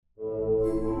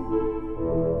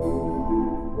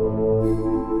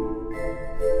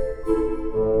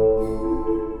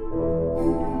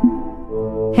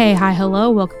Hey, hi, hello.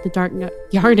 Welcome to Dark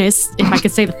Yarnus, if I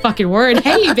could say the fucking word.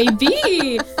 Hey,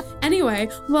 baby. Anyway,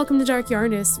 welcome to Dark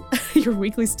Yarnus, your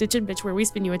weekly stitch and bitch where we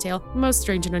spin you a tale, most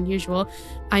strange and unusual.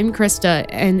 I'm Krista,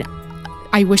 and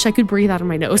I wish I could breathe out of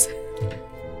my nose.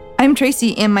 I'm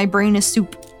Tracy, and my brain is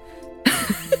soup.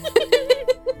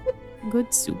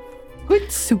 Good soup. Good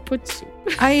soup. Good soup.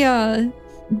 I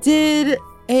did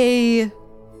a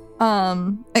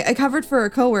I covered for a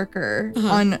coworker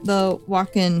on the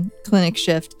walk-in clinic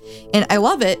shift, and I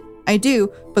love it. I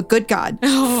do, but good God.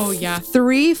 Oh, yeah.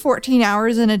 14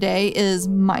 hours in a day is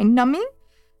mind-numbing.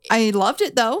 I loved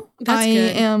it, though. That's I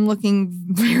good. am looking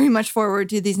very much forward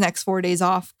to these next 4 days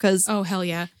off because, Oh, hell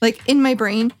yeah. like, in my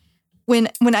brain, when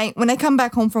I come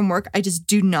back home from work, I just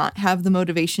do not have the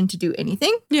motivation to do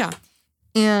anything. Yeah.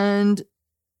 And,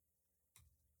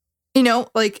 you know,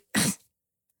 like,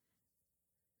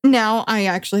 now I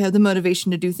actually have the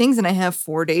motivation to do things, and I have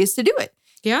 4 days to do it.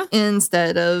 Yeah.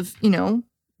 Instead of,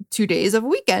 2 days of a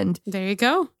weekend. There you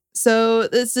go. So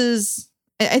this is,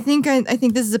 I think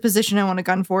this is a position I want to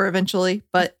gun for eventually,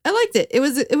 but I liked it. It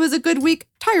was a good week,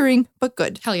 tiring, but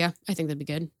good. Hell yeah. I think that'd be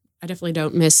good. I definitely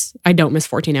don't miss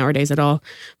 14-hour days at all.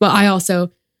 But I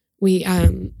also,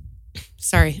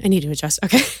 sorry, I need to adjust.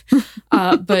 Okay.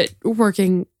 But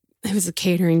working, it was a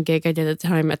catering gig I did at the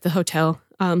time at the hotel.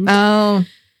 And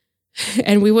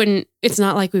it's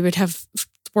not like we would have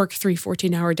work 3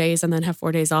 14-hour days and then have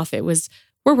 4 days off.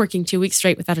 We're working 2 weeks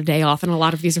straight without a day off. And a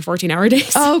lot of these are 14-hour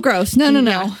days. Oh, gross. No.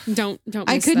 Yeah, don't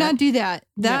I miss could that. not do that.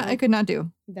 That No. I could not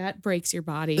do. That breaks your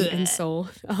body and soul.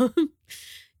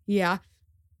 Yeah.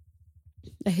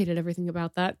 I hated everything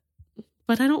about that.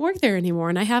 But I don't work there anymore.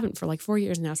 And I haven't for like 4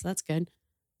 years now. So that's good.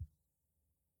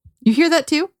 You hear that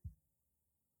too?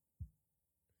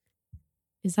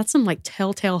 Is that some like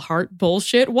telltale heart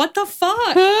bullshit? What the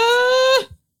fuck?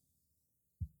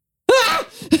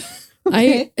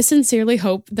 Okay. I sincerely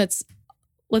hope let's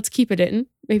keep it in.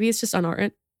 Maybe it's just on our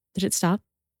end. Did it stop?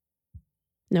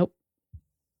 Nope.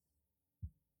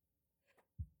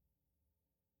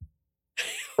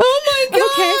 Oh my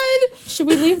God. Okay. Should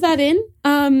we leave that in?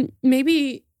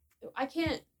 Maybe I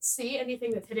can't see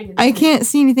anything that's hitting. I can't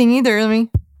see anything either. Let me.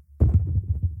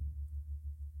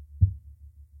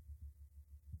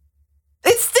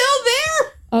 It's still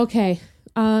there. Okay.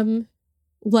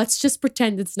 Let's just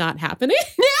pretend it's not happening.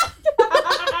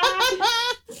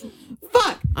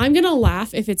 Fuck. I'm gonna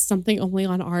laugh if it's something only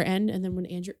on our end, and then when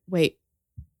Andrew wait.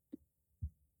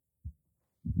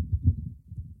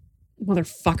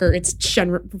 Motherfucker, it's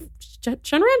Shenron.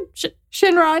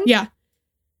 Shinron. Yeah.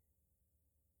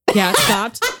 Yeah, it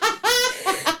stopped.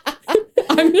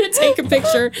 I'm gonna take a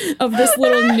picture of this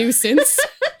little nuisance.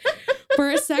 For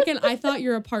a second, I thought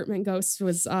your apartment ghost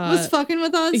was fucking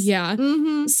with us. Yeah.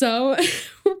 Mm-hmm. So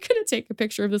we're gonna take a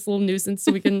picture of this little nuisance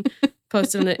so we can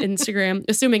post it on the Instagram,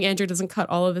 assuming Andrew doesn't cut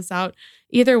all of this out.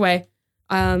 Either way,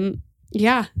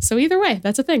 yeah. So either way,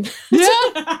 that's a thing. Yeah.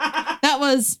 That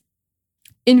was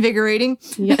invigorating.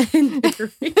 Yeah,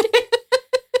 invigorating.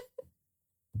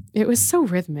 It was so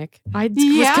rhythmic. I was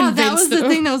convinced that was the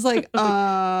thing that was like,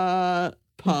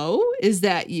 Poe, is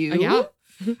that you? Yeah.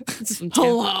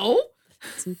 Hello?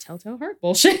 Some telltale heart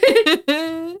bullshit.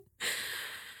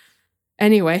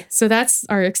 Anyway, so that's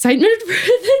our excitement for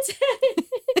the day.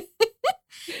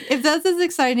 If that's as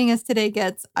exciting as today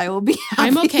gets, I will be happy.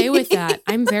 I'm okay with that.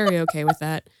 I'm very okay with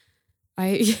that.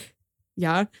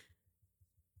 Yeah.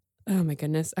 Oh my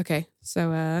goodness. Okay. So,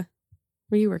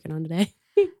 what are you working on today?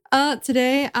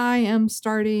 Today I am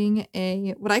starting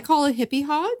what I call a hippie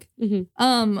hog.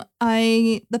 Mm-hmm.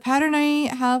 The pattern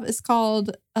I have is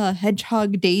called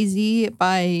Hedgehog Daisy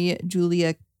by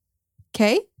Julia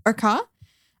K. or Ka.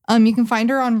 You can find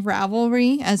her on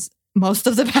Ravelry, as most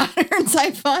of the patterns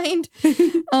I find.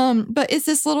 But it's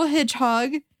this little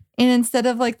hedgehog, and instead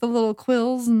of like the little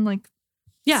quills and like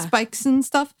spikes and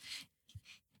stuff,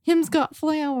 him's got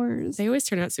flowers. They always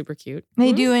turn out super cute.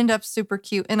 They do end up super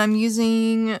cute. And I'm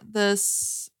using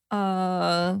this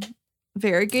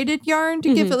variegated yarn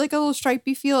to give it like a little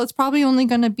stripey feel. It's probably only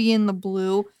going to be in the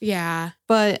blue. Yeah.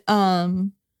 But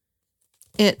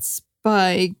it's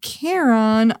by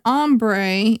Caron Ombre,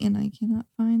 and I cannot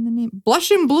find the name.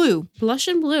 Blush and Blue. Blush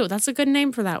and Blue. That's a good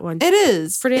name for that one. It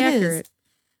is. Pretty accurate.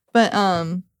 But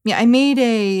yeah, I made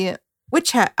a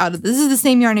witch hat out of this. This is the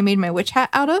same yarn I made my witch hat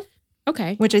out of.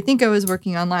 Okay. Which I think I was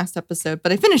working on last episode,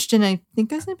 but I finished and I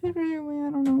think I sent a picture your way.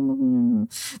 I don't know.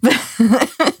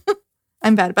 But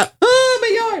I'm bad about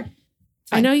my yarn.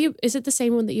 I know you. Is it the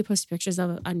same one that you post pictures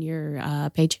of on your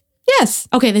page? Yes.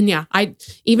 Okay, then yeah.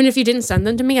 Even if you didn't send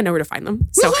them to me, I know where to find them.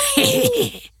 So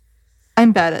I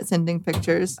I'm bad at sending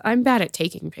pictures. I'm bad at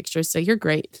taking pictures, so you're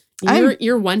great. I'm-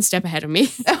 You're one step ahead of me.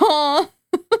 Aw.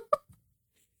 Do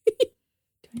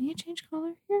I need to change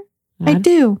color here? I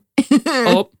do.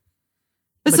 Oh.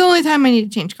 It's the only time I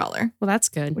need to change color, Well, that's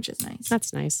good. which is nice.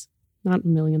 That's nice. Not a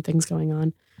million things going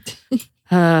on.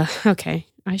 Okay.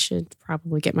 I should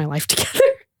probably get my life together.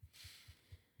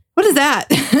 What is that?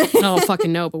 I don't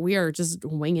fucking know, but we are just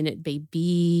winging it,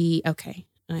 baby. Okay.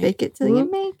 Fake it till you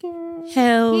make it.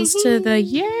 Hells to the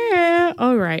yeah.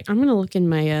 All right. I'm gonna look in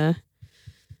my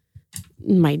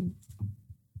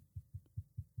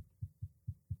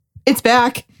It's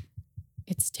back.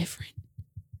 It's different.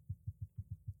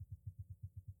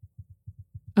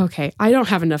 Okay. I don't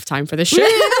have enough time for this shit.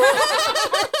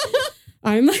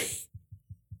 I'm like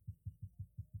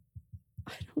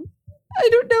I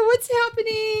don't know what's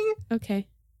happening. okay.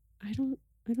 I don't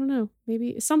know.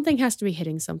 Maybe something has to be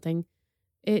hitting something.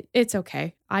 It's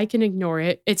okay. I can ignore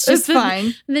it. It's just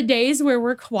fine. The days where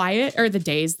we're quiet, or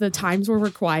the times where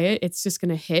we're quiet, it's just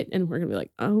gonna hit and we're gonna be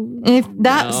like, oh. If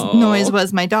that no. noise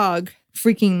was my dog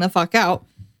freaking the fuck out.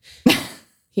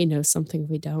 He knows something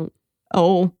we don't.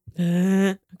 Oh.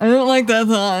 I don't like that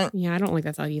thought. Yeah, I don't like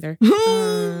that thought either.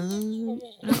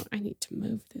 I need to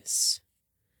move this.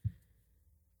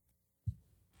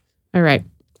 All right.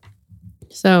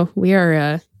 So we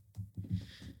are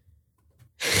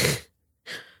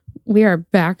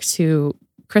back to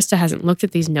Krista hasn't looked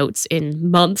at these notes in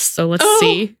months, so let's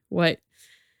see what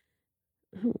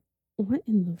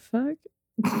in the fuck?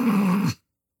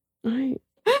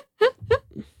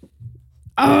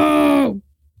 Oh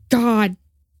God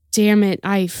damn it.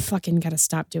 I fucking gotta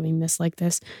stop doing this like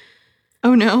this.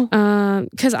 Oh no.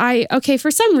 Because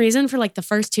for some reason, for like the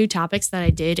first two topics that I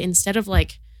did, instead of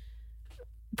like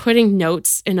putting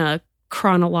notes in a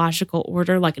chronological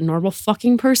order like a normal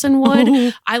fucking person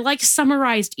would, I like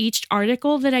summarized each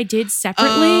article that I did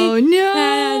separately. Oh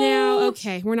no. No.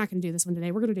 Okay, we're not gonna do this one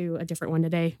today. We're gonna do a different one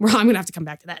today. Well, I'm gonna have to come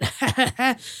back to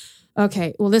that.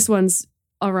 Okay, well, this one's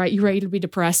all right. You ready to be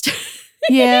depressed?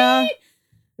 Yeah.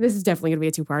 This is definitely gonna be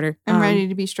a two-parter. I'm ready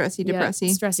to be stressy, depressy.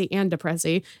 Yeah, stressy and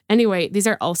depressy. Anyway, these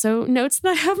are also notes that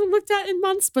I haven't looked at in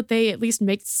months, but they at least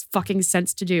make fucking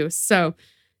sense to do. So,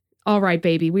 all right,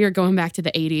 baby, we are going back to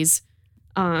the 80s.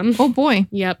 Oh boy.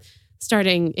 Yep.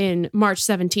 Starting in March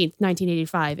 17th,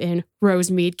 1985 in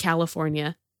Rosemead,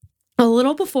 California. A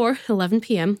little before 11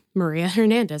 p.m., Maria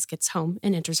Hernandez gets home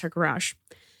and enters her garage.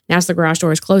 Now, as the garage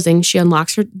door is closing, she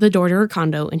unlocks the door to her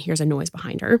condo and hears a noise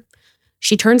behind her.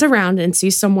 She turns around and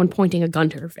sees someone pointing a gun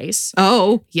to her face.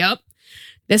 Oh. Yep.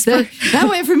 That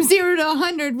went from 0 to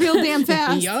 100 real damn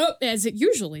fast. Yep, as it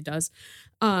usually does.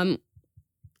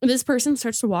 This person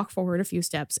starts to walk forward a few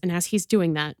steps, and as he's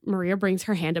doing that, Maria brings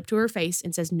her hand up to her face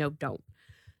and says, "No, don't."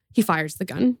 He fires the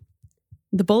gun.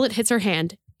 The bullet hits her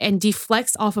hand and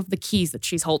deflects off of the keys that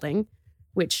she's holding,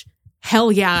 which,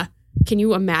 hell yeah, can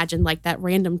you imagine like that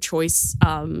random choice,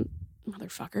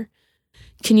 motherfucker?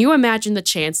 Can you imagine the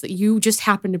chance that you just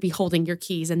happen to be holding your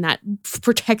keys and that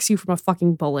protects you from a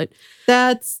fucking bullet?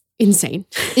 That's insane.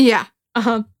 Yeah.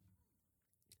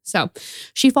 So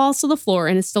she falls to the floor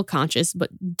and is still conscious,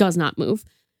 but does not move.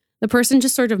 The person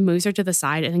just sort of moves her to the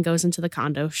side and then goes into the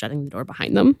condo, shutting the door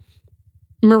behind them.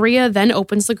 Maria then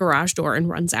opens the garage door and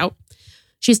runs out.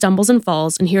 She stumbles and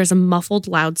falls and hears a muffled,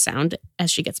 loud sound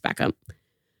as she gets back up.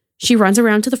 She runs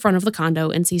around to the front of the condo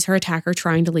and sees her attacker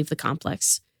trying to leave the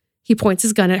complex. He points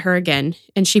his gun at her again,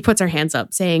 and she puts her hands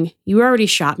up, saying, "You already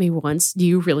shot me once. Do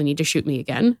you really need to shoot me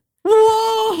again?"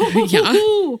 Whoa!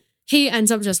 Yeah. He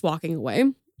ends up just walking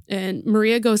away. And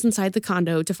Maria goes inside the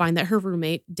condo to find that her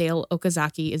roommate, Dale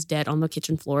Okazaki, is dead on the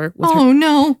kitchen floor.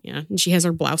 No. Yeah, and she has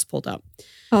her blouse pulled up.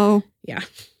 Oh. Yeah.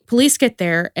 Police get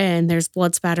there, and there's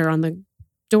blood spatter on the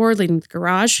door leading to the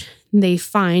garage. They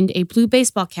find a blue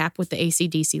baseball cap with the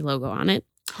AC/DC logo on it.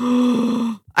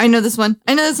 I know this one.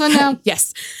 Now.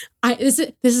 Yes. This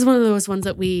is one of those ones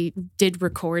that we did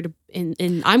record in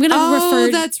I'm going to refer.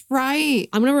 Oh, that's right.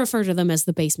 I'm going to refer to them as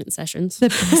the basement sessions. The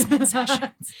basement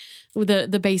sessions.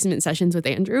 The basement sessions with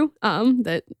Andrew.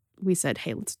 That we said,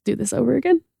 hey, let's do this over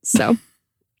again. So,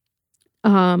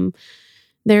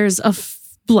 there's a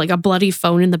bloody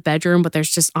phone in the bedroom, but there's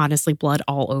just honestly blood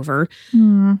all over.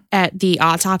 At the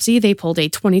autopsy, they pulled a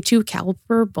 .22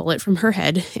 caliber bullet from her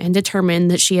head and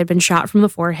determined that she had been shot from the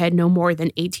forehead no more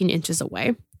than 18 inches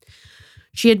away.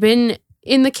 She had been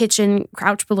in the kitchen,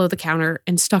 crouched below the counter,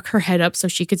 and stuck her head up so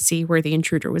she could see where the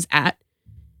intruder was at.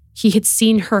 He had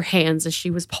seen her hands as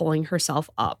she was pulling herself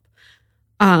up.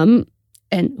 And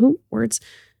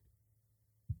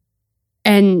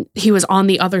he was on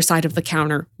the other side of the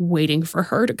counter waiting for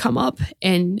her to come up,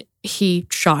 and he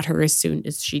shot her as soon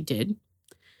as she did.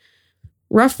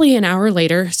 Roughly an hour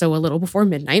later, so a little before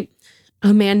midnight,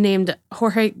 a man named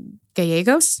Jorge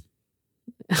Gallegos,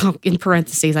 in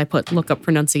parentheses, I put look up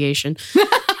pronunciation.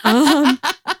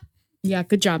 Yeah,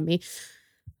 good job, me.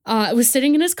 Was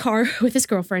sitting in his car with his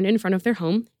girlfriend in front of their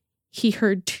home. He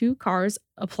heard 2 cars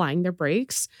applying their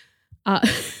brakes.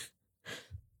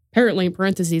 Apparently, in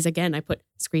parentheses, again, I put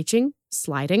screeching,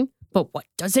 sliding. But what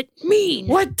does it mean?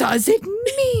 What does it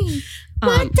mean?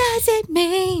 What does it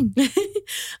mean?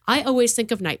 I always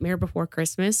think of Nightmare Before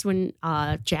Christmas when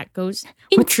Jack goes,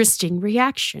 interesting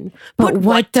reaction. But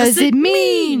what does it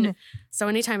mean? So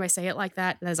anytime I say it like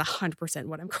that, that is 100%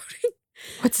 what I'm quoting.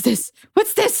 What's this?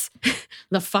 What's this?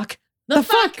 The fuck. The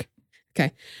fuck.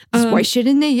 Okay. White shit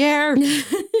in the air.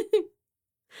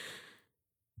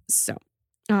 So,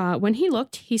 when he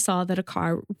looked, he saw that a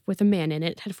car with a man in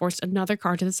it had forced another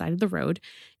car to the side of the road,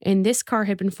 and this car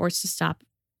had been forced to stop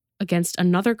against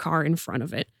another car in front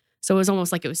of it. So it was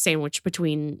almost like it was sandwiched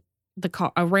between the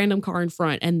car, a random car in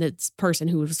front, and this person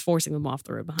who was forcing them off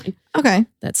the road behind. Okay.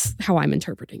 That's how I'm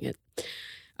interpreting it.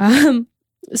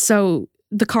 So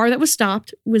the car that was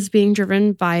stopped was being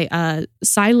driven by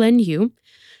Len Yu.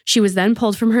 She was then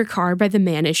pulled from her car by the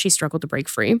man as she struggled to break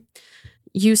free.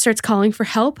 Yu starts calling for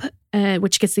help,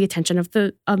 which gets the attention of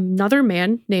another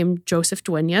man named Joseph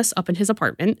Duenas up in his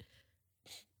apartment.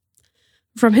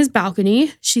 From his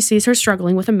balcony, she sees her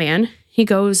struggling with a man. He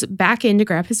goes back in to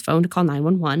grab his phone to call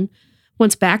 911.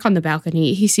 Once back on the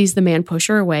balcony, he sees the man push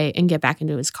her away and get back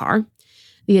into his car.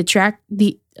 The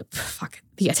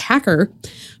attacker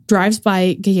drives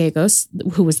by Gallegos,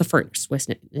 who was the first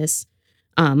witness,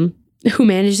 who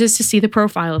manages to see the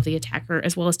profile of the attacker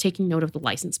as well as taking note of the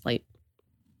license plate.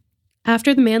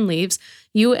 After the man leaves,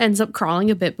 Yu ends up crawling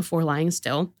a bit before lying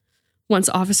still. Once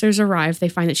officers arrive, they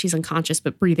find that she's unconscious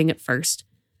but breathing at first.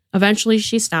 Eventually,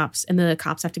 she stops, and the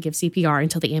cops have to give CPR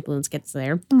until the ambulance gets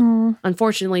there. Aww.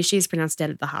 Unfortunately, she's pronounced dead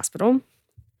at the hospital.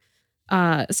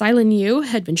 Len Yu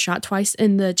had been shot twice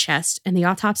in the chest, and the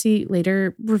autopsy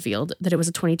later revealed that it was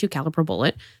a .22 caliber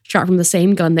bullet shot from the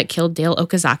same gun that killed Dale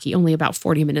Okazaki only about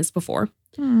 40 minutes before.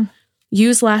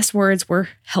 Yu's last words were,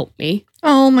 "Help me."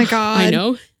 Oh my God. I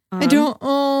know. I don't.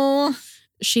 Oh.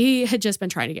 She had just been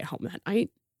trying to get home that night,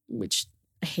 which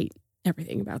I hate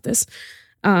everything about this.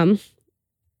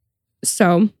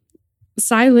 So,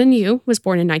 Len Yu was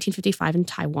born in 1955 in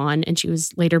Taiwan, and she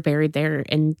was later buried there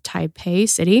in Taipei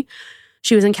City.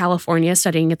 She was in California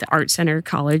studying at the Art Center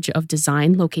College of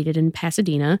Design located in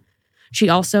Pasadena. She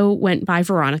also went by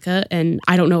Veronica, and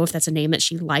I don't know if that's a name that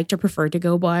she liked or preferred to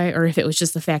go by, or if it was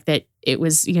just the fact that it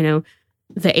was, the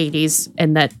 80s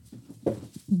and that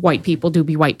white people do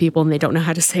be white people and they don't know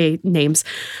how to say names.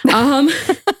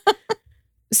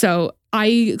 So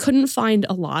I couldn't find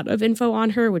a lot of info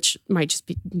on her, which might just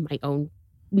be my own.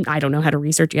 I don't know how to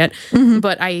research yet,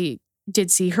 but I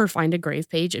did see her find a grave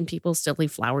page and people still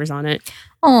leave flowers on it.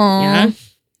 Aww. Yeah.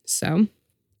 So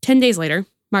 10 days later,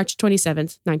 March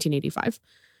 27th, 1985,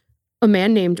 a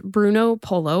man named Bruno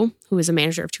Polo, who is a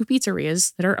manager of 2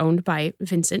 pizzerias that are owned by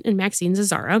Vincent and Maxine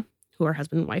Zazzara, who are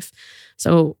husband and wife.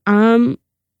 So,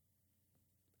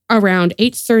 around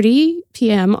 8:30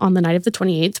 p.m. on the night of the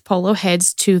 28th, Polo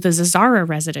heads to the Zazzara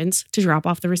residence to drop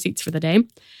off the receipts for the day.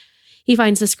 He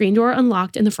finds the screen door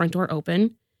unlocked and the front door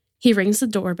open. He rings the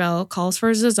doorbell, calls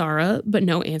for Zazzara, but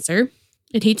no answer.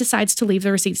 And he decides to leave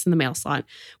the receipts in the mail slot,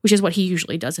 which is what he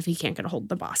usually does if he can't get a hold of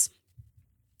the boss.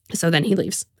 So then he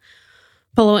leaves.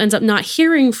 Polo ends up not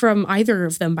hearing from either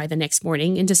of them by the next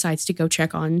morning and decides to go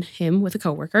check on him with a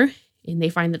coworker. And they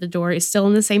find that the door is still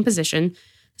in the same position.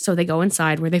 So they go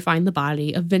inside where they find the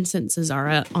body of Vincent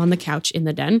Zazzara on the couch in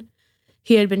the den.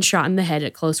 He had been shot in the head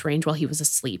at close range while he was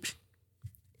asleep.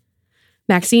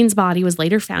 Maxine's body was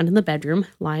later found in the bedroom,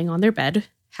 lying on their bed,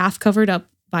 half covered up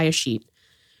by a sheet.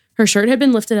 Her shirt had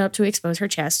been lifted up to expose her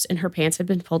chest, and her pants had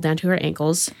been pulled down to her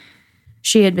ankles.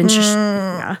 She had been she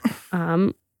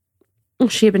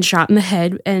had been shot in the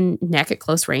head and neck at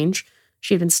close range.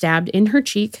 She had been stabbed in her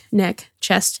cheek, neck,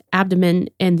 chest, abdomen,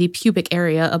 and the pubic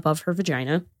area above her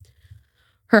vagina.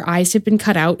 Her eyes had been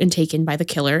cut out and taken by the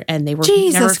killer, and they were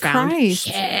never found. Christ.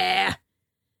 Yeah.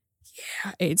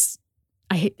 It's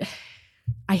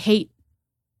I hate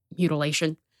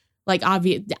mutilation. Like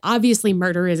obviously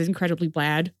murder is incredibly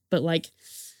bad, but like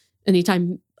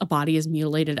anytime a body is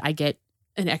mutilated, I get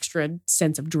an extra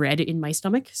sense of dread in my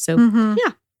stomach. So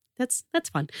yeah, that's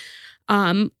fun.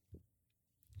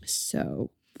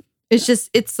 So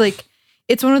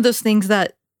it's one of those things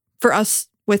that for us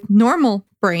with normal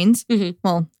brains,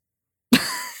 well,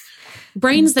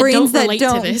 brains that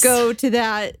don't go to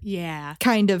that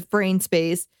kind of brain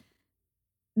space,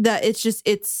 that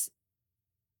it's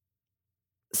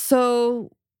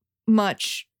so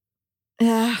much.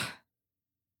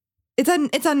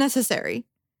 It's unnecessary.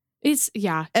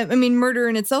 I mean, murder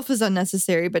in itself is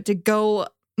unnecessary, but to go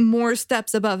more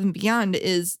steps above and beyond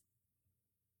is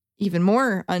even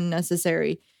more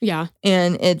unnecessary. Yeah.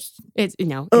 And it's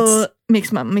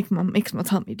makes my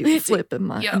tummy do a flip in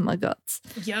my guts.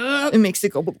 Yeah. It makes it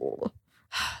go.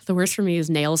 The worst for me is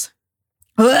nails.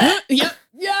 Yep.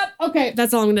 Okay,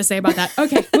 that's all I'm going to say about that.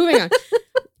 Okay, moving on.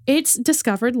 It's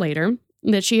discovered later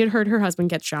that she had heard her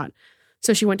husband get shot.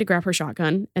 So she went to grab her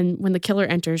shotgun, and when the killer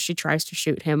enters, she tries to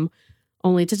shoot him,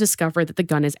 only to discover that the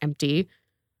gun is empty.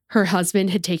 Her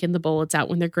husband had taken the bullets out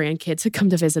when their grandkids had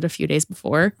come to visit a few days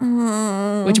before,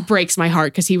 which breaks my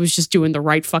heart because he was just doing the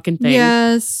right fucking thing.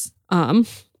 Yes.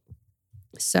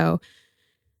 So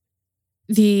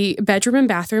the bedroom and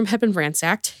bathroom had been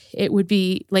ransacked. It would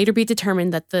later be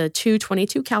determined that the 2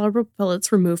 .22 caliber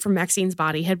bullets removed from Maxine's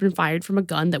body had been fired from a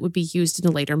gun that would be used in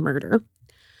a later murder.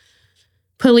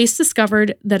 Police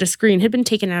discovered that a screen had been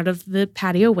taken out of the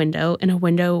patio window, and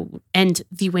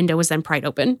the window was then pried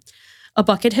open. A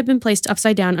bucket had been placed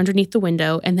upside down underneath the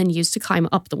window and then used to climb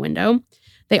up the window.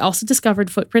 They also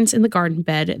discovered footprints in the garden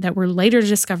bed that were later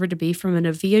discovered to be from an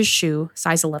Avia's shoe,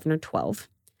 size 11 or 12.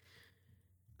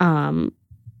 Oh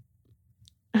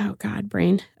God,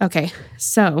 brain. Okay,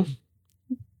 so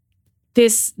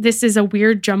this is a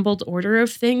weird jumbled order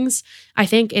of things. I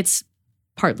think it's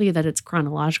partly that it's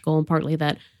chronological and partly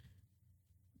that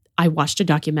I watched a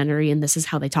documentary and this is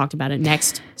how they talked about it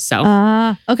next.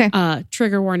 So, okay.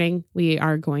 Trigger warning. We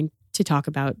are going to talk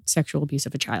about sexual abuse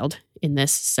of a child in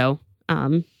this. So,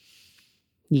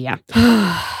 yeah.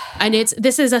 And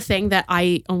this is a thing that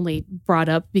I only brought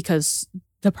up because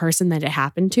the person that it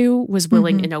happened to was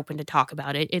willing and open to talk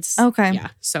about it. It's okay. Yeah.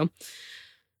 So,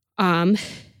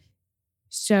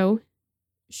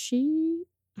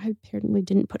 I apparently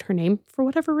didn't put her name for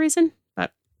whatever reason,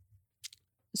 but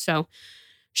so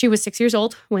she was 6 years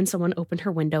old when someone opened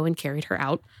her window and carried her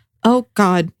out. Oh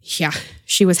God. Yeah.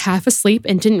 She was half asleep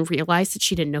and didn't realize that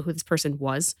she didn't know who this person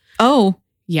was. Oh.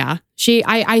 Yeah.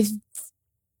 I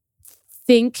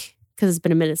think, because it's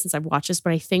been a minute since I've watched this,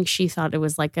 but I think she thought it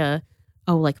was like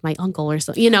like my uncle or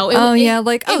something,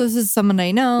 this is someone I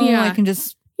know. Yeah. I can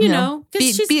just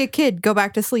be a kid, go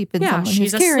back to sleep, and someone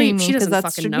who's carrying me because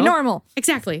that should be normal.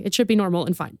 Exactly, it should be normal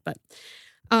and fine. But,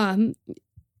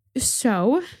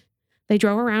 so they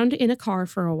drove around in a car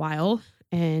for a while,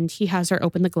 and he has her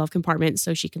open the glove compartment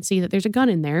so she can see that there's a gun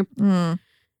in there.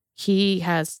 He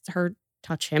has her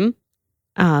touch him.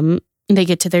 They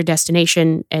get to their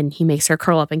destination, and he makes her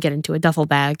curl up and get into a duffel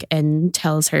bag and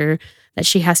tells her that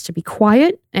she has to be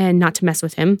quiet and not to mess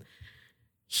with him.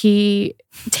 He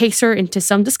takes her into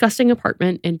some disgusting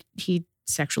apartment and he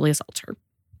sexually assaults her.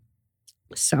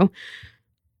 So,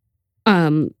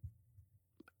 again,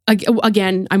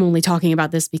 I'm only talking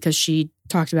about this because she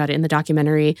talked about it in the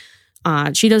documentary.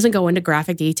 She doesn't go into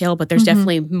graphic detail, but there's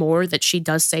definitely more that she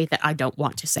does say that I don't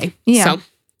want to say. Yeah.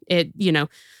 So,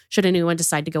 should anyone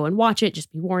decide to go and watch it,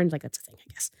 just be warned. Like, that's a thing, I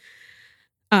guess.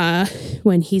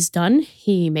 When he's done,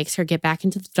 he makes her get back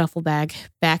into the duffel bag,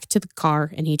 back to the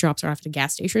car, and he drops her off at a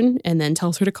gas station and then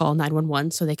tells her to call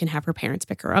 911 so they can have her parents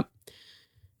pick her up.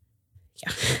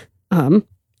 Yeah.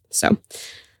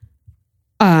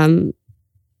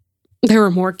 There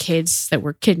were more kids that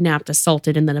were kidnapped,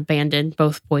 assaulted, and then abandoned,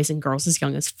 both boys and girls as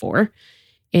young as 4.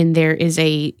 And there is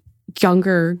a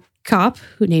younger cop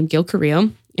who named Gil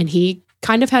Carrillo, and he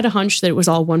kind of had a hunch that it was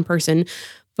all one person,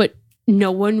 but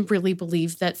no one really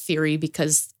believed that theory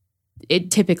because it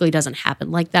typically doesn't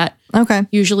happen like that. Okay.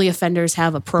 Usually offenders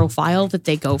have a profile that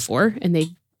they go for, and they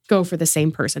go for the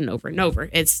same person over and over.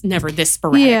 It's never this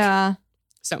sporadic. Yeah.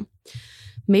 So,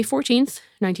 May 14th,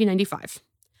 1995.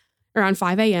 Around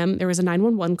 5 a.m., there was a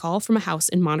 911 call from a house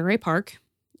in Monterey Park.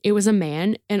 It was a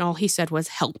man, and all he said was,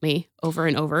 "Help me," over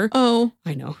and over. Oh.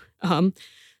 I know.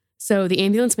 So the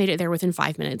ambulance made it there within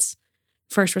 5 minutes.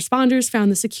 First responders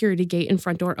found the security gate and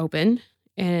front door open,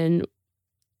 and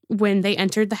when they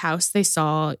entered the house, they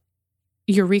saw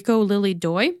Yuriko Lily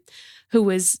Doi,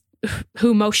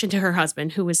 who motioned to her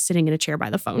husband, who was sitting in a chair by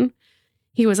the phone.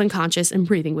 He was unconscious and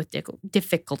breathing with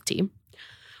difficulty.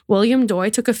 William Doi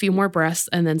took a few more breaths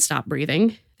and then stopped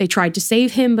breathing. They tried to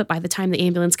save him, but by the time the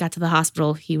ambulance got to the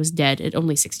hospital, he was dead at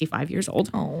only 65 years old.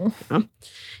 Oh. Yeah.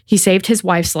 He saved his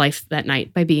wife's life that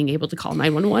night by being able to call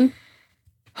 911.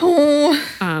 Oh.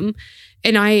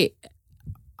 And I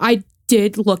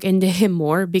did look into him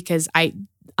more because I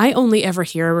only ever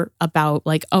hear about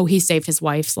like, oh, he saved his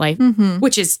wife's life,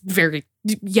 which is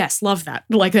yes, love that.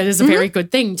 Like that is a very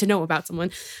good thing to know about someone.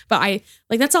 But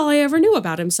that's all I ever knew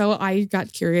about him. So I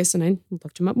got curious and I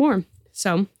looked him up more.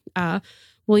 So,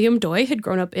 William Doi had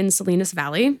grown up in Salinas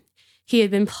Valley. He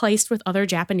had been placed with other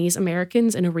Japanese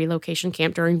Americans in a relocation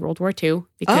camp during World War II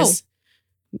because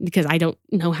I don't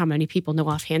know how many people know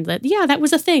offhand that, that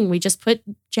was a thing. We just put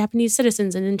Japanese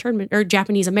citizens in internment, or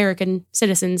Japanese American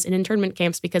citizens in internment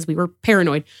camps because we were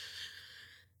paranoid.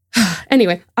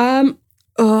 Anyway.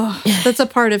 That's a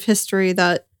part of history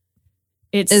that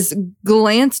is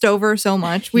glanced over so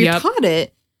much. We've taught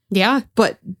it. Yeah.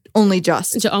 But only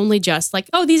just. Like,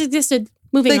 these existed.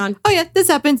 Moving on. Oh, yeah, this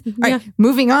happens. All right,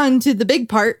 moving on to the big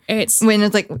part. It's when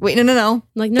it's like, wait, no.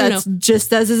 Like, That's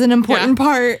just as is an important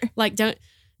part. Like, there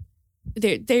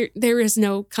is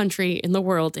no country in the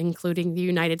world, including the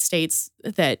United States,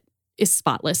 that is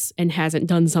spotless and hasn't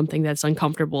done something that's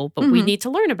uncomfortable. But we need to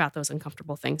learn about those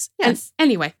uncomfortable things. Yes. And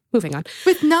anyway, moving on.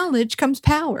 With knowledge comes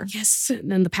power. Yes.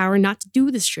 And then the power not to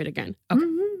do this shit again. Okay.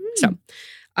 So.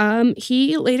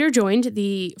 He later joined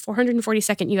the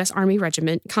 442nd U.S. Army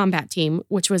Regiment Combat Team,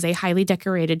 which was a highly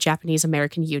decorated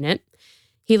Japanese-American unit.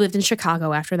 He lived in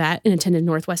Chicago after that and attended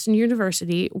Northwestern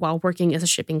University while working as a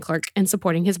shipping clerk and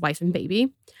supporting his wife and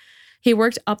baby. He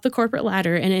worked up the corporate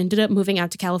ladder and ended up moving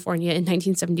out to California in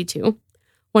 1972.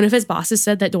 One of his bosses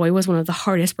said that Doi was one of the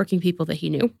hardest working people that he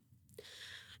knew.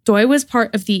 Doi was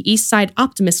part of the East Side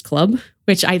Optimist Club,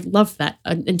 which I love that,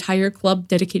 an entire club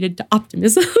dedicated to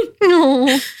optimism.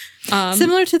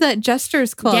 Similar to that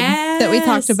Jesters Club that we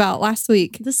talked about last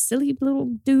week. The silly little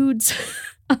dudes.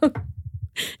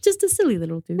 Just a silly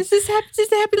little dude. Just a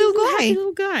happy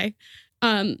little guy.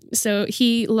 So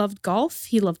he loved golf,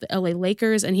 he loved the LA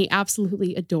Lakers, and he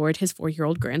absolutely adored his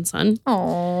 4-year-old grandson.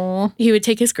 Aww. He would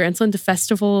take his grandson to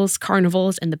festivals,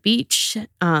 carnivals, and the beach.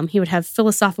 He would have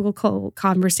philosophical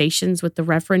conversations with the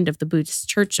Reverend of the Buddhist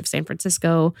Church of San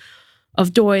Francisco.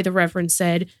 Of Doi, the Reverend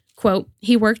said, quote,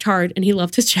 he worked hard and he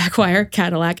loved his Jaguar,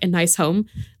 Cadillac, and nice home.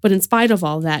 But in spite of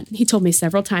all that, he told me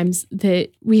several times that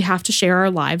we have to share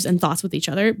our lives and thoughts with each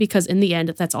other because in the end,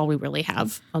 that's all we really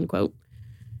have, unquote.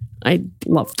 I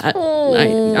love that.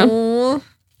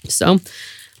 So,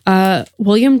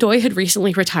 William Doi had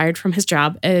recently retired from his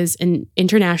job as an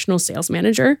international sales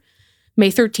manager.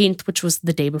 May 13th, which was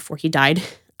the day before he died,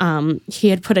 he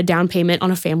had put a down payment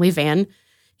on a family van.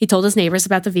 He told his neighbors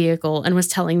about the vehicle and was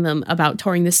telling them about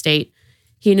touring the state.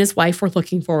 He and his wife were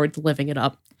looking forward to living it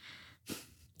up.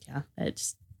 Yeah, that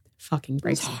just fucking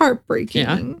breaks. It's heartbreaking.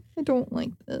 Yeah. I don't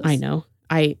like this. I know.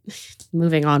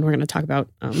 Moving on, we're going to talk about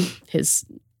his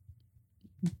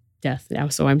death now,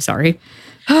 so I'm sorry.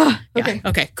 Okay.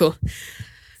 Okay, cool.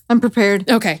 I'm prepared.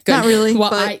 Okay, good. Not really. Well,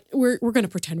 but... we're going to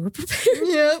pretend we're prepared.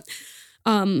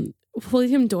 Yep.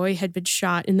 William Doi had been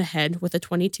shot in the head with a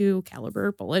 .22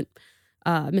 caliber bullet.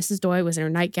 Mrs. Doi was in her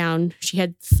nightgown. She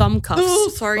had thumb cuffs. Oh,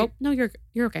 sorry. Oh, no, you're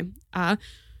okay.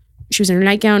 She was in her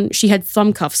nightgown. She had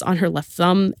thumb cuffs on her left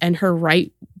thumb, and her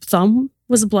right thumb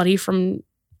was bloody from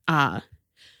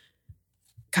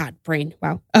brain.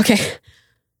 Wow. Okay.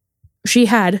 She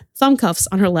had thumb cuffs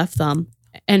on her left thumb,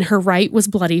 and her right was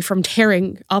bloody from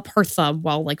tearing up her thumb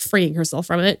while like freeing herself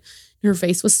from it. Her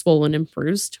face was swollen and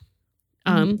bruised.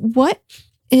 What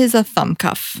is a thumb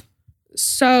cuff?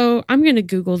 So I'm going to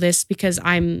Google this because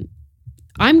I'm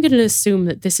going to assume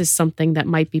that this is something that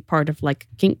might be part of like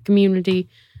kink community,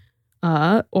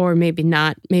 or maybe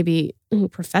not. Maybe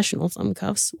professional thumb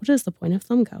cuffs. What is the point of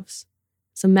thumb cuffs?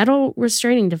 It's a metal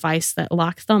restraining device that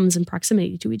lock thumbs in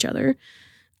proximity to each other.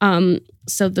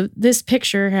 So this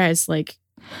picture has like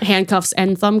handcuffs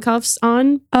and thumb cuffs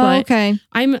on. Oh, okay.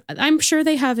 I'm sure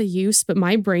they have a use, but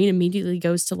my brain immediately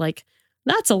goes to like,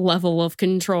 that's a level of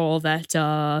control that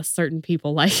certain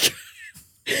people like.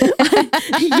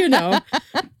 You know.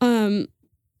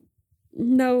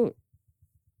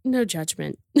 No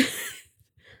judgment.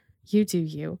 You do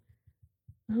you.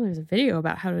 Oh, there's a video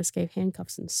about how to escape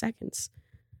handcuffs in seconds.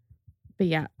 But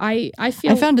yeah, I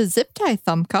feel... I found a zip tie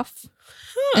thumb cuff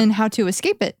and how to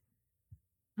escape it.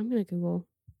 I'm going to Google...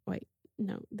 Wait,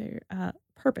 no,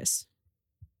 purpose.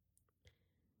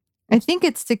 I think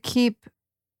it's to keep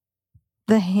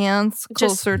the hands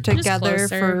closer together. Just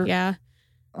closer, for yeah.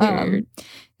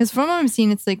 Because from what I'm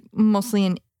seeing, it's like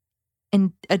mostly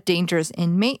a dangerous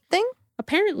inmate thing.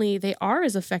 Apparently, they are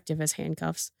as effective as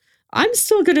handcuffs. I'm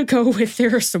still going to go with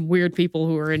there are some weird people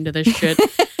who are into this shit.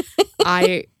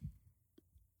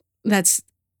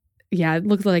 It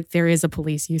looked like there is a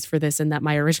police use for this and that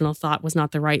my original thought was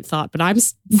not the right thought, but I'm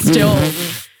still...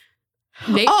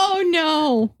 Oh,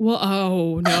 no. Well,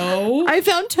 oh, no. I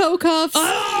found toe cuffs.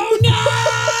 Oh,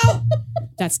 no.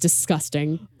 That's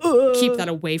disgusting. Keep that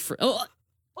away from...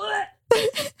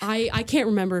 I can't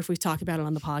remember if we've talked about it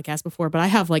on the podcast before, but I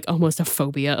have like almost a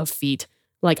phobia of feet.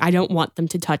 Like, I don't want them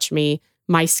to touch me.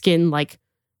 My skin like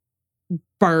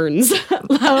burns.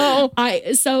 Oh.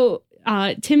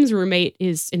 Tim's roommate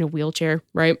is in a wheelchair,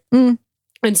 right? Mm.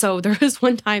 And so there was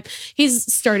one time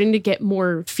he's starting to get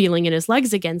more feeling in his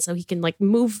legs again, so he can like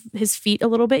move his feet a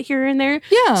little bit here and there.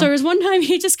 Yeah. So there was one time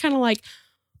he just kind of like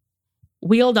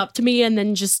wheeled up to me and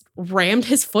then just rammed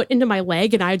his foot into my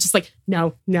leg, and I was just like,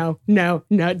 no,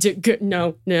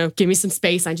 give me some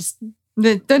space. I just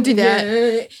Don't do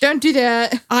that. Don't do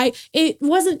that. It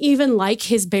wasn't even like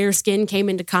his bare skin came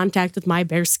into contact with my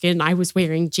bare skin. I was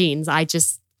wearing jeans. I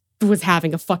just was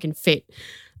having a fucking fit.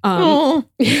 So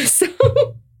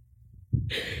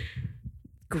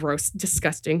gross,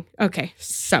 disgusting. Okay,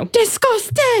 so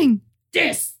Disgusting.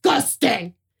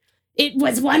 It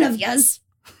was one of yours.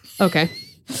 Okay,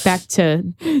 back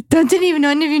to Don't even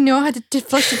none of you know how to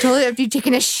flush the toilet after you've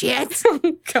taken a shit. Oh,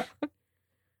 God.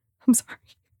 I'm sorry.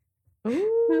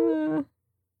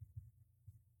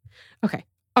 Okay.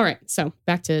 All right. So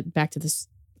back to this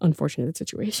unfortunate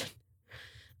situation.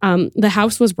 The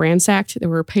house was ransacked. There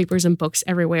were papers and books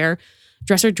everywhere.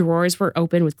 Dresser drawers were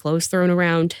open with clothes thrown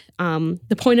around.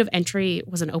 The point of entry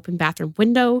was an open bathroom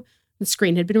window. The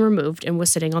screen had been removed and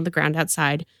was sitting on the ground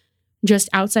outside. Just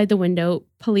outside the window,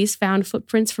 police found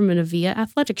footprints from an Avia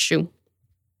athletic shoe.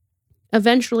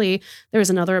 Eventually, there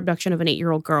was another abduction of an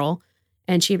 8-year-old girl,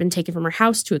 and she had been taken from her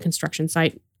house to a construction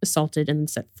site, assaulted, and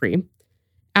set free.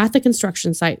 At the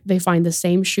construction site, they find the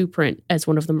same shoe print as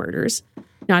one of the murders.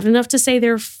 Not enough to say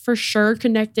they're for sure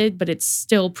connected, but it's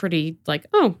still pretty like,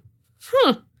 oh,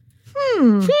 huh.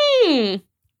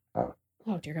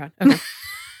 Oh, dear God. Okay.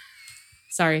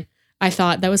 Sorry. I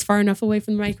thought that was far enough away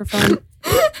from the microphone.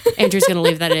 Andrew's going to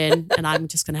leave that in, and I'm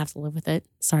just going to have to live with it.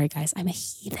 Sorry, guys. I'm a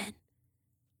heathen.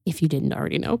 If you didn't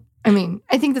already know. I mean,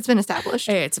 I think that's been established.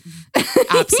 It's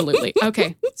absolutely.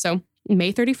 Okay. So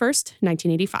May 31st,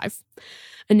 1985.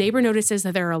 A neighbor notices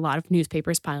that there are a lot of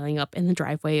newspapers piling up in the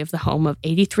driveway of the home of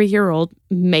 83-year-old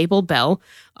Mabel Bell,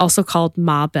 also called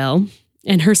Ma Bell,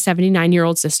 and her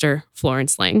 79-year-old sister,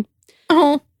 Florence Lang.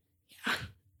 Oh. Yeah.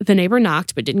 The neighbor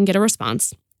knocked but didn't get a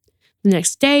response. The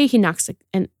next day, he knocks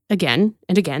again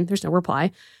and again. There's no reply.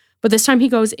 But this time he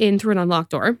goes in through an unlocked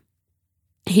door.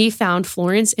 He found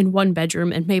Florence in one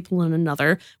bedroom and Mabel in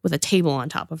another with a table on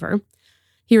top of her.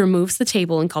 He removes the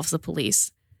table and calls the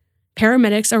police.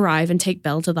 Paramedics arrive and take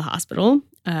Belle to the hospital.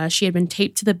 She had been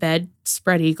taped to the bed,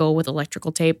 spread eagle with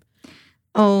electrical tape.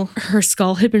 Oh. Her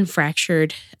skull had been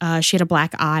fractured. She had a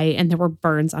black eye and there were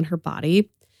burns on her body.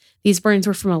 These burns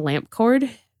were from a lamp cord.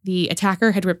 The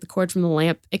attacker had ripped the cord from the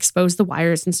lamp, exposed the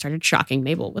wires, and started shocking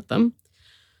Mabel with them.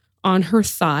 On her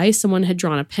thigh, someone had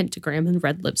drawn a pentagram in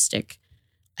red lipstick,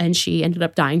 and she ended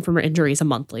up dying from her injuries a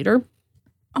month later.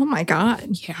 Oh my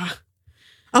God. Yeah.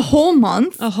 A whole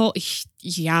month?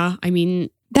 Yeah. I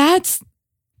mean, that's...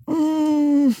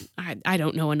 I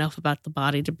don't know enough about the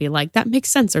body to be like, that makes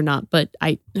sense or not, but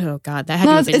oh God, that had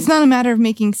to have been... It's not a matter of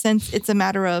making sense. It's a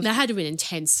matter of... That had to have been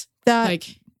intense. That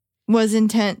was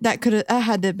intense. That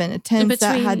had to have been intense.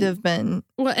 That had to have been...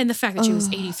 Well, and the fact that she was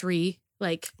 83,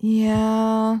 like...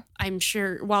 Yeah. I'm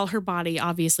sure, while her body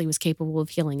obviously was capable of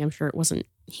healing, I'm sure it wasn't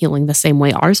healing the same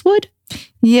way ours would.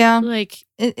 Yeah. Like,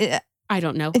 I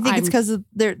don't know. I think it's because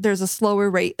there's a slower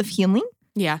rate of healing.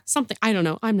 Yeah, something. I don't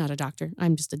know. I'm not a doctor.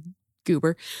 I'm just a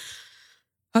goober.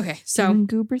 Okay, so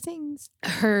goober things.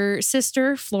 Her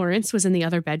sister, Florence, was in the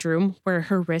other bedroom where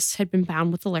her wrists had been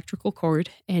bound with electrical cord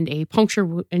and she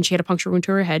had a puncture wound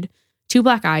to her head, 2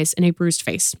 black eyes, and a bruised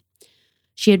face.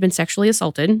 She had been sexually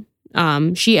assaulted.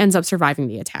 She ends up surviving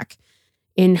the attack.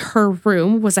 In her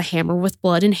room was a hammer with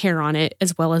blood and hair on it,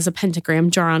 as well as a pentagram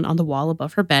drawn on the wall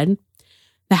above her bed.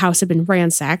 The house had been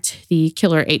ransacked. The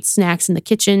killer ate snacks in the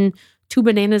kitchen, 2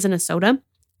 bananas and a soda.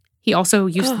 He also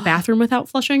used the bathroom without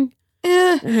flushing.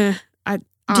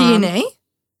 DNA?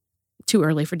 Too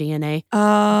early for DNA.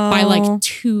 By like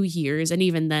 2 years. And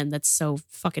even then, that's so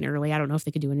fucking early. I don't know if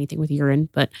they could do anything with urine,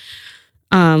 but...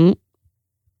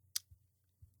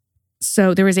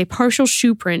 So there was a partial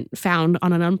shoe print found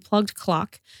on an unplugged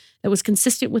clock that was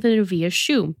consistent with an Avia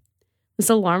shoe. This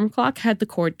alarm clock had the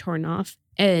cord torn off,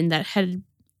 and that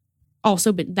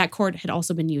cord had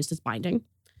also been used as binding.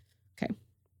 Okay.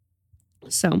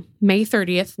 So May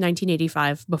 30th,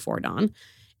 1985, before dawn.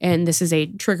 And this is a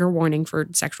trigger warning for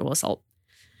sexual assault.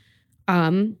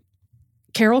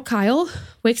 Carol Kyle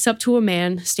wakes up to a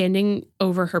man standing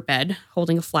over her bed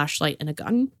holding a flashlight and a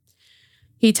gun.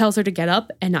 He tells her to get up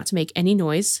and not to make any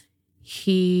noise.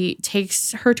 He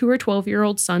takes her to her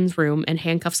 12-year-old son's room and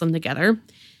handcuffs them together.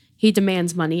 He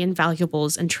demands money and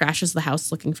valuables and trashes the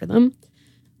house looking for them.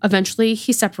 Eventually,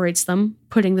 he separates them,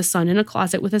 putting the son in a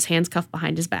closet with his hands cuffed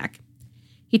behind his back.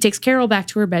 He takes Carol back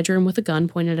to her bedroom with a gun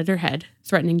pointed at her head,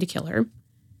 threatening to kill her.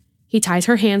 He ties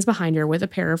her hands behind her with a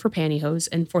pair of her pantyhose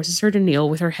and forces her to kneel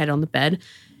with her head on the bed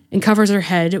and covers her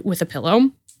head with a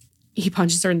pillow. He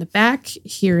punches her in the back,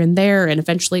 here and there, and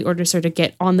eventually orders her to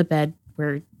get on the bed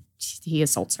where he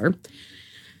assaults her.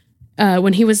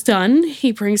 When he was done,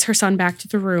 he brings her son back to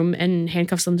the room and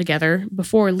handcuffs them together.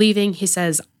 Before leaving, he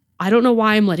says, "I don't know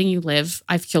why I'm letting you live.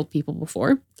 I've killed people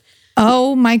before."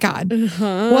 Oh my God.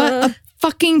 What a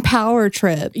fucking power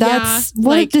trip. That's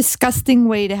what a disgusting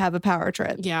way to have a power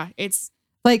trip. Yeah, it's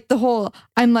like the whole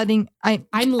I'm letting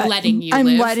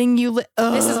you live.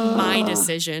 This is my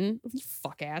decision.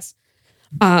 Fuck ass.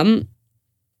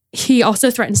 He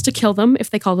also threatens to kill them if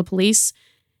they call the police.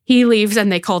 He leaves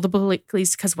and they call the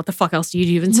police because what the fuck else do you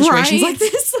do in situations like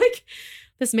this? Like,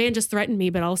 this man just threatened me,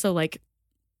 but also like,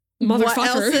 motherfucker. What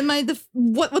else am I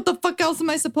what the fuck else am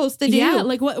I supposed to do? Yeah,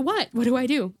 like what do I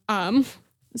do?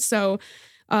 So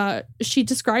she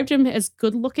described him as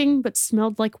good looking but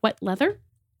smelled like wet leather.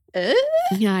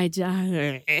 Yeah,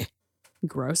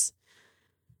 gross.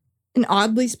 And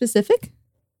oddly specific.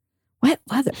 Wet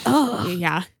leather. Oh.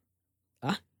 Yeah.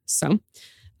 So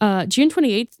June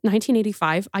 28th,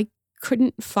 1985, I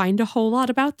couldn't find a whole lot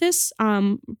about this,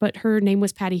 but her name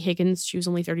was Patty Higgins. She was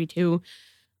only 32.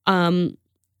 The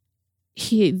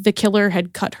killer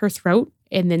had cut her throat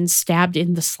and then stabbed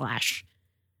in the slash.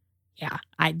 Yeah,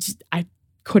 I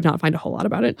could not find a whole lot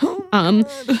about it.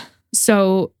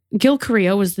 So Gil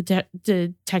Carrillo was the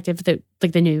detective that,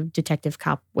 like the new detective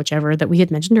cop, whichever, that we had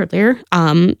mentioned earlier.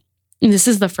 This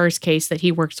is the first case that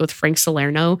he works with Frank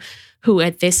Salerno, who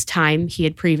at this time he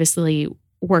had previously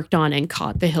worked on and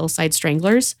caught the Hillside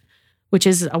Stranglers, which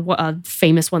is a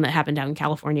famous one that happened out in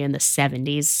California in the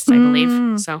 70s, I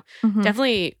believe. So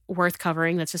definitely worth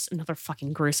covering. That's just another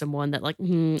fucking gruesome one that, like,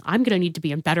 I'm going to need to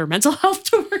be in better mental health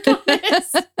to work on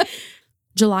this.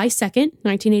 July 2nd,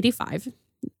 1985.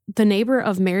 The neighbor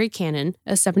of Mary Cannon,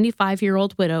 a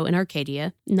 75-year-old widow in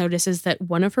Arcadia, notices that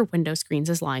one of her window screens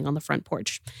is lying on the front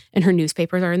porch, and her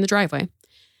newspapers are in the driveway.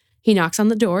 He knocks on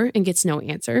the door and gets no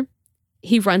answer.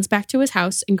 He runs back to his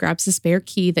house and grabs the spare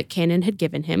key that Cannon had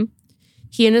given him.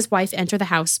 He and his wife enter the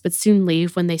house, but soon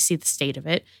leave when they see the state of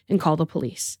it and call the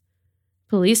police.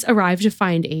 Police arrive to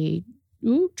find a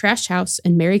trashed house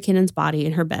and Mary Cannon's body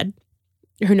in her bed.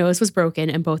 Her nose was broken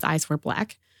and both eyes were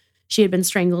black. She had been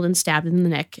strangled and stabbed in the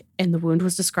neck, and the wound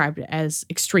was described as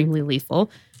extremely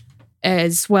lethal,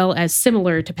 as well as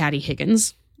similar to Patty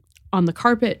Higgins. On the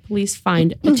carpet, police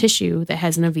find a tissue that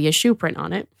has an Avia shoe print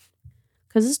on it.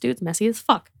 Because this dude's messy as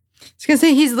fuck. I was going to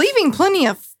say, he's leaving plenty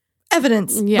of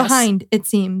evidence behind, it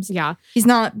seems. Yeah. He's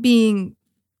not being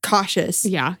cautious.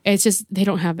 Yeah. It's just, they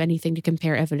don't have anything to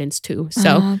compare evidence to.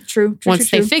 So true.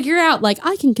 Once they figure out, like,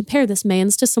 I can compare this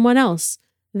man's to someone else,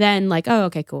 then like, oh,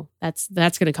 okay, cool. That's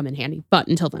going to come in handy. But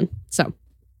until then. So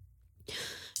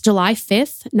July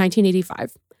 5th,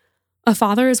 1985. A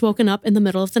father is woken up in the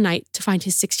middle of the night to find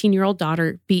his 16-year-old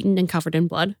daughter beaten and covered in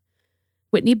blood.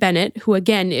 Whitney Bennett, who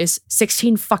again is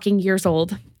 16 fucking years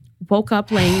old, woke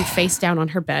up laying face down on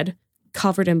her bed,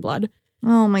 covered in blood.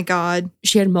 Oh my God.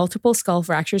 She had multiple skull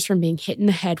fractures from being hit in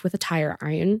the head with a tire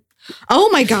iron. Oh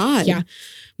my God. Yeah.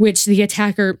 Which the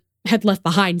attacker had left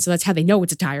behind, so that's how they know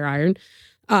it's a tire iron.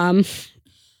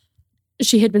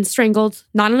 She had been strangled,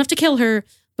 not enough to kill her,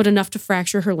 but enough to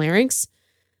fracture her larynx.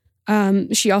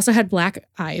 She also had black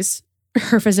eyes.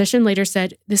 Her physician later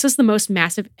said, "This was the most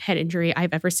massive head injury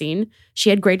I've ever seen. She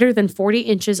had greater than 40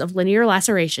 inches of linear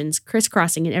lacerations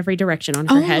crisscrossing in every direction on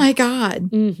her head." Oh my God.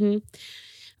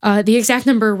 The exact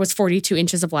number was 42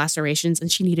 inches of lacerations, and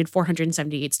she needed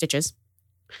 478 stitches.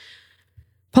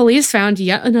 Police found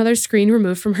yet another screen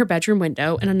removed from her bedroom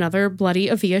window and another bloody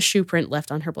Avia shoe print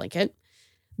left on her blanket.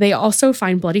 They also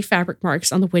find bloody fabric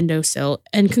marks on the windowsill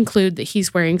and conclude that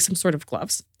he's wearing some sort of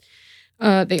gloves.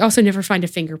 They also never find a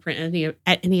fingerprint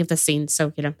at any of the scenes, so,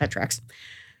 that tracks.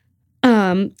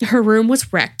 Her room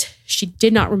was wrecked. She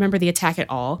did not remember the attack at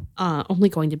all, only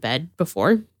going to bed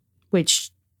before,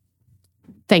 which,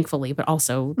 thankfully, but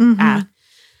also,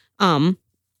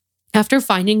 after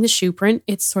finding the shoe print,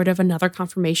 it's sort of another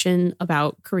confirmation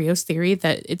about Carrillo's theory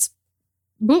that it's...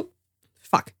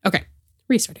 Okay,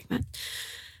 restarting that.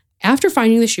 After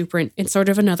finding the shoe print, it's sort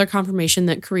of another confirmation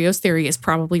that Carrillo's theory is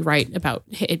probably right about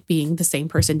it being the same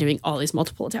person doing all these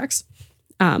multiple attacks.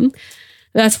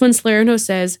 That's when Salerno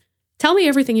says, "Tell me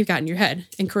everything you've got in your head."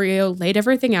 And Carrillo laid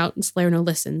everything out, and Salerno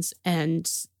listens,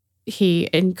 and he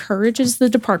encourages the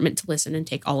department to listen and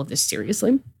take all of this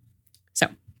seriously. So.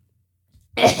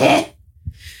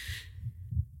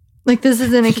 Like, this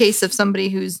isn't a case of somebody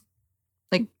who's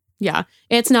like... Yeah,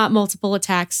 it's not multiple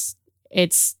attacks.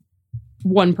 It's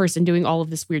one person doing all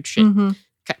of this weird shit.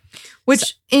 Okay.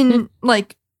 Which in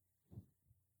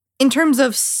in terms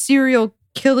of serial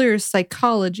killer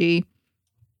psychology,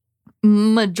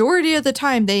 majority of the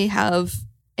time they have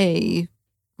a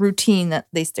routine that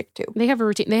they stick to. They have a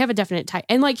routine. They have a definite type.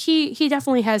 And like he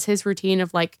definitely has his routine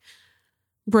of like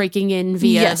breaking in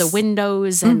via the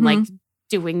windows and like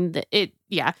doing it.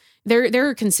 Yeah. There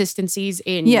are consistencies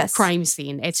in crime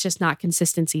scene. It's just not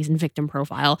consistencies in victim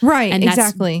profile. Right. And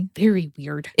exactly. That's very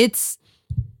weird. It's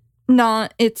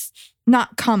not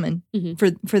common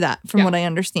for that, from what I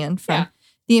understand from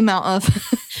the amount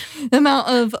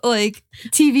of like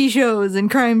TV shows and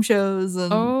crime shows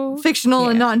and fictional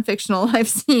and non-fictional I've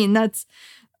seen. It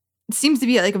seems to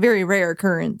be like a very rare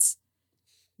occurrence.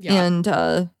 Yeah. And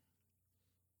I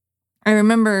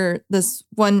remember this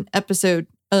one episode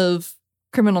of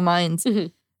Criminal Minds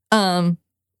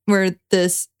where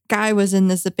this guy was in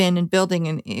this abandoned building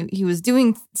and he was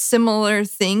doing similar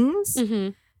things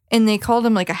and they called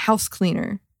him like a house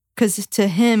cleaner because to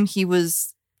him he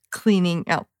was cleaning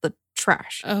out the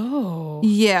trash. Oh.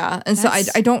 Yeah. And so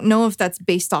I don't know if that's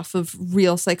based off of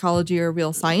real psychology or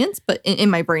real science, but in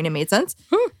my brain it made sense.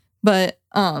 But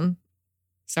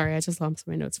sorry, I just lost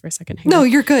my notes for a second. No,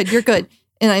 you're good. You're good.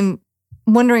 And I'm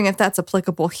wondering if that's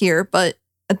applicable here, but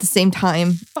at the same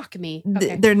time, fuck me.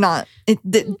 Okay. They're not.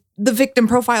 The victim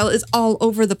profile is all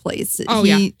over the place.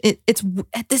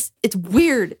 It's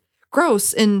weird,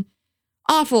 gross, and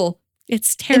awful.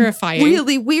 It's terrifying.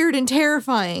 Really weird and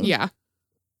terrifying. Yeah.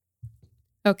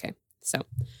 Okay. So,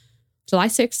 July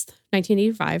 6th,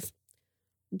 1985.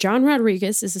 John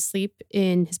Rodriguez is asleep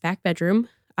in his back bedroom.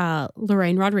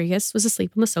 Lorraine Rodriguez was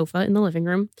asleep on the sofa in the living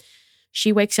room.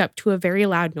 She wakes up to a very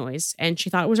loud noise and she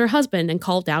thought it was her husband and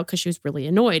called out because she was really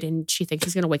annoyed and she thinks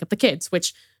he's going to wake up the kids,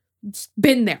 which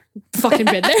been there. Fucking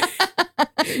been there.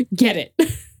 Get it.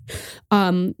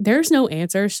 There's no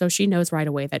answer. So she knows right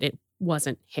away that it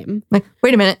wasn't him. Like,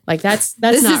 wait a minute. Like that's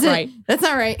not right. That's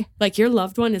not right. Like your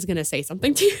loved one is going to say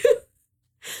something to you.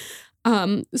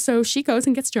 So she goes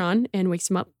and gets John and wakes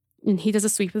him up and he does a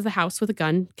sweep of the house with a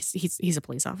gun because he's a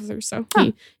police officer. So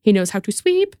he knows how to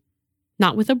sweep.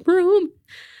 Not with a broom.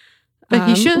 But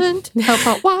he shouldn't help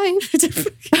out wife.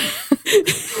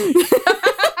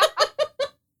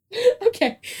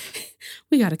 Okay.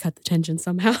 We got to cut the tension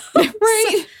somehow.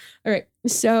 Right. All right.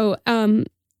 So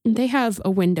they have a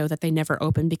window that they never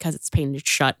open because it's painted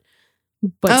shut.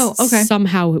 But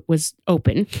somehow it was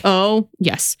open. Oh.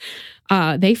 Yes.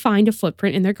 They find a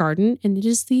footprint in their garden and it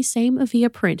is the same Avia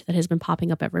print that has been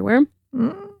popping up everywhere.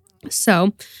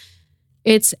 So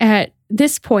it's at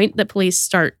this point that police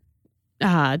start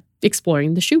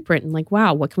exploring the shoe print and like,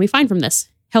 wow, what can we find from this?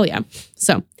 Hell yeah.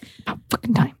 So about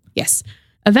fucking time. Yes.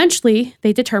 Eventually,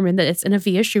 they determined that it's an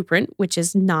Avia shoe print, which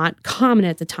is not common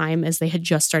at the time as they had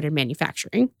just started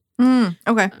manufacturing.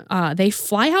 Okay. They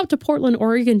fly out to Portland,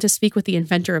 Oregon to speak with the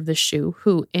inventor of this shoe,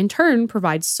 who in turn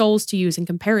provides soles to use in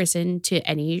comparison to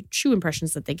any shoe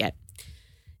impressions that they get.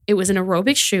 It was an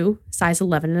aerobic shoe, size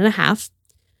 11 and a half.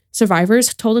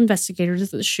 Survivors told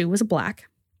investigators that the shoe was black.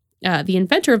 The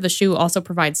inventor of the shoe also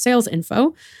provides sales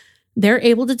info. They're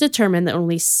able to determine that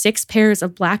only 6 pairs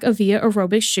of black Avia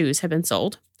aerobic shoes have been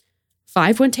sold.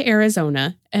 5 went to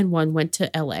Arizona and 1 went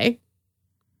to LA.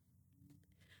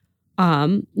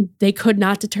 They could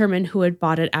not determine who had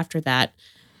bought it after that.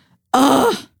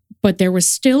 But there was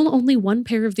still only 1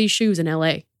 pair of these shoes in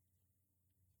LA.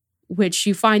 Which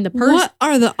you find the person. What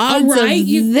are the odds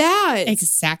of that?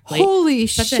 Exactly. Holy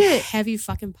Such shit. a heavy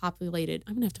fucking populated.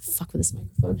 I'm going to have to fuck with this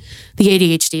microphone. The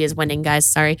ADHD is winning, guys.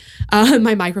 Sorry.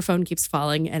 My microphone keeps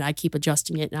falling and I keep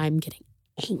adjusting it and I'm getting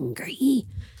angry.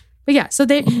 But yeah, so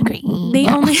they only,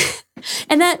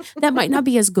 and that might not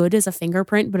be as good as a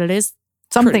fingerprint, but it is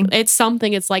something. It's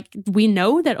something. It's like, we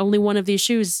know that only one of these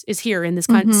shoes is here in this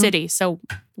city. So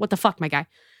what the fuck, my guy?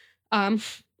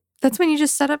 That's when you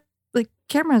just set up like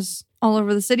cameras all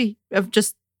over the city of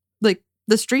just like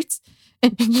the streets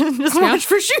and just watch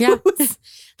for shoes. Yeah.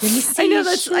 I know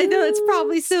that's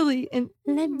probably silly and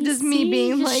just me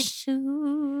being like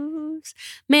shoes.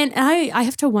 Man, I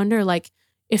have to wonder like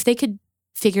if they could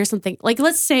figure something like,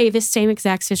 let's say this same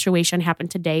exact situation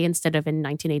happened today instead of in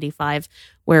 1985,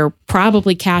 where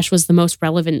probably cash was the most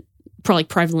relevant, probably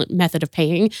prevalent method of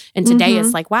paying. And today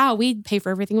it's like, wow, we pay for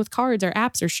everything with cards or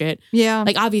apps or shit. Yeah.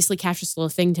 Like obviously cash is still a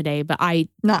thing today, but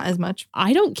not as much.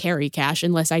 I don't carry cash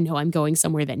unless I know I'm going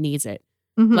somewhere that needs it.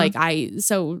 Like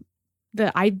if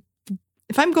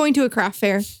I'm going to a craft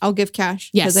fair, I'll give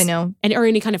cash because I know. Or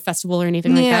any kind of festival or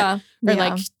anything like that. Or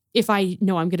like if I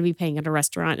know I'm going to be paying at a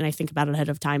restaurant and I think about it ahead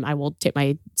of time, I will tip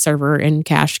my server in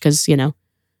cash because, you know,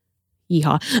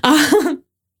 yeehaw.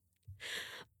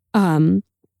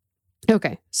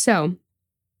 Okay, so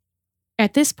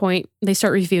At this point, they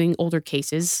start reviewing older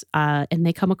cases, and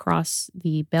they come across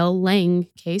the Bell Lang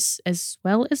case as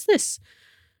well as this.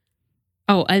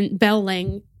 Oh, and Bell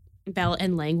and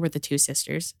Lang were the two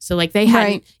sisters. So like they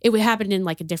hadn't, it happened in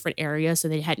like a different area, so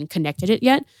they hadn't connected it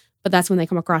yet. But that's when they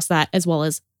come across that as well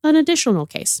as an additional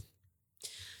case.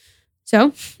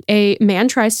 So a man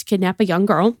tries to kidnap a young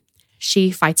girl.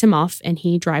 She fights him off and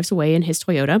he drives away in his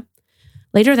Toyota.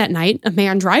 Later that night, a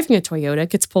man driving a Toyota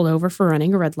gets pulled over for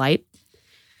running a red light.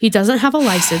 He doesn't have a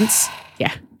license.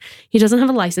 Yeah. He doesn't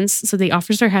have a license, so the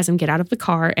officer has him get out of the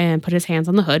car and put his hands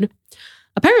on the hood.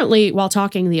 Apparently, while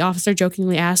talking, the officer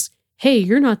jokingly asks, "Hey,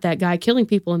 you're not that guy killing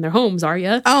people in their homes, are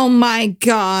you?" Oh my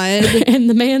God. And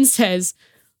the man says,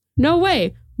 "No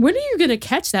way. When are you going to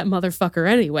catch that motherfucker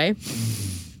anyway?"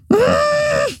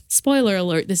 Spoiler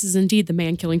alert, this is indeed the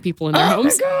man killing people in their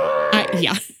homes.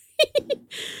 Yeah.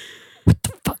 What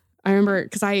the fuck? I remember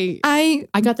because I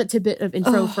got that tidbit of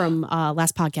info from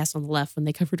last podcast on the left when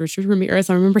they covered Richard Ramirez.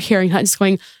 I remember hearing that and just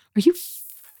going, "Are you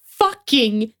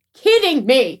fucking kidding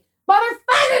me?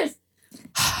 Motherfuckers!"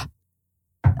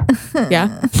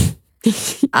 Yeah.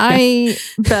 I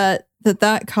bet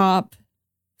that cop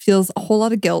feels a whole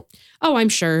lot of guilt. Oh, I'm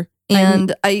sure.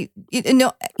 And he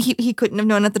couldn't have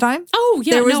known at the time. Oh,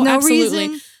 yeah. There was no absolutely.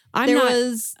 reason.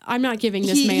 I'm not giving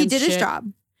this man He did shit. his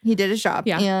job. He did his job.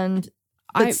 Yeah.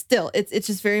 But still, it's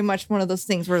just very much one of those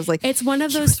things where it's like, it's one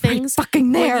of those things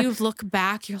fucking there. When you look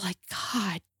back, you're like,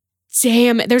 God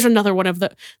damn it. There's another one of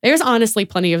there's honestly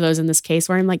plenty of those in this case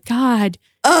where I'm like, God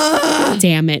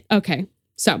damn it. Okay.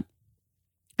 So,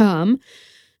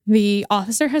 the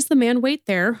officer has the man wait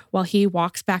there while he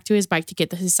walks back to his bike to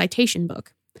get his citation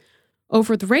book.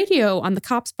 Over the radio on the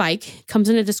cop's bike comes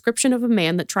in a description of a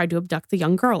man that tried to abduct the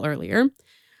young girl earlier.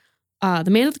 The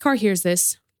man at the car hears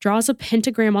this, draws a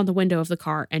pentagram on the window of the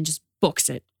car, and just books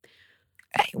it.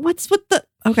 Hey, what's with the...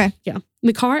 Okay. Yeah.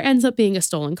 The car ends up being a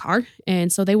stolen car,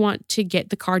 and so they want to get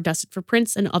the car dusted for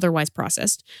prints and otherwise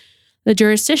processed. The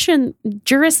jurisdiction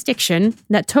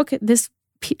that took this...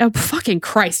 Oh, fucking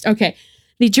Christ. Okay.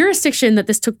 The jurisdiction that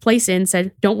this took place in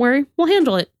said, "Don't worry, we'll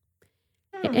handle it."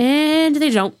 And they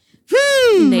don't.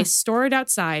 And they store it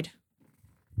outside,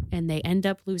 and they end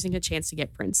up losing a chance to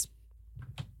get prints.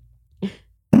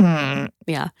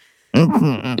 Yeah.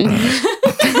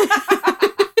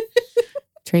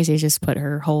 Tracy just put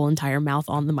her whole entire mouth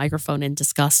on the microphone in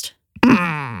disgust.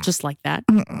 Just like that.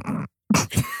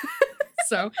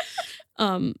 So,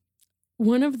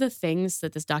 one of the things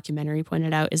that this documentary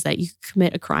pointed out is that you could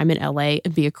commit a crime in LA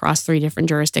and be across 3 different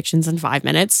jurisdictions in 5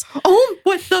 minutes. Oh,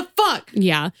 what the fuck?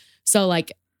 Yeah. So,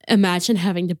 like, imagine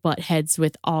having to butt heads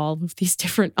with all of these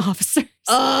different officers.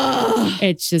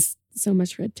 It's just so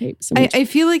much red tape. So much I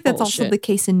feel like that's bullshit. also the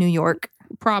case in New York.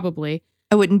 Probably.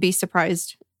 I wouldn't be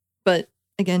surprised. But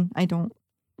again, I don't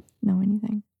know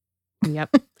anything.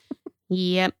 Yep.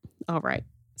 Yep. All right.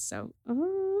 So,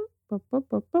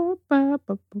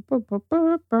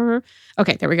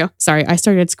 okay, there we go. Sorry, I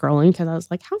started scrolling because I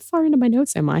was like, how far into my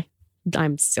notes am I?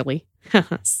 I'm silly.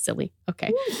 Silly.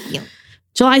 Okay.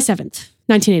 July 7th,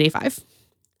 1985.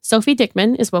 Sophie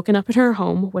Dickman is woken up in her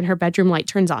home when her bedroom light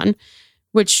turns on,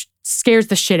 which scares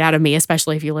the shit out of me,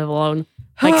 especially if you live alone.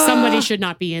 Like, somebody should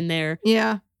not be in there.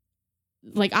 Yeah.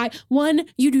 Like,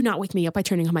 you do not wake me up by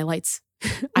turning on my lights.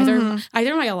 Either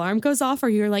my alarm goes off or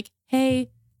you're like, hey,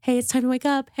 it's time to wake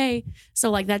up. Hey. So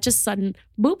like that just sudden,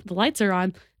 boop, the lights are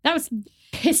on. That was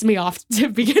piss me off to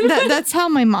begin with. That's how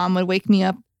my mom would wake me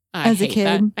up as a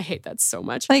kid. I hate that so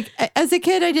much. Like as a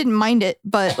kid, I didn't mind it.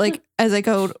 But like as I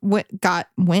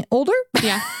went older.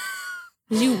 Yeah.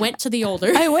 You went to the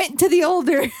older. I went to the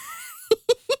older.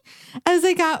 As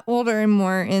I got older and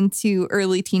more into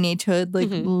early teenagehood, like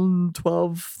 12,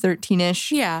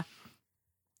 13-ish. Yeah.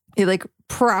 It like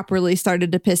properly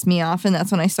started to piss me off. And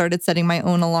that's when I started setting my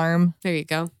own alarm. There you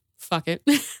go. Fuck it.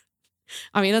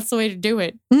 I mean, that's the way to do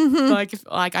it. Like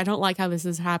I don't like how this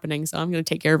is happening, so I'm going to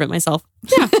take care of it myself.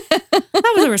 Yeah.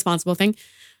 That was a responsible thing.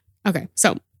 Okay.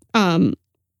 So,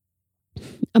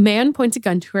 a man points a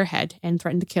gun to her head and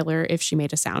threatened to kill her if she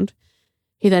made a sound.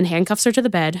 He then handcuffs her to the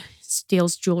bed,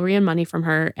 steals jewelry and money from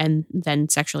her, and then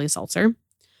sexually assaults her.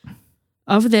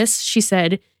 Of this, she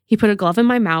said, "He put a glove in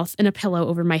my mouth and a pillow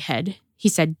over my head. He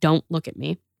said, 'Don't look at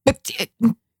me.'"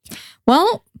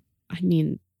 Well, I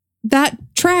mean, that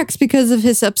tracks because of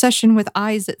his obsession with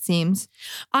eyes, it seems.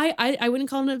 I wouldn't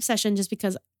call it an obsession just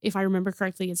because, if I remember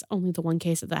correctly, it's only the one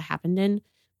case that happened in.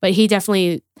 But he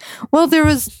definitely... Well, there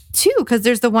was 2, because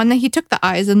there's the one that he took the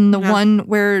eyes and the one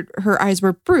where her eyes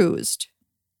were bruised.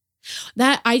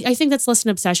 That I think that's less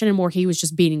an obsession and more he was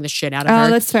just beating the shit out of her. Oh,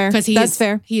 that's fair. Because that's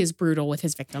fair. He is brutal with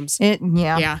his victims.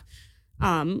 Yeah.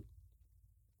 Yeah.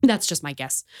 That's just my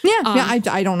guess. Yeah. I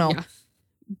don't know.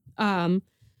 Yeah.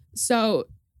 So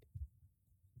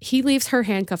he leaves her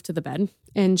handcuffed to the bed,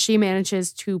 and she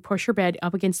manages to push her bed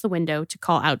up against the window to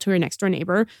call out to her next door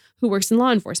neighbor who works in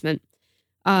law enforcement.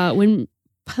 When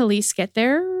police get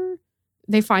there,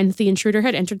 they find that the intruder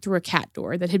had entered through a cat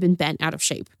door that had been bent out of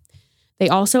shape. They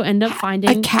also end up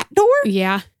finding a cat door.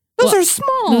 Yeah, those are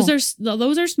small.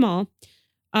 Those are small.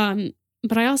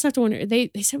 But I also have to wonder. They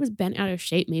said it was bent out of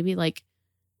shape. Maybe like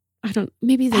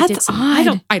maybe they did some.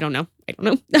 Odd. I don't know.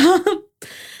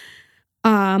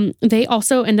 They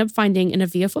also end up finding an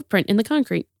Avia footprint in the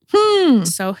concrete.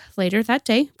 So later that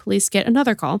day, police get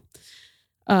another call.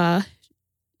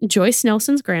 Joyce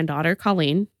Nelson's granddaughter,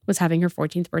 Colleen, was having her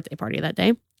 14th birthday party that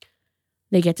day.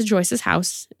 They get to Joyce's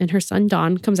house, and her son,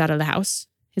 Don, comes out of the house.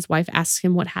 His wife asks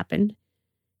him what happened.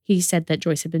 He said that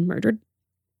Joyce had been murdered.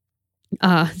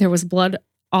 There was blood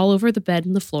all over the bed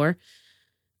and the floor.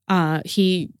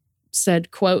 He said,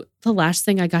 quote, "The last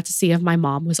thing I got to see of my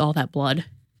mom was all that blood."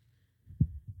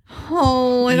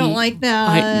 Oh, I don't like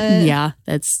that.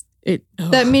 That's it.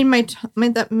 That made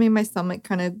my stomach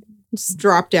kind of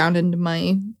drop down into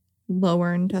my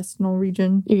lower intestinal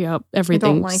region. Yep, everything.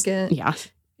 I don't like it. Yeah.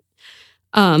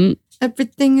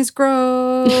 Everything is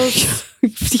gross.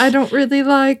 I don't really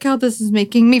like how this is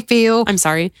making me feel. I'm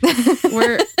sorry.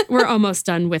 We're almost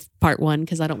done with part 1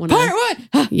 because I don't want to. Part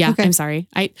 1. Yeah, okay. I'm sorry.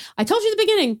 I told you at the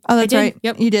beginning. Oh, that's right.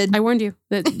 Yep, you did. I warned you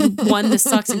that 1, this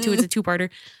sucks, and 2, it's a 2-parter.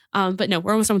 But no,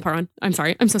 we're almost done with part 1. I'm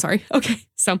sorry. I'm so sorry. Okay,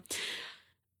 so,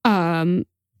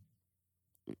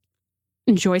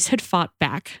 Joyce had fought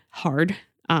back hard.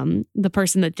 The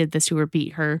person that did this to her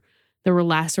beat her. There were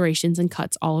lacerations and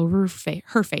cuts all over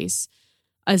her face,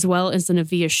 as well as an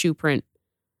Avia shoe print.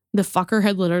 The fucker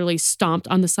had literally stomped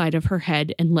on the side of her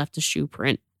head and left a shoe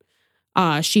print.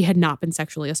 She had not been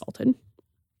sexually assaulted.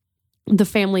 The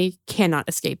family cannot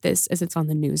escape this, as it's on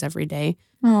the news every day.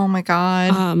 Oh my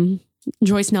God.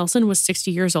 Joyce Nelson was 60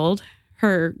 years old.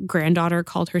 Her granddaughter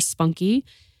called her Spunky.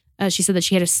 She said that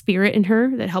she had a spirit in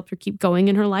her that helped her keep going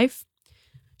in her life.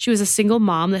 She was a single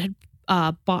mom that had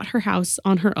bought her house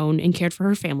on her own and cared for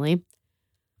her family.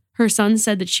 Her son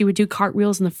said that she would do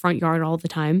cartwheels in the front yard all the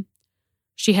time.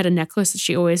 She had a necklace that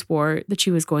she always wore that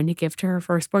she was going to give to her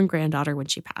firstborn granddaughter when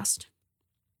she passed.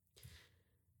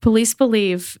 Police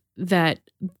believe that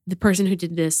the person who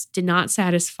did this did not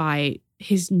satisfy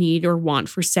his need or want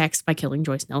for sex by killing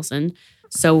Joyce Nelson.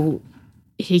 So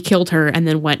he killed her and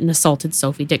then went and assaulted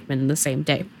Sophie Dickman the same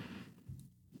day.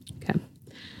 Okay.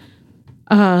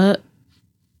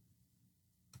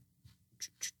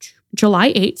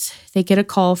 July 8th, they get a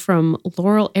call from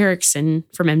Laurel Erickson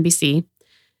from NBC,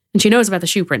 and she knows about the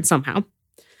shoe print somehow.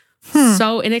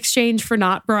 So in exchange for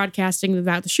not broadcasting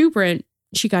about the shoe print,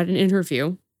 she got an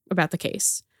interview about the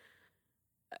case.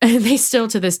 And they still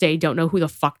to this day don't know who the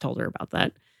fuck told her about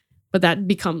that. But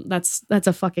that's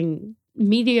a fucking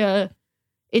media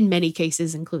in many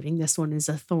cases, including this one, is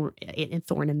a thorn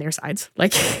in their sides.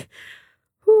 Like,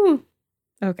 whew.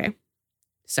 Okay.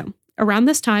 So around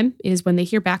this time is when they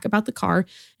hear back about the car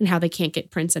and how they can't get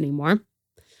prints anymore.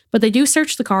 But they do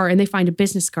search the car and they find a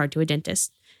business card to a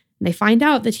dentist. And they find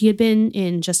out that he had been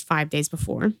in just 5 days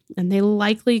before. And they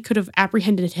likely could have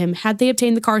apprehended him had they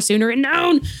obtained the car sooner and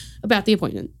known about the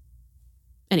appointment.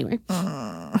 Anyway.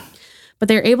 But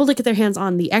they're able to get their hands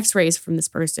on the x-rays from this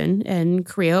person. And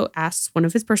Creo asks one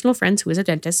of his personal friends, who is a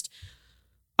dentist,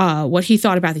 what he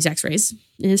thought about these x-rays.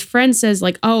 And his friend says,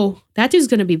 like, oh, that dude's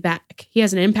going to be back. He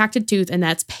has an impacted tooth and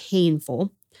that's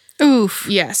painful. Oof.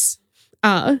 Yes.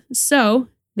 So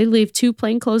they leave 2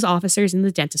 plainclothes officers in the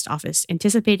dentist office,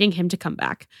 anticipating him to come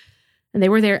back. And they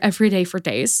were there every day for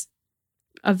days.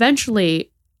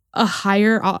 Eventually, a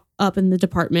higher up in the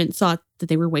department thought that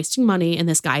they were wasting money and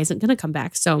this guy isn't going to come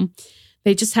back. So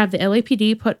they just have the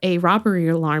LAPD put a robbery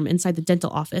alarm inside the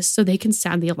dental office so they can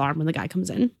sound the alarm when the guy comes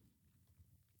in.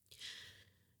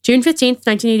 June 15th,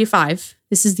 1985.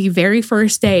 This is the very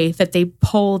first day that they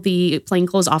pull the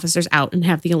plainclothes officers out and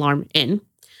have the alarm in.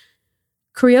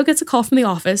 Creo gets a call from the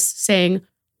office saying,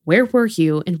 "Where were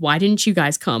you and why didn't you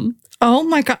guys come?" Oh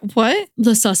my God, what?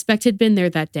 The suspect had been there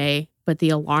that day, but the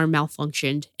alarm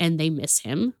malfunctioned and they miss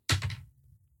him.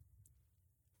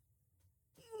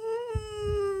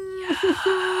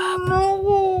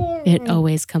 It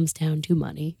always comes down to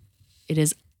money. It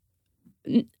is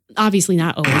obviously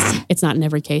not always. It's not in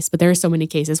every case, but there are so many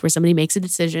cases where somebody makes a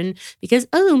decision because,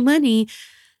 oh, money.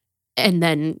 And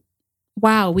then,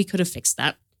 wow, we could have fixed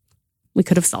that. We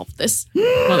could have solved this.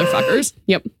 Motherfuckers.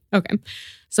 Yep. Okay.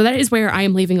 So that is where I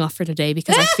am leaving off for today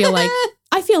because I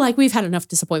feel like we've had enough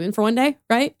disappointment for one day,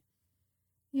 right?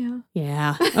 Yeah.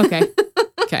 Yeah. Okay.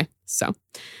 Okay. So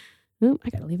Oh, I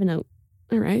gotta leave a note.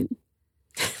 All right.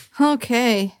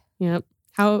 Okay. Yep.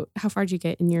 How far did you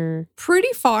get in your...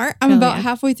 Pretty far. I'm about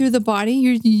halfway through the body.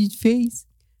 Your face.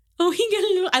 Oh, he got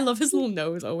a little... I love his little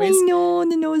nose always. I know.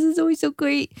 The nose is always so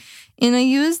great. And I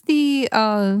use the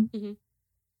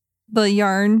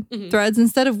yarn threads.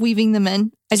 Instead of weaving them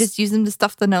in, I just use them to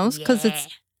stuff the nose because it's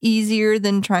easier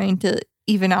than trying to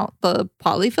even out the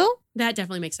polyfill. That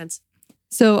definitely makes sense.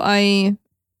 So I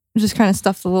just kind of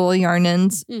stuff the little yarn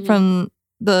ends from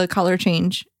the color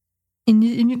change in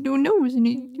your little nose, and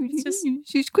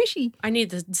it's squishy. I need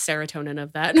the serotonin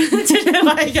of that.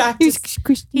 I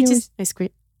squeeze.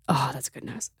 Oh, that's a good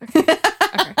nose. Okay,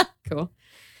 cool.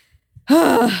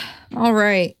 All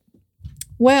right.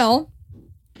 Well,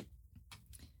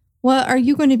 what are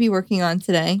you going to be working on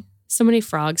today? So many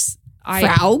frogs.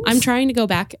 Frogs? I'm trying to go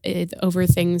back over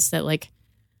things that like,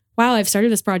 wow, I've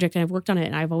started this project and I've worked on it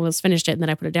and I've almost finished it and then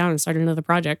I put it down and started another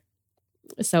project.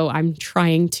 So I'm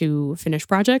trying to finish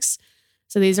projects.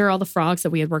 So these are all the frogs that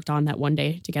we had worked on that one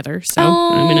day together. So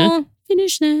I'm going to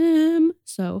finish them.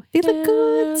 So they look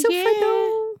good. So fun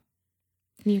though.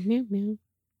 Meow, meow, meow.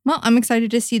 Well, I'm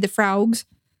excited to see the frogs.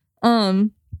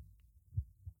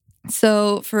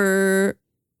 So for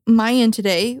my end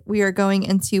today, we are going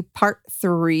into part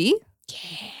 3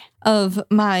 of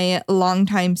my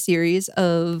longtime series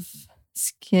of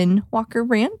Skinwalker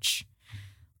Ranch,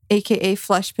 aka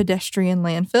Flesh Pedestrian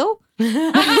Landfill.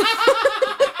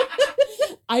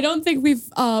 I don't think we've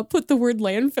put the word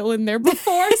landfill in there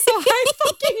before, so I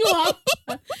fucking love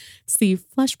it. It's the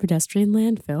Flesh Pedestrian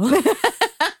Landfill.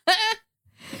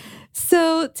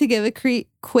 So to give a quick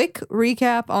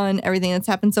recap on everything that's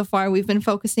happened so far, we've been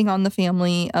focusing on the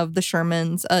family of the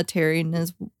Shermans, Terry and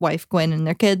his wife, Gwen, and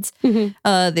their kids.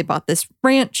 They bought this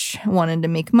ranch, wanted to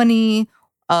make money.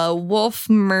 A wolf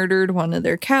murdered one of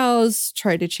their cows,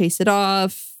 tried to chase it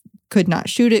off, could not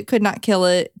shoot it, could not kill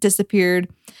it, disappeared.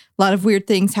 A lot of weird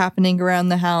things happening around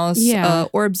the house.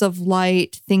 Orbs of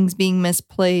light, things being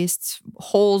misplaced,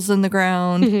 holes in the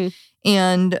ground.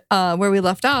 And where we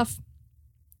left off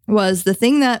was the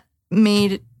thing that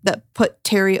put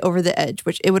Terry over the edge,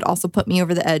 which it would also put me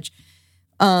over the edge,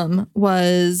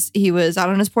 was he was out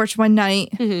on his porch one night,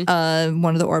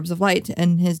 one of the orbs of light,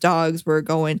 and his dogs were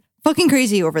going fucking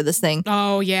crazy over this thing.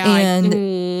 Oh, yeah.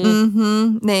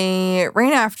 And they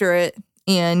ran after it,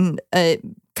 and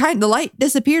the light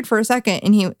disappeared for a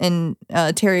second, and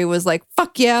Terry was like,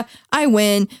 fuck yeah, I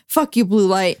win. Fuck you, blue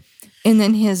light. And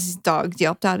then his dogs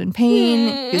yelped out in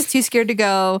pain. He was too scared to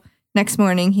go. Next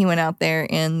morning, he went out there,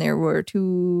 and there were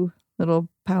 2 little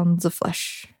pounds of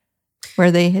flesh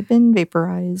where they had been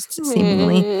vaporized,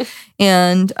 seemingly.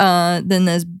 And then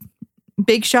this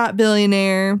big shot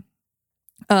billionaire,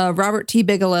 Robert T.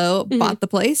 Bigelow, bought the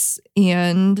place,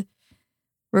 and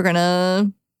we're going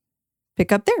to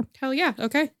pick up there. Hell yeah.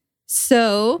 Okay.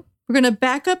 So we're going to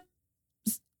back up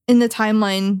in the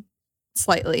timeline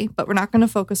slightly, but we're not going to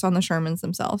focus on the Shermans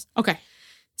themselves. Okay.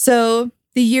 So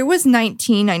the year was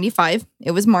 1995.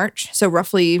 It was March. So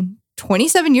roughly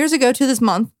 27 years ago to this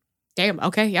month. Damn.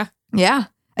 Okay. Yeah. Yeah.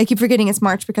 I keep forgetting it's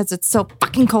March because it's so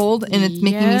fucking cold and it's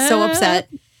making me so upset.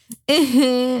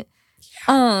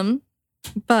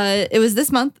 But it was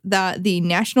this month that the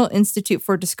National Institute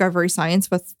for Discovery Science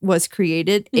was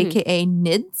created, aka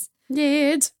NIDS.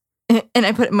 NIDS. And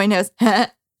I put it in my notes.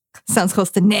 Sounds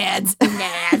close to NADS.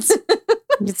 NADS.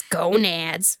 Let's go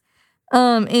NADS.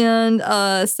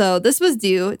 So this was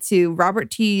due to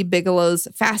Robert T. Bigelow's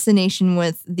fascination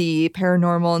with the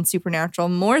paranormal and supernatural,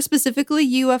 more specifically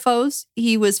UFOs.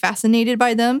 He was fascinated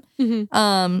by them.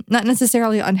 Not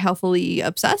necessarily unhealthily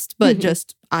obsessed, but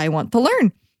just, I want to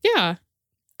learn. Yeah.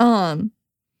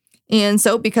 And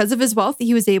so because of his wealth,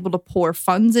 he was able to pour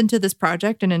funds into this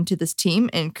project and into this team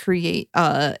and create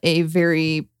a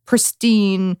very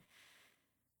pristine,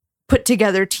 put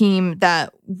together team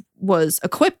that was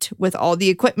equipped with all the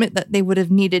equipment that they would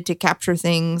have needed to capture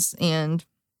things and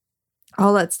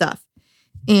all that stuff.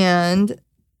 And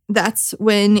that's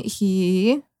when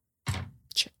he...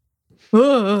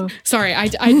 Sorry,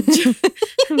 I'm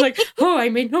like, oh, I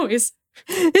made noise.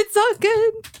 It's all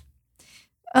good.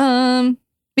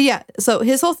 But yeah, so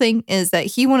his whole thing is that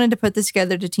he wanted to put this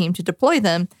together to team to deploy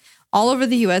them all over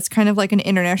the U.S., kind of like an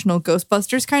international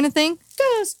Ghostbusters kind of thing.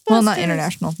 Ghostbusters. Well, not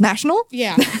international. National?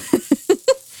 Yeah.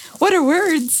 What are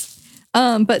words?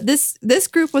 But this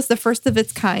group was the first of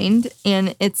its kind,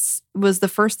 and was the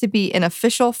first to be an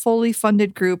official, fully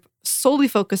funded group solely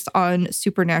focused on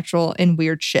supernatural and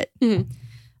weird shit.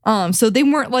 So they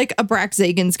weren't like a Brax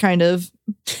Zagans kind of.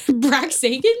 Brax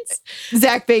Zagans?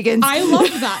 Zach Bagans. I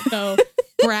love that, though.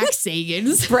 Brax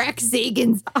Zagans. Brax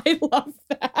Zagans. I love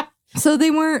that. So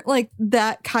they weren't like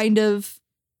that kind of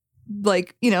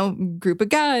like, group of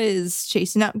guys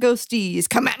chasing out ghosties,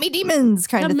 come at me demons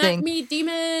kind of thing. Come at me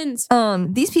demons.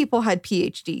 These people had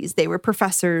PhDs. They were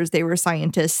professors. They were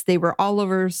scientists. They were all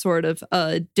over sort of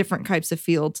different types of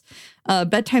fields.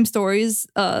 Bedtime stories,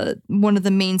 one of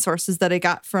the main sources that I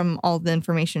got from all the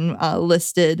information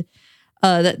listed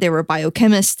that they were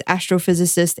biochemists,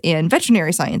 astrophysicists, and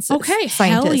veterinary scientists. Okay,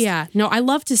 hell yeah. No, I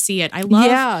love to see it. I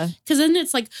love, because then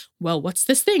it's like, well, what's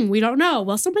this thing? We don't know.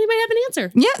 Well, somebody might have an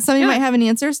answer. Yeah, somebody might have an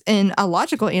answer, and a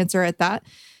logical answer at that.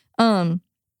 And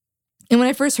when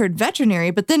I first heard veterinary,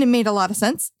 but then it made a lot of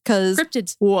sense, because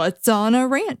cryptids. What's on a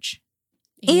ranch?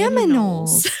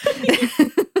 Aminals.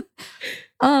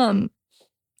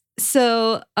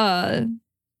 So, why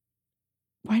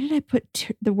did I put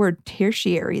the word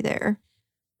tertiary there?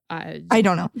 I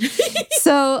don't know.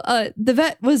 So the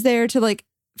vet was there to like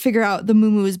figure out the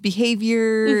moo-moo's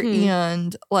behavior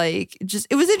and like just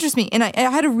it was interesting. And I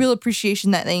had a real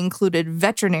appreciation that they included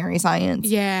veterinary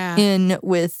science in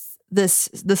with the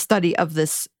study of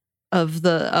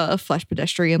the flesh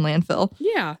pedestrian landfill.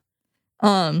 Yeah.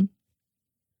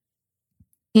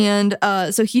 And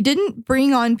so he didn't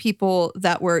bring on people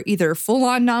that were either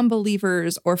full-on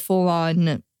non-believers or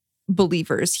full-on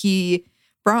believers. He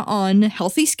brought on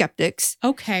healthy skeptics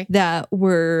that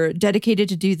were dedicated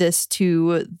to do this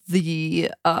to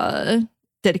the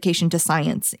dedication to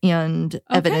science and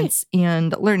evidence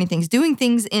and learning things, doing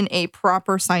things in a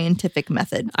proper scientific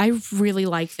method. I really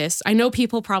like this. I know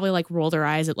people probably like roll their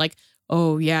eyes at like,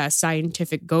 oh yeah,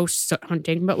 scientific ghost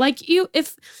hunting. But like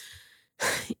if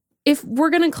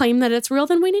we're going to claim that it's real,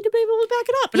 then we need to be able to back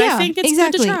it up. And I think it's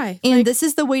good to try. And this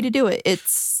is the way to do it.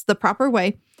 It's the proper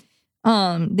way.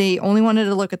 They only wanted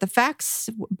to look at the facts,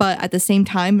 but at the same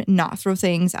time, not throw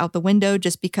things out the window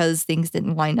just because things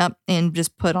didn't line up and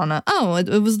just put on it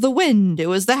was the wind. It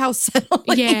was the house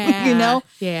settling,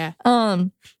 Yeah.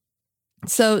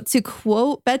 So to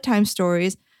quote bedtime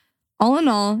stories, all in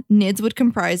all, NIDS would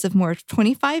comprise of more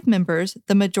 25 members,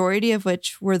 the majority of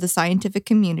which were the scientific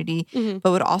community,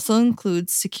 but would also include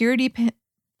security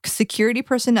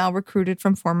personnel recruited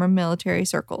from former military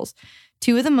circles.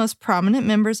 Two of the most prominent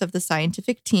members of the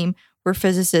scientific team were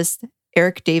physicist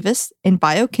Eric Davis and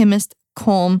biochemist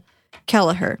Colm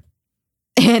Kelleher.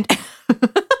 And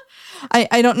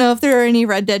I don't know if there are any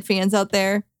Red Dead fans out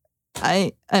there.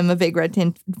 I'm a big Red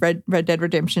Dead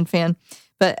Redemption fan.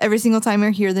 But every single time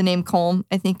I hear the name Colm,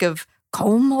 I think of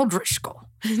Colm O'Driscoll.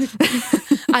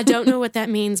 I don't know what that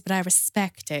means, but I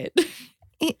respect it.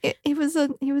 He was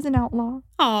an outlaw.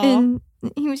 Aww. And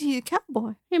he's a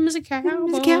cowboy. Him as a cowboy. He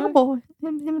was a cowboy.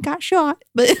 Him got shot.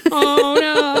 But oh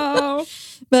no.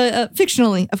 But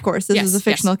fictionally, of course. This is a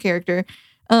fictional character.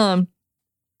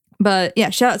 But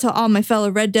yeah, shout out to all my fellow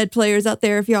Red Dead players out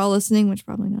there if y'all listening, which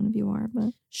probably none of you are,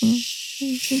 but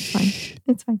it's fine.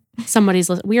 It's fine. Somebody's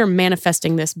listening. We are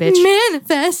manifesting this, bitch.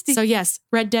 Manifesting. So yes,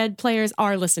 Red Dead players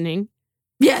are listening.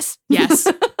 Yes.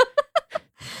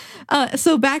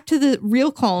 So back to the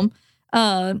real Colm.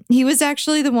 He was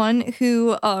actually the one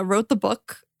who wrote the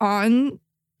book on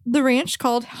the ranch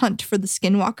called Hunt for the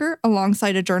Skinwalker,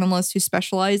 alongside a journalist who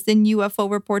specialized in UFO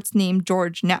reports named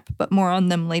George Knapp, but more on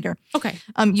them later. Okay.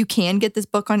 You can get this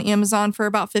book on Amazon for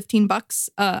about $15.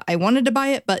 I wanted to buy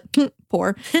it, but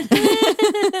poor.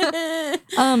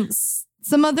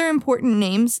 Some other important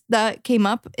names that came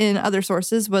up in other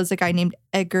sources was a guy named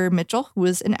Edgar Mitchell, who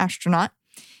was an astronaut,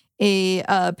 a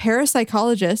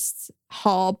parapsychologist,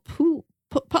 Hal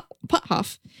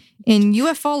Puthoff, and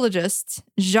ufologist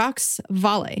Jacques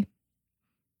Vallée.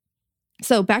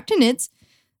 So back to NIDS.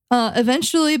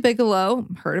 Eventually, Bigelow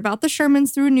heard about the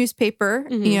Shermans through a newspaper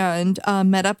and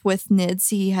met up with NIDS.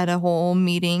 He had a whole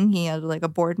meeting. He had like a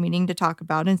board meeting to talk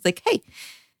about it. And it's like, hey,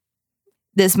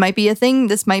 this might be a thing.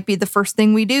 This might be the first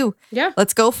thing we do. Yeah.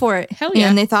 Let's go for it. Hell yeah.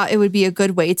 And they thought it would be a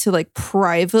good way to like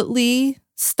privately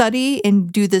study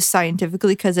and do this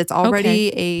scientifically because it's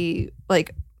already a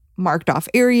like marked off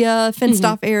area, fenced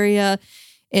off area.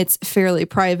 It's fairly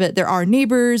private. There are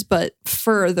neighbors, but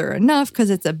further enough because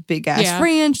it's a big ass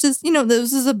ranch. This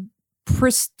is a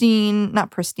pristine, not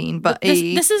pristine, but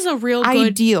this is a real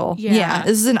ideal. Good, yeah,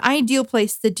 this is an ideal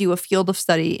place to do a field of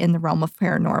study in the realm of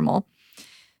paranormal.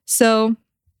 So,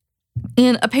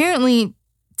 and apparently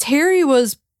Terry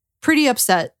was pretty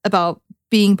upset about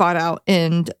being bought out,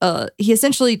 and he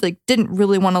essentially like didn't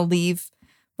really want to leave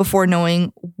before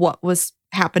knowing what was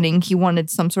happening. He wanted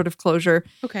some sort of closure.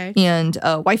 Okay. And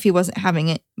wifey wasn't having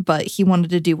it, but he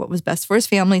wanted to do what was best for his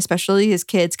family, especially his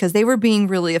kids, because they were being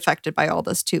really affected by all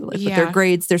this too, like with their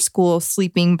grades, their school,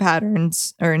 sleeping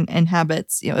patterns, and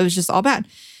habits. It was just all bad.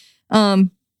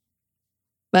 But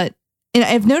And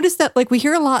I've noticed that like we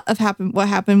hear a lot of what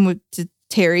happened with to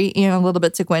Terry and a little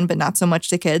bit to Gwen, but not so much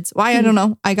to kids. Why? I don't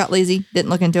know. I got lazy, didn't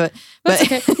look into it. That's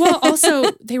But okay. Well,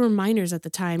 also they were minors at the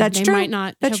time. That's they true. might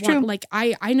not That's have true. like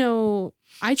I know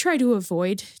I try to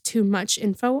avoid too much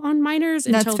info on minors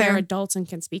That's until fair. they're adults and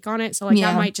can speak on it. So like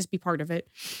Yeah. that might just be part of it.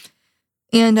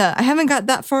 And I haven't got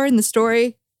that far in the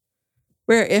story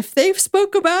where if they've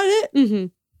spoke about it, Mm-hmm.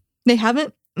 they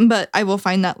haven't, but I will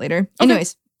find that later. Okay.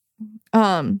 Anyways,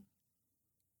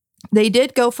 they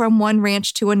did go from one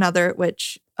ranch to another,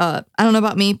 which I don't know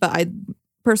about me, but I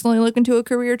personally looking to a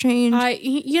career change. I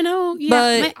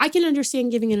can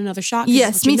understand giving it another shot. 'Cause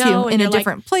Yes, it's what me you too. know, and In a you're like,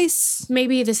 different place.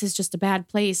 maybe this is just a bad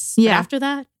place. Yeah. But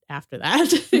after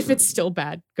that, if it's still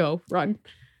bad, go run.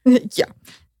 Yeah.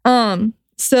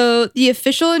 So the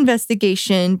official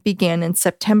investigation began in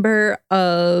September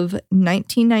of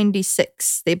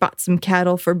 1996. They bought some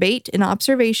cattle for bait and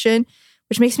observation,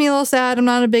 which makes me a little sad. I'm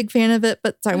not a big fan of it,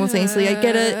 but simultaneously, I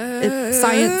get it. It's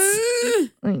science.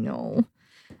 I know.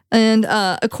 And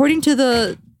according to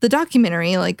the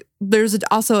documentary, like there's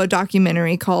also a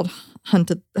documentary called Hunt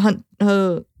of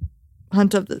the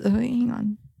hang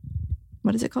on.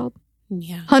 What is it called?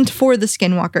 Yeah. Hunt for the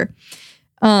Skinwalker.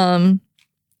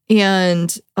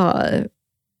 And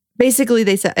basically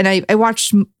they said, and I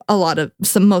watched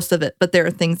most of it, but there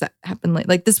are things that happened late.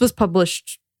 Like this was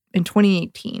published in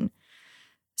 2018.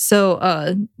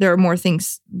 So there are more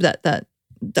things that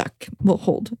Duck will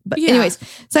hold. But Yeah. anyways,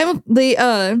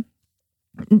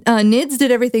 NIDS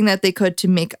did everything that they could to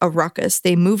make a ruckus.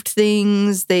 They moved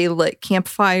things, they lit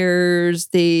campfires,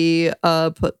 they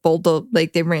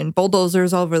they ran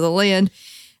bulldozers over the land.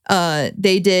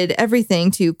 They did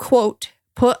everything to, quote,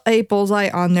 put a bullseye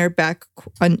on their back,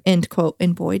 end quote,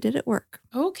 and boy, did it work.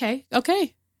 Okay.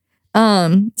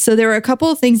 So there were a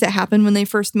couple of things that happened when they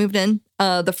first moved in.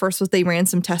 The first was they ran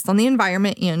some tests on the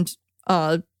environment and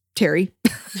Terry.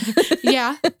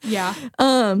 Yeah.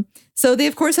 So they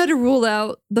of course had to rule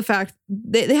out the fact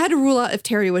they had to rule out if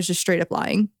Terry was just straight up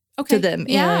lying to them.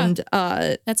 Yeah. And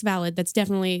that's valid. That's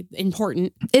definitely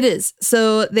important. it is.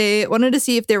 So they wanted to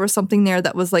see if there was something there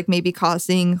that was like maybe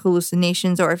causing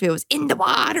hallucinations or if it was in the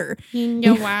water. In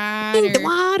the water. In the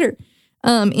water.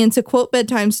 And to quote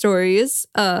bedtime stories,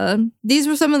 these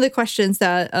were some of the questions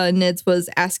that NIDS was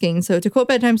asking. So to quote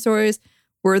bedtime stories,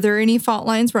 were there any fault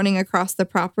lines running across the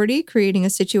property, creating a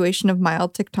situation of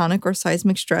mild tectonic or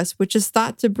seismic stress, which is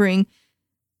thought to bring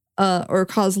or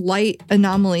cause light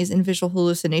anomalies and visual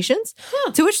hallucinations?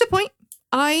 Huh. To which the point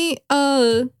I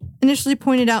initially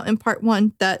pointed out in part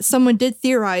 1 that someone did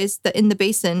theorize that in the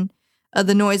basin,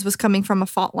 the noise was coming from a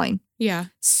fault line. Yeah.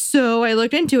 So I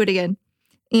looked into it again.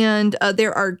 And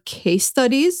there are case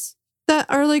studies that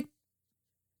are like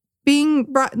being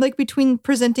brought like between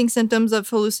presenting symptoms of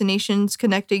hallucinations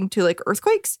connecting to like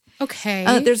earthquakes. Okay.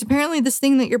 There's apparently this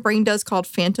thing that your brain does called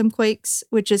phantom quakes,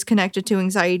 which is connected to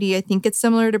anxiety. I think it's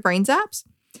similar to brain zaps.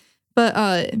 But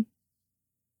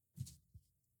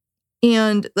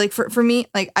and like for me,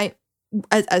 like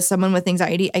as someone with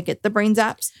anxiety, I get the brain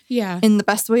zaps. Yeah. And the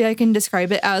best way I can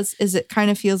describe it as is it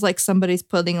kind of feels like somebody's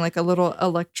putting like a little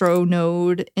electro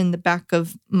node in the bottom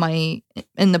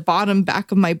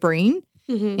back of my brain.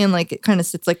 Mm-hmm. And like it kind of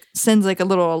sends like a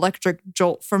little electric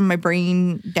jolt from my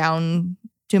brain down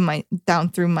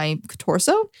through my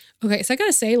torso. Okay, so I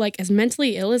gotta say, like, as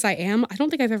mentally ill as I am, I don't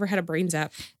think I've ever had a brain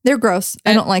zap. They're gross.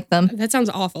 I don't like them. That sounds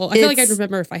awful. I feel like I'd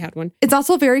remember if I had one. It's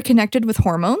also very connected with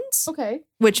hormones. Okay.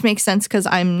 Which makes sense because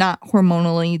I'm not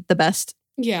hormonally the best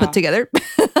put together.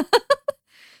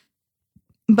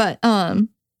 But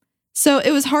so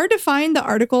it was hard to find the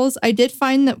articles. I did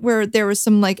find that where there was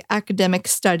some like academic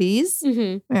studies.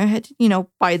 Mm-hmm. Where I had to,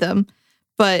 buy them.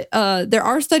 But there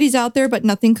are studies out there, but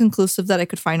nothing conclusive that I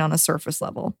could find on a surface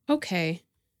level. Okay.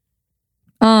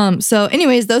 So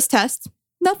anyways, those tests,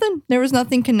 nothing. There was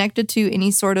nothing connected to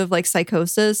any sort of like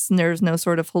psychosis, and there was no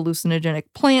sort of hallucinogenic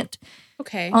plant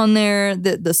on there.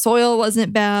 The soil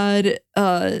wasn't bad.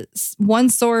 One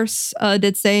source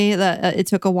did say that it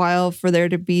took a while for there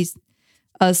to be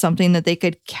something that they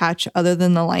could catch other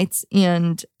than the lights.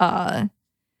 And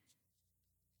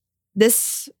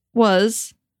this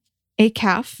was a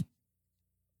calf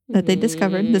that they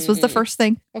discovered. This was the first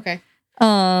thing. Okay.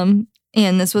 And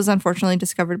this was unfortunately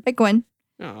discovered by Gwen.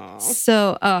 Aww.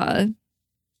 So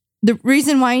the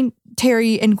reason why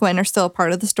Terry and Gwen are still a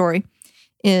part of the story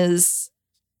is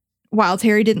while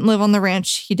Terry didn't live on the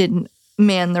ranch, he didn't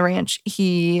man the ranch.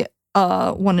 He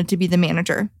wanted to be the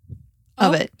manager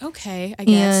of it. Okay, I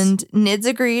guess. And NIDS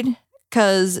agreed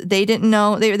because they didn't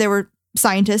know. They were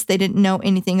scientists. They didn't know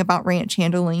anything about ranch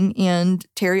handling. And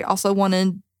Terry also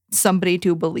wanted somebody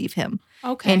to believe him.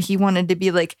 Okay. And he wanted to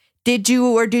be like, did you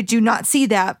or did you not see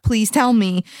that? Please tell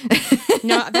me.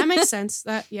 No, that makes sense.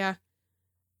 Yeah.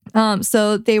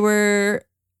 So they were,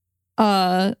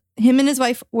 him and his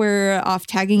wife were off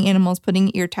tagging animals,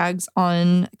 putting ear tags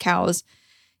on cows.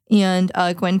 And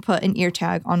Gwen put an ear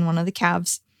tag on one of the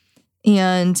calves.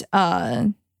 And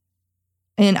I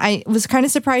was kind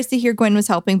of surprised to hear Gwen was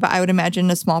helping, but I would imagine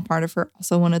a small part of her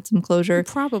also wanted some closure.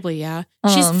 Probably, yeah.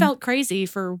 She's felt crazy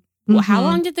for, how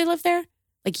long did they live there?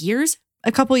 Like years?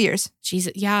 A couple years.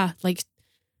 Jesus, yeah. Like,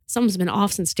 something's been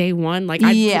off since day one. Like,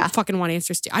 I fucking want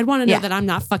answers to. I'd want to know that I'm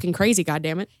not fucking crazy,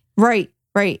 goddammit. Right,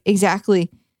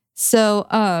 exactly. So,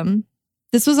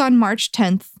 this was on March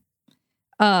 10th.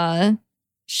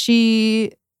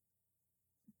 She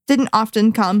didn't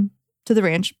often come to the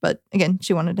ranch, but again,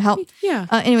 she wanted to help. Yeah.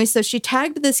 Anyway, so she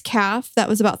tagged this calf that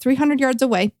was about 300 yards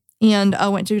away and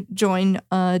went to join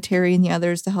Terry and the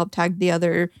others to help tag the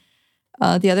other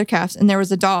calves. And there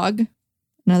was another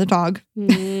dog.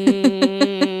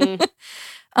 There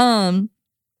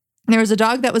was a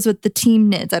dog that was with the team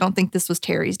NIDS. I don't think this was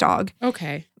Terry's dog.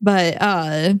 Okay. But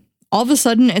all of a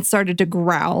sudden it started to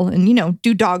growl and,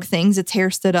 do dog things. Its hair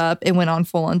stood up. It went on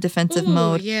full on defensive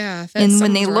mode. Yeah. And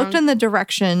when they looked in the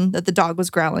direction that the dog was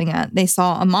growling at, they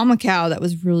saw a mama cow that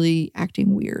was really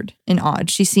acting weird and odd.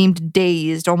 She seemed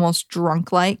dazed, almost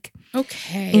drunk-like.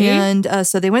 Okay. And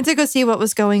so they went to go see what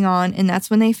was going on. And that's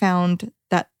when they found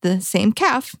that the same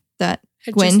calf that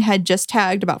Gwen had just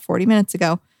tagged about 40 minutes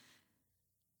ago.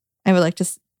 I would like to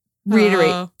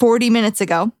reiterate, 40 minutes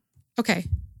ago. Okay.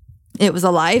 It was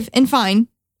alive and fine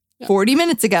 40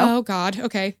 minutes ago. Oh, God.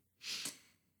 Okay.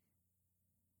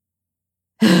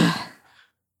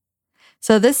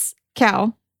 So this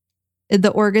cow,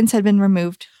 the organs had been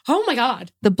removed. Oh, my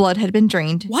God. The blood had been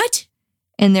drained. What?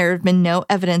 And there had been no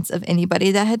evidence of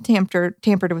anybody that had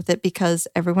tampered with it because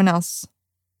everyone else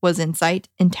was in sight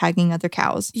and tagging other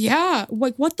cows. Yeah.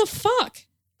 Like, what the fuck?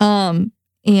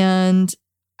 And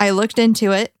I looked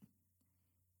into it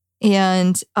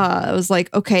and I was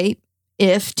like, okay,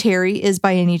 if Terry is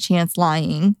by any chance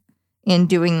lying and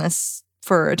doing this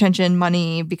for attention,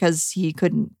 money, because he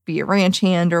couldn't be a ranch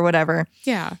hand or whatever.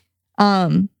 Yeah.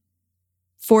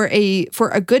 For a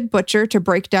good butcher to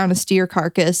break down a steer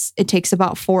carcass, it takes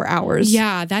about 4 hours.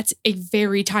 Yeah, that's a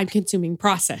very time-consuming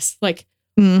process. Like,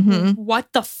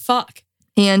 what the fuck?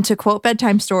 And to quote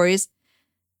bedtime stories,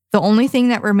 the only thing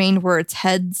that remained were its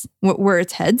heads. Were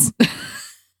its heads?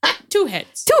 Two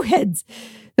heads. Two heads.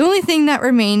 The only thing that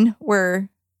remained were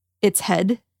its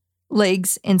head,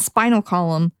 legs, and spinal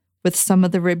column with some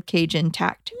of the rib cage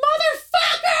intact.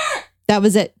 Motherfucker! That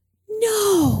was it.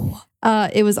 No.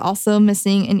 It was also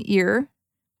missing an ear,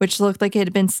 which looked like it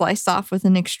had been sliced off with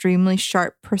an extremely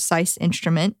sharp, precise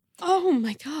instrument. Oh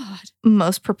my God.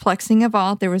 Most perplexing of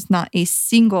all, there was not a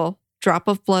single drop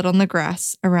of blood on the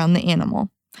grass around the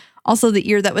animal. Also, the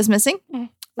ear that was missing,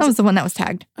 that was the one that was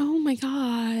tagged. Oh my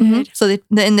God. So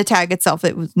in the tag itself,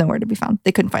 it was nowhere to be found.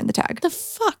 They couldn't find the tag. The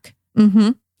fuck?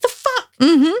 The fuck?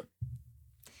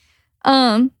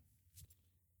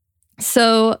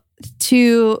 So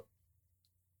to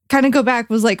kind of go back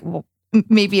was like, well,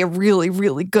 maybe a really,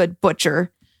 really good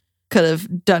butcher could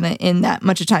have done it in that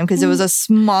much of time because it was a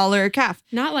smaller calf.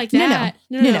 Not like that.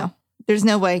 No. There's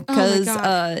no way because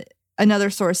another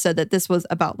source said that this was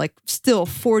about like still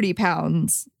 40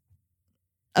 pounds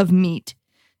of meat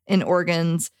and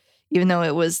organs, even though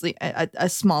it was a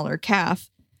smaller calf.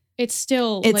 It's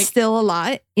still still a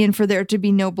lot. And for there to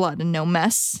be no blood and no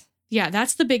mess. Yeah,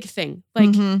 that's the big thing.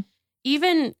 Like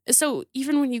even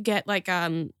when you get like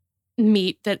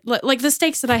meat that like the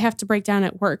steaks that I have to break down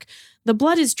at work, the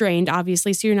blood is drained,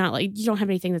 obviously, so you're not like, you don't have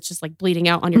anything that's just like bleeding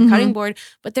out on your cutting board,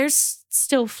 but there's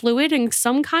still fluid and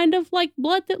some kind of like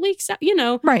blood that leaks out,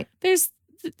 Right. There's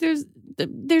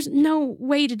no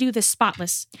way to do this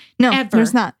spotless. No, ever.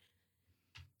 There's not.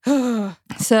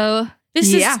 So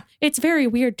it's very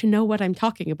weird to know what I'm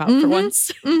talking about for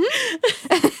once.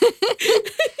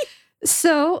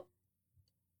 So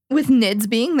with NIDS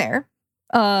being there,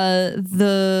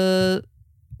 the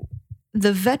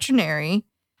veterinary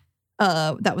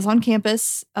that was on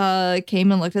campus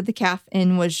came and looked at the calf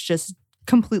and was just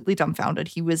completely dumbfounded.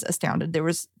 He was astounded.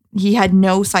 He had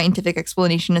no scientific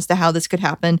explanation as to how this could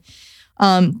happen.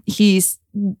 He's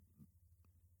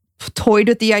toyed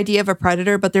with the idea of a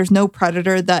predator, but there's no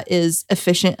predator that is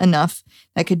efficient enough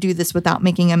that could do this without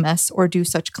making a mess or do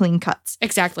such clean cuts.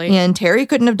 Exactly. And Terry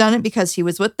couldn't have done it because he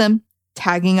was with them,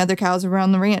 tagging other cows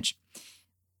around the ranch.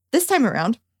 This time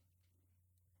around,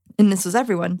 and this was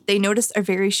everyone, they noticed a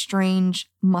very strange,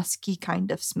 musky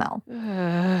kind of smell.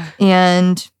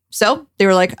 And So they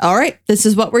were like, all right, this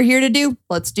is what we're here to do.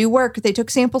 Let's do work. They took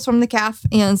samples from the calf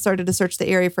and started to search the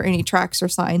area for any tracks or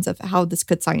signs of how this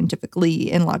could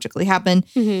scientifically and logically happen.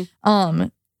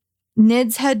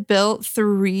 NIDS had built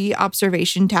 3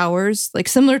 observation towers, like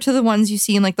similar to the ones you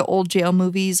see in like the old jail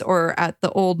movies or at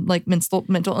the old like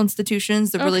mental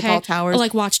institutions, the really tall towers. Oh,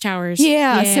 like watchtowers.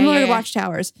 Yeah, similar to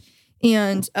watchtowers.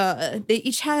 And they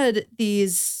each had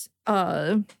these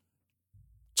chain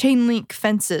link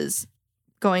fences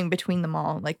going between them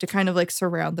all, like to kind of like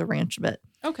surround the ranch a bit.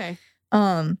 Okay.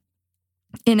 And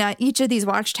at each of these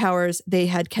watchtowers, they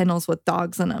had kennels with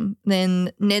dogs in them.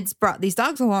 Then NIDS brought these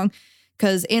dogs along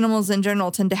because animals in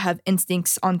general tend to have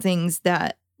instincts on things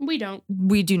that we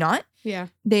do not. Yeah.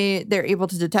 They're able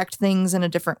to detect things in a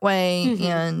different way.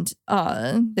 And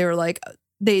they were like,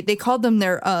 they called them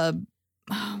their,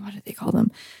 what did they call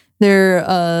them? Their,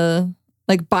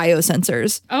 like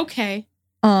biosensors. Okay.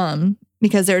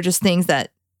 Because they're just things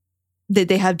that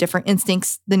they have different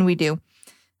instincts than we do.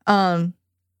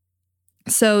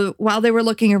 So while they were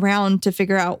looking around to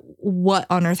figure out what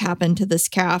on earth happened to this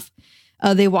calf,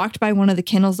 they walked by one of the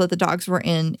kennels that the dogs were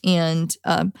in. And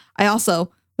I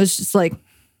also was just like,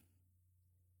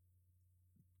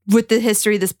 with the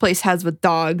history this place has with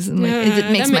dogs, and like,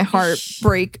 it makes my heart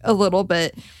break a little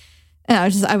bit.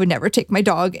 And I would never take my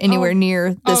dog anywhere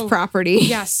near this property.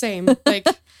 Yeah, same. Like,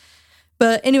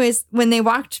 but anyways, when they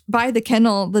walked by the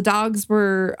kennel, the dogs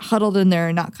were huddled in there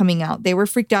and not coming out. They were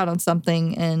freaked out on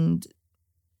something, and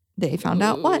they found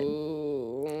out what.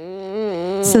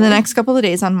 So the next couple of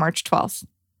days on March 12th,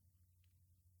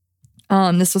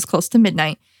 this was close to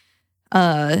midnight,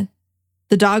 the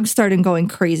dogs started going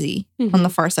crazy on the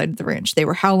far side of the ranch. They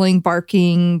were howling,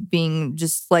 barking, being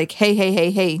just like, hey, hey,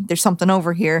 hey, hey, there's something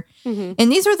over here. And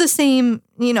these are the same,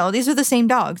 these are the same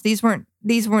dogs. These weren't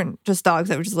just dogs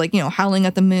that were just like, howling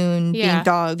at the moon, being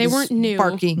dogs. They weren't new.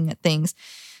 Barking at things.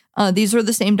 These were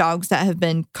the same dogs that have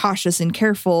been cautious and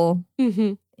careful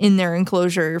in their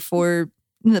enclosure for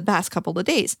the past couple of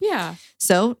days. Yeah.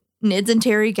 So NIDS and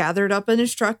Terry gathered up in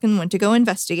his truck and went to go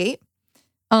investigate.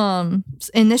 And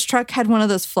this truck had one of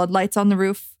those floodlights on the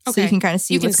roof, so you can kind of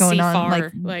see what's going on,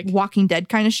 far, like Walking Dead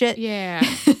kind of shit. Yeah.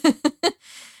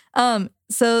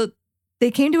 So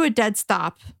they came to a dead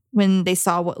stop when they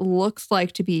saw what looks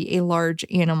like to be a large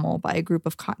animal by a group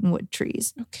of cottonwood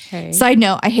trees. Okay. Side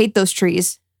note, I hate those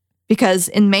trees because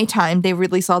in Maytime they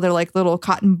release all their like little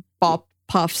cotton ball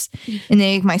puffs, and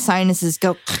they make my sinuses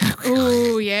go.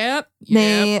 Ooh, yep.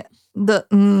 I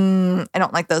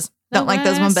don't like those. Don't like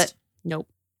those one bit. Nope.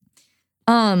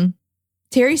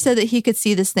 Terry said that he could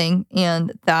see this thing,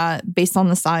 and that based on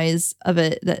the size of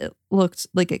it, that it looked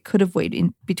like it could have weighed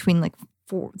in between like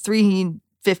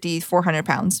 350, 400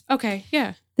 pounds. Okay,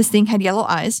 yeah. This thing had yellow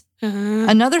eyes.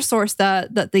 Another source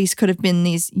that these could have been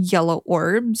these yellow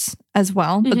orbs as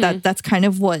well, but that's kind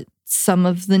of what some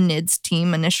of the NIDS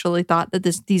team initially thought, that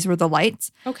these were the lights.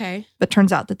 Okay. But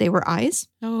turns out that they were eyes.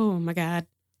 Oh my God.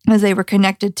 As they were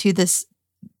connected to this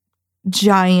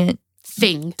giant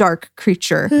thing, dark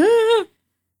creature.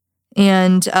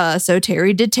 And so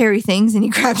Terry did Terry things, and he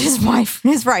grabbed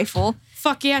his rifle.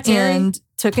 Fuck yeah, Terry. And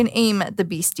took an aim at the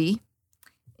beastie.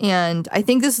 And I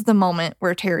think this is the moment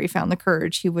where Terry found the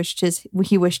courage he wished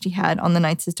he had on the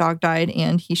nights his dog died,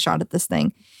 and he shot at this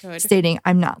thing, stating,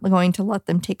 "I'm not going to let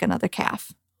them take another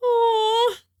calf."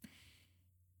 Aww.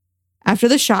 After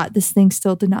the shot, this thing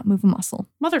still did not move a muscle.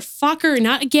 Motherfucker,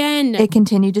 not again. It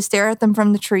continued to stare at them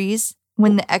from the trees.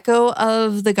 When the echo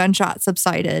of the gunshot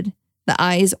subsided, the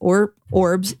eyes or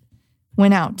orbs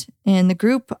went out, and the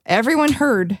group, everyone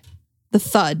heard the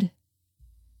thud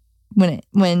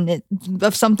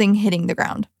of something hitting the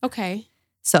ground. Okay.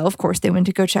 So, of course, they went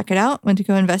to go check it out, went to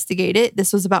go investigate it.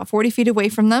 This was about 40 feet away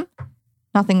from them.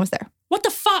 Nothing was there. What the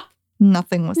fuck?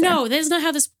 Nothing was there. No, that is not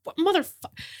how this motherfucker.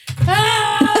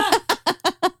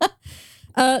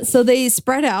 So they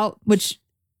spread out, which,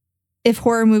 if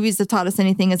horror movies have taught us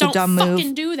anything, is a dumb move. Don't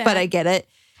fucking do that. But I get it.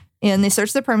 And they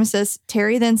searched the premises.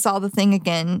 Terry then saw the thing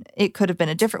again. It could have been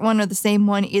a different one or the same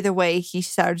one. Either way, he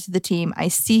shouted to the team, "I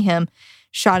see him."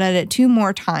 Shot at it 2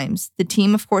 more times. The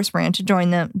team, of course, ran to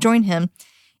join him,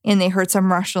 and they heard some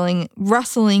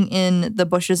rustling in the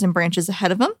bushes and branches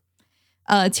ahead of him.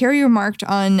 Terry remarked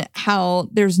on how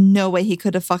there's no way he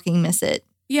could have fucking missed it.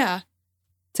 Yeah.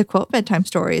 To quote Bedtime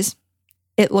Stories,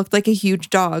 "It looked like a huge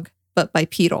dog, but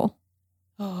bipedal."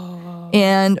 Oh.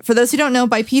 And for those who don't know,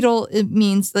 bipedal, it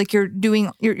means like you're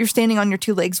standing on your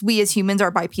 2 legs. We as humans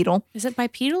are bipedal. Is it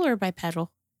bipedal or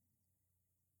bipedal?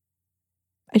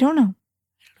 I don't know.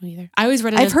 Either. I always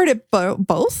read it. I've heard it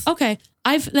both. Okay.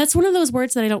 That's one of those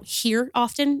words that I don't hear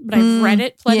often, but I've read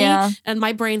it plenty, and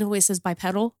my brain always says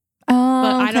bipedal.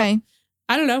 Oh, But okay.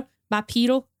 I don't know.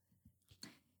 Bipedal.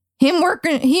 Him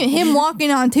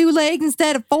walking on 2 legs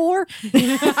instead of 4.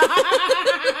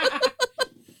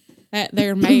 That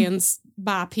there man's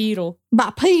bipedal.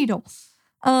 Bipedal.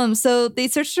 So they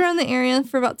searched around the area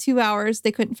for about 2 hours.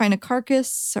 They couldn't find a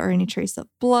carcass or any trace of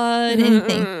blood,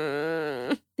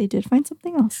 anything. They did find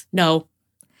something else. No.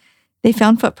 They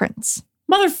found footprints.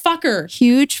 Motherfucker.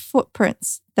 Huge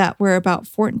footprints that were about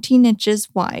 14 inches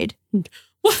wide.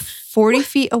 40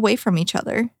 feet away from each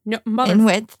other in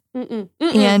width.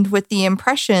 And with the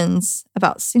impressions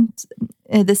about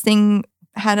this thing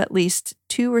had at least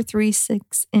 2 or 3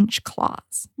 6-inch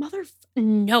claws.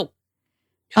 No.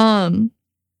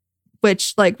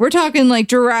 Which, like, we're talking like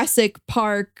Jurassic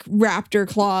Park raptor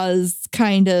claws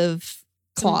kind of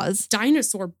claws. Some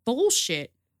dinosaur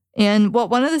bullshit. And what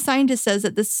one of the scientists says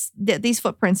that these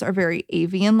footprints are very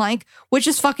avian-like, which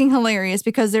is fucking hilarious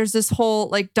because there's this whole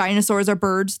like dinosaurs are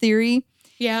birds theory.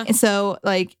 Yeah. And so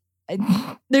like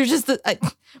there's just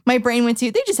my brain went to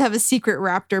they just have a secret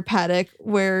raptor paddock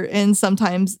and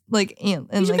sometimes like and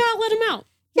you just like, gotta let them out.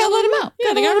 Yeah, let them out.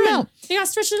 Yeah, they gotta gotta let run. them out. They gotta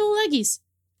stretch little leggies.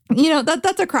 You know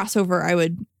that's a crossover I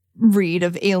would read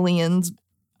of aliens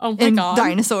Oh my and god.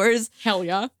 dinosaurs. Hell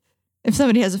yeah. If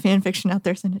somebody has a fan fiction out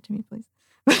there, send it to me, please.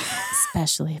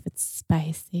 Especially if it's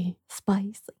spicy.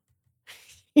 Spicy.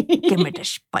 Give me the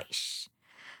spice.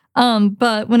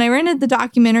 But when I rented the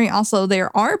documentary, also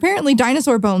there are apparently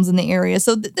dinosaur bones in the area.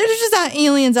 So there's just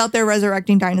aliens out there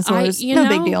resurrecting dinosaurs. No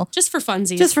big deal. Just for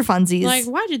funsies. Just for funsies. Like,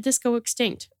 why did this go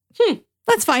extinct?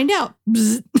 Let's find out.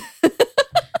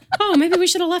 Oh, maybe we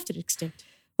should have left it extinct.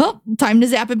 Well, time to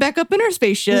zap it back up in our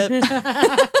spaceship.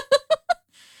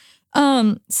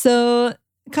 So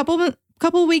a couple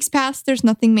of weeks passed. There's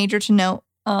nothing major to note.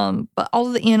 But all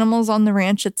of the animals on the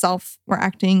ranch itself were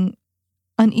acting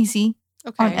uneasy,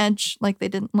 on edge, like they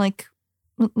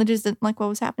just didn't like what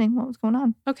was happening, what was going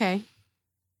on. Okay.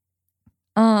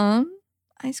 I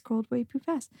scrolled way too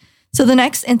fast. So the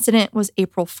next incident was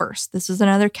April 1st. This was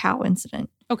another cow incident.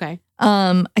 Okay.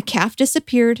 A calf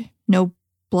disappeared. No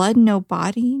blood, no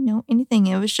body, no anything.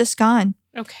 It was just gone.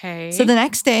 Okay. So the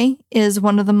next day is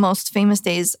one of the most famous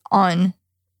days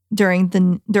during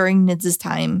Nids'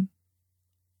 time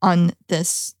on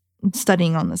this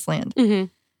studying on this land. Mm-hmm.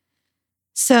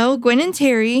 So Gwen and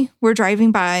Terry were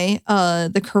driving by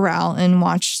the corral and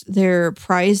watched their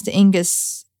prized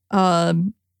Angus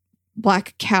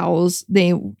black cows.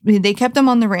 They kept them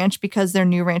on the ranch because their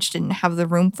new ranch didn't have the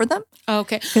room for them.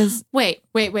 Okay. Because wait.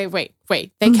 They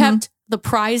kept the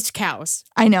prized cows.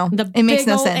 I know. It makes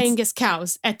no old sense. Angus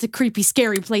cows at the creepy,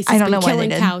 scary places. I don't know why killing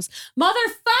they did. cows.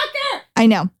 Motherfucker! I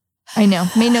know.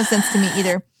 Made no sense to me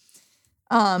either.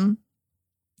 I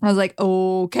was like,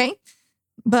 okay.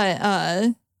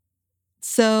 But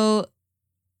so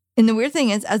and the weird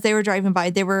thing is as they were driving by,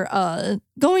 they were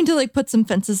going to like put some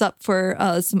fences up for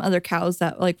some other cows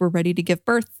that like were ready to give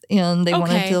birth, and they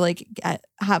wanted to like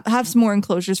have some more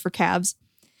enclosures for calves.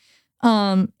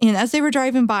 And as they were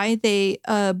driving by, they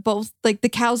both like the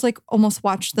cows like almost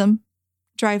watched them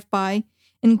drive by,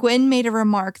 and Gwen made a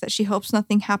remark that she hopes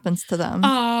nothing happens to them.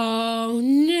 Oh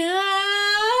no!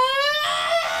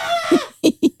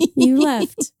 You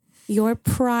left your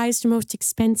prized, most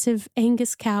expensive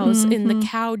Angus cows in the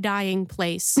cow dying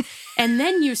place. And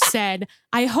then you said,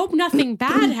 I hope nothing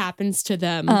bad happens to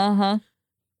them. Uh-huh.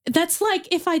 That's like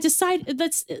if I decide,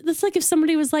 that's like if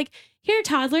somebody was like, here,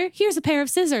 toddler, here's a pair of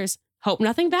scissors. Hope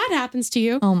nothing bad happens to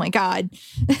you. Oh my God.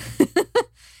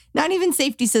 Not even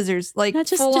safety scissors, like Not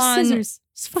just full-on scissors.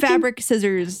 fabric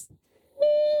scissors.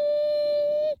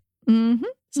 Mm-hmm.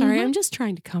 Sorry, I'm just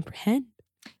trying to comprehend.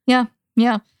 Yeah.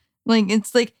 Like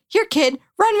it's like, here, kid,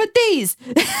 run with these.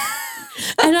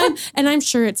 and I'm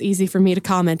sure it's easy for me to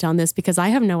comment on this because I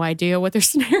have no idea what their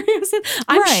scenarios is.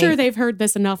 I'm sure they've heard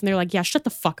this enough and they're like, yeah, shut the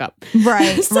fuck up.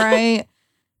 Right, right.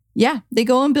 Yeah, they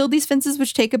go and build these fences,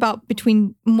 which take about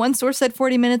between one source said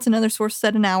 40 minutes, another source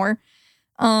said an hour.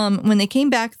 When they came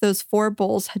back, those 4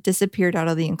 bulls had disappeared out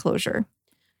of the enclosure.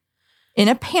 In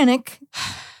a panic,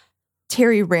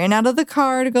 Terry ran out of the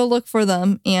car to go look for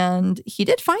them, and he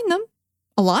did find them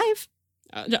alive.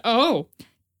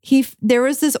 There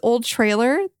was this old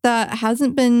trailer that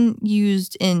hasn't been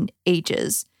used in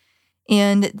ages,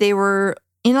 and they were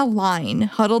in a line,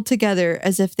 huddled together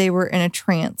as if they were in a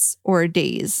trance or a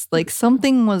daze. Like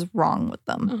something was wrong with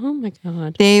them. Oh my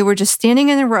God. They were just standing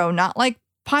in a row, not like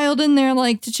piled in there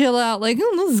like to chill out, like,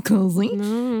 oh, this is cozy.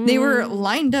 No. They were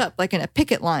lined up like in a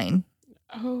picket line.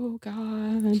 Oh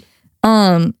God.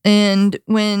 And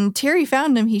when Terry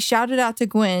found him, he shouted out to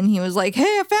Gwen. He was like, hey,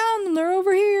 I found them. They're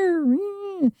over here.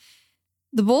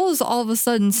 The bulls all of a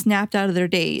sudden snapped out of their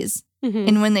daze Mhm.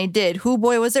 And when they did, who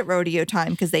boy was it rodeo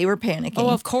time because they were panicking. Oh,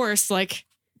 of course. Like,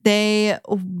 they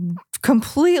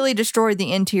completely destroyed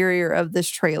the interior of this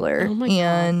trailer. Oh my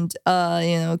God.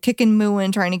 And, kicking,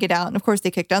 mooing, trying to get out. And of course,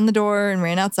 they kicked down the door and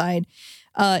ran outside.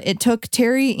 It took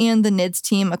Terry and the NIDS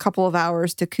team a couple of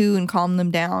hours to coo and calm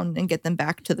them down and get them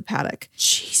back to the paddock.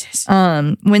 Jesus.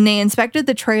 When they inspected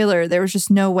the trailer, there was just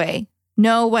no way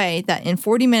that in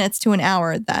 40 minutes to an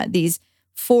hour that these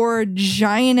 4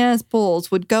 giant-ass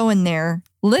bulls would go in there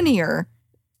linear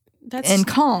and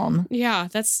calm. Yeah,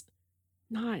 that's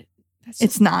not.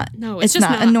 It's not. No, it's just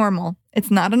not a normal.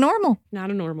 It's not a normal. Not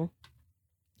a normal.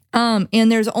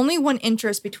 And there's only one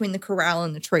entrance between the corral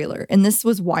and the trailer, and this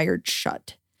was wired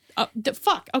shut.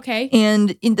 Fuck. Okay.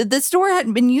 And the store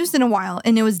hadn't been used in a while,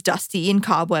 and it was dusty and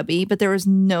cobwebby, but there was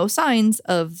no signs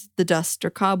of the dust or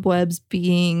cobwebs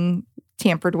being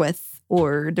tampered with,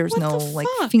 or there's no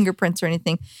fingerprints or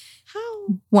anything. How?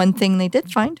 One thing they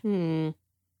did find.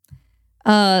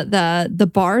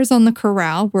 The bars on the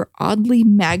corral were oddly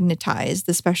magnetized,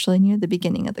 especially near the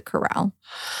beginning of the corral.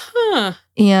 Huh.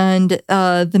 And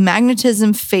the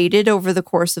magnetism faded over the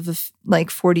course of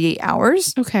 48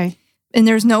 hours. Okay. And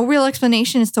there's no real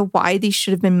explanation as to why these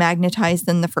should have been magnetized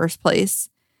in the first place,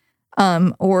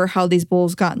 or how these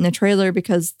bulls got in the trailer,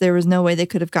 because there was no way they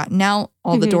could have gotten out.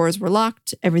 All the doors were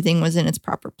locked. Everything was in its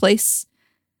proper place.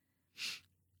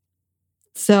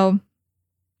 So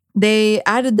they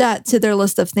added that to their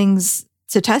list of things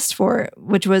to test for,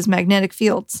 which was magnetic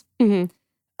fields.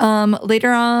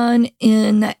 Later on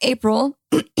in April,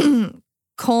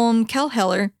 Colm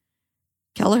Kelleher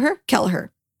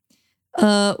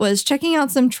was checking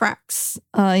out some tracks.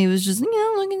 He was just,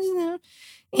 looking,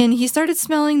 and he started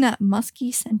smelling that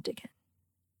musky scent again.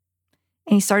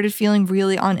 And he started feeling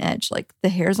really on edge, like the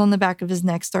hairs on the back of his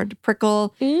neck started to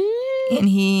prickle. And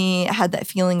he had that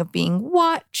feeling of being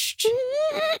watched.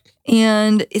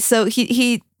 And so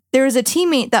there was a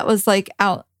teammate that was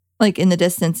out in the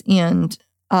distance, and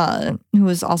who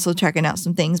was also checking out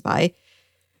some things by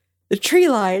the tree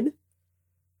line.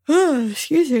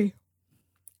 Excuse me.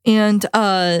 And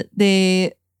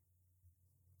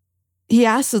he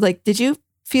asked, did you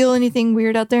feel anything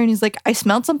weird out there? And he's like, I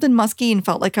smelled something musky and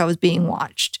felt like I was being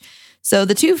watched. So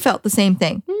the two felt the same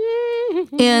thing.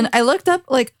 And I looked up,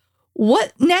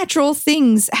 what natural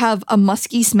things have a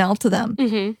musky smell to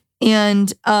them?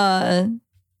 And the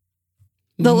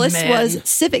list was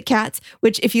civet cats,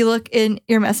 which if you look in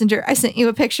your messenger, I sent you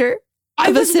a picture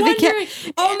of a civet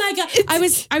cat. Oh my God.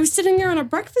 I was sitting there on a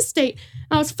breakfast date.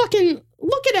 I was fucking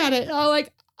looking at it.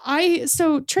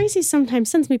 So Tracy sometimes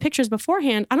sends me pictures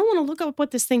beforehand. I don't want to look up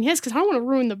what this thing is because I don't want to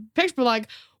ruin the picture. But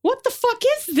what the fuck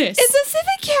is this? It's a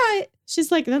civet cat.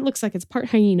 She's like, that looks like it's part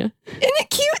hyena. Isn't it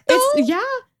cute though? Yeah.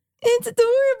 It's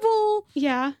adorable.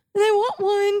 Yeah. And I want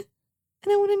one.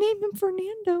 And I want to name him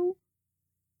Fernando.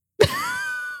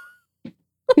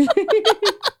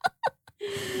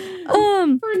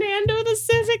 Fernando the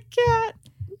civet cat.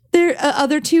 There are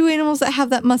other 2 animals that have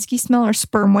that musky smell are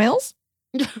sperm whales.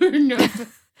 No.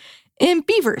 And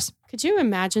beavers. Could you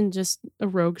imagine just a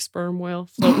rogue sperm whale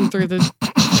floating through the...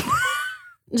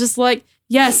 Just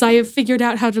yes, I have figured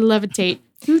out how to levitate.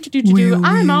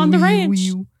 I'm on the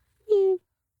ranch.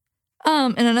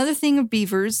 And another thing of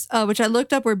beavers, which I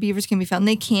looked up where beavers can be found.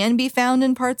 They can be found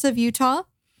in parts of Utah.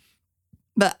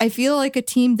 But I feel like a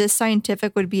team this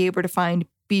scientific would be able to find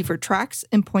beaver tracks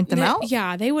and point them out.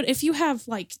 Yeah, they would. If you have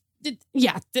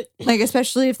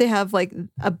especially if they have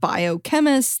a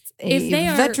biochemist,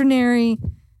 veterinary.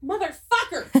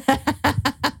 Motherfucker.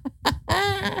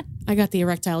 I got the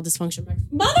erectile dysfunction back.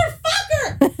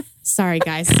 Motherfucker. Sorry,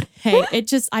 guys. Hey,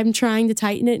 I'm trying to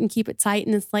tighten it and keep it tight.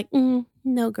 And it's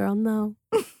no, girl, no.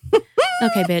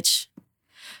 Okay, bitch.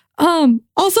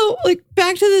 Also,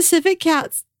 back to the civet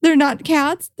cats. They're not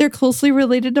cats. They're closely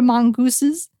related to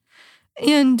mongooses.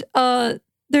 And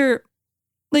they're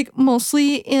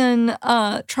mostly in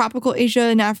tropical Asia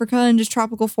and Africa and just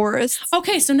tropical forests.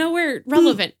 Okay, so nowhere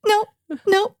relevant.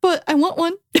 No, but I want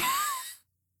one.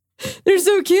 They're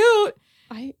so cute.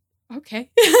 Okay.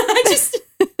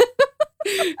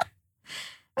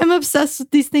 I'm obsessed with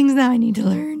these things now. I need to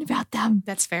learn about them.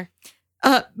 That's fair.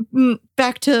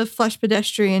 Back to Flesh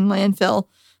Pedestrian Landfill.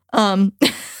 Colm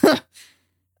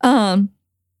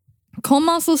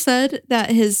also said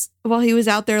that while he was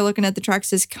out there looking at the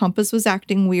tracks, his compass was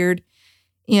acting weird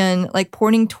and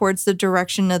pointing towards the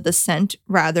direction of the scent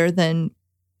rather than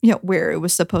where it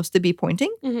was supposed to be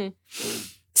pointing.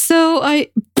 So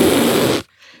I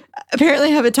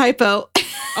apparently have a typo.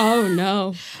 Oh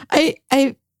no.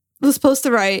 I was supposed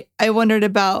to write, I wondered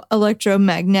about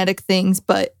electromagnetic things,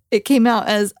 but it came out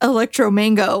as electro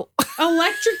mango.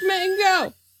 Electric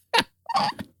mango.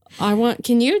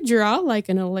 Can you draw like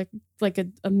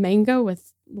a mango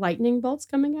with lightning bolts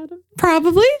coming out of it?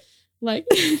 Probably. Like,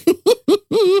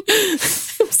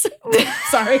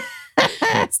 sorry.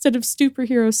 Instead of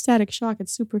superhero static shock,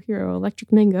 it's superhero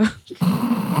electric mango.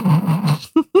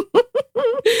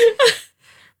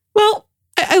 Well,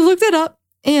 I looked it up,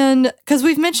 and because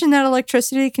we've mentioned that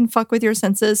electricity can fuck with your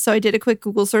senses, so I did a quick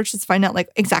Google search to find out like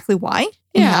exactly why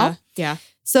and how. Yeah.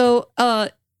 So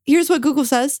here's what Google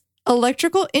says.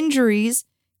 Electrical injuries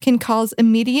can cause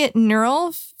immediate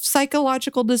neural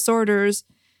psychological disorders,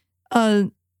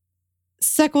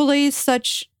 sequelae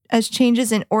such as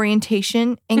changes in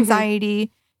orientation,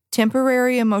 anxiety,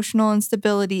 temporary emotional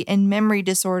instability, and memory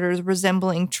disorders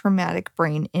resembling traumatic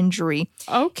brain injury.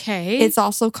 Okay. It's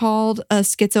also called a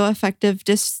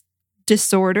schizoaffective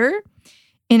disorder,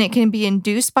 and it can be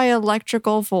induced by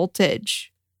electrical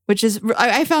voltage, which is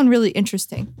I found really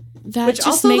interesting. That which just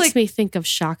also, makes like, me think of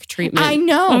shock treatment. I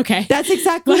know. Okay. That's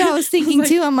exactly what I was thinking like,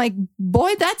 too. I'm like,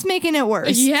 boy, that's making it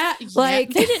worse. Yeah.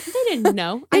 Like they didn't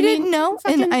know. They didn't know,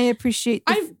 and I appreciate.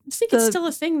 I think it's still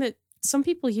a thing that some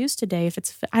people use today. If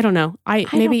it's, I don't know. I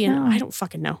don't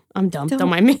fucking know. I'm dumb. Don't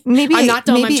mind me. Maybe I'm not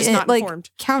dumb. Maybe I'm just not like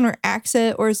informed. Counteracts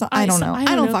it or something. I don't know.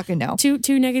 I don't fucking know.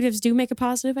 Two negatives do make a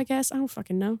positive, I guess. I don't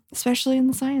fucking know. Especially in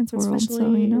the science world. Especially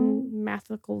so, you know,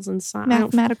 mathicals and science.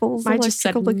 Mathematicals. I just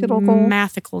said electrical.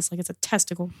 mathicals like it's a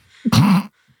testicle.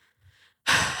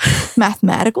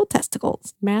 Mathematical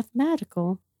testicles.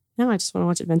 Mathematical. Now I just want to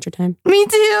watch Adventure Time. Me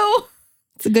too.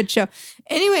 It's a good show.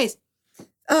 Anyways,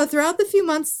 throughout the few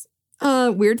months,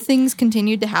 weird things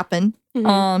continued to happen.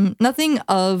 Mm-hmm. Nothing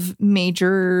of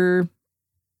major,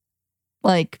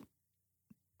 like,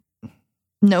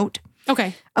 note.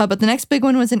 Okay. But the next big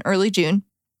one was in early June.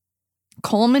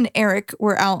 Colm and Eric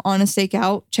were out on a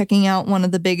stakeout, checking out one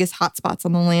of the biggest hotspots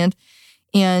on the land.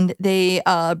 And they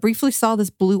briefly saw this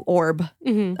blue orb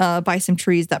by some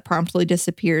trees that promptly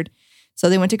disappeared. So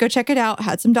they went to go check it out,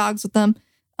 had some dogs with them.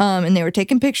 And they were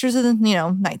taking pictures of the,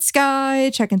 night sky,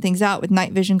 checking things out with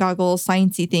night vision goggles,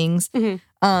 sciencey things.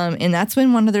 And that's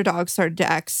when one of their dogs started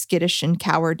to act skittish and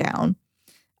cower down.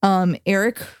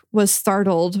 Eric was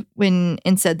startled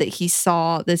and said that he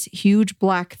saw this huge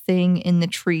black thing in the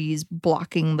trees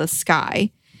blocking the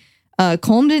sky.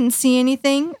 Colm didn't see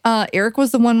anything. Eric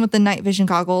was the one with the night vision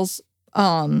goggles.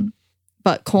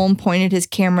 But Colm pointed his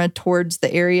camera towards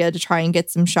the area to try and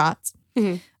get some shots.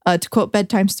 To quote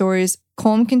bedtime stories,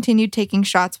 Colm continued taking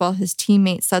shots while his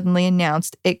teammate suddenly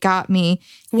announced, "It got me.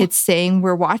 It's saying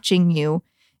we're watching you."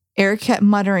 Eric kept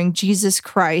muttering, "Jesus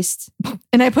Christ."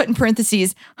 And I put in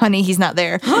parentheses, "Honey, he's not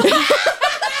there."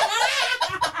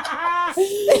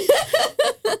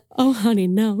 Oh, honey,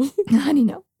 no. Honey,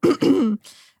 no.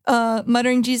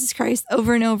 Muttering Jesus Christ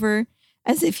over and over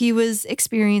as if he was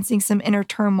experiencing some inner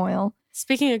turmoil.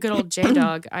 Speaking of good old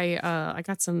J-Dog, I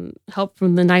got some help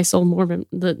from the nice old Mormon,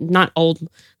 the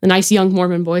nice young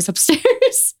Mormon boys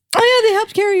upstairs. Oh yeah, they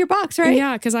helped carry your box, right?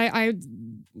 Yeah, because I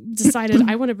decided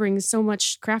I want to bring so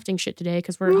much crafting shit today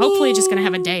because we're hopefully just gonna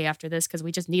have a day after this because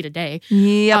we just need a day.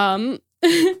 Yep. I'm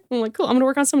like, cool. I'm gonna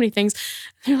work on so many things.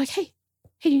 And they're like, hey,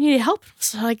 do you need help?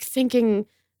 So like thinking,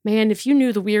 man, if you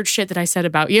knew the weird shit that I said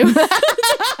about you.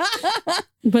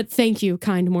 But thank you,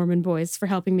 kind Mormon boys, for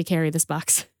helping me carry this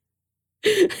box.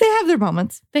 They have their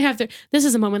moments. This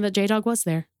is a moment that J-Dog was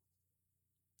there.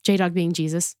 J-Dog being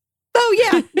Jesus. Oh,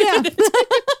 yeah. Yeah.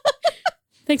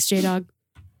 Thanks, J-Dog.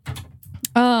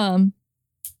 So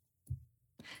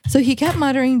he kept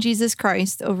muttering Jesus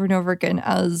Christ over and over again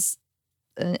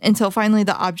until finally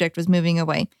the object was moving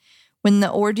away. When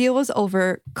the ordeal was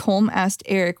over, Colm asked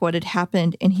Eric what had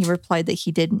happened, and he replied that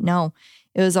he didn't know.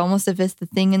 It was almost as if the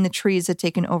thing in the trees had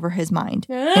taken over his mind.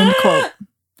 End quote.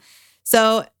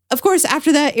 So, of course,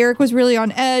 after that, Eric was really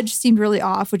on edge, seemed really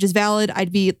off, which is valid.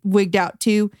 I'd be wigged out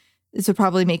too. This would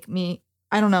probably make me,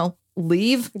 I don't know,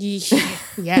 leave.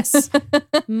 Yes.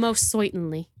 Most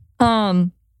certainly.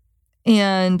 And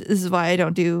this is why I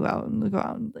don't go out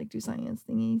and like do science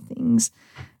thingy things.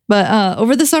 But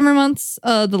over the summer months,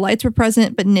 the lights were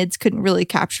present, but NIDS couldn't really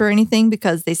capture anything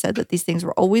because they said that these things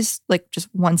were always like just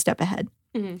one step ahead.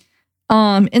 In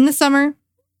the summer,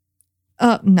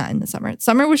 not in the summer.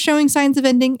 Summer was showing signs of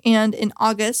ending, and in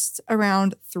August,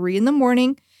 around 3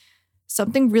 a.m,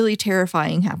 something really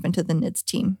terrifying happened to the NIDS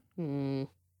team.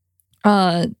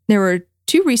 There were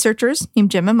 2 researchers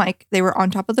named Jim and Mike. They were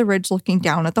on top of the ridge looking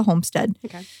down at the homestead.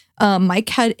 Okay. Mike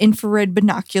had infrared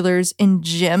binoculars, and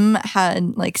Jim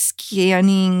had like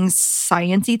scanning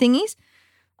sciencey thingies.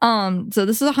 So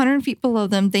this is 100 feet below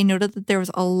them. They noted that there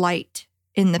was a light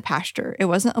in the pasture. It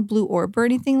wasn't a blue orb or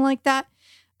anything like that.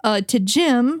 To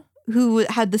Jim, who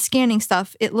had the scanning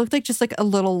stuff, it looked like just like a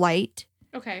little light.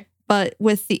 Okay. But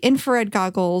with the infrared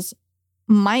goggles,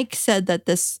 Mike said that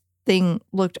this thing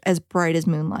looked as bright as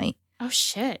moonlight. Oh,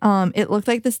 shit. It looked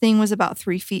like this thing was about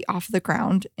 3 feet off the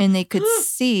ground, and they could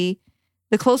see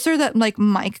the closer that like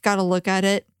Mike got a look at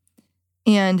it,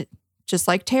 and just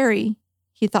like Terry,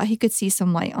 he thought he could see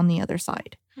some light on the other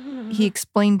side. He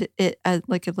explained it as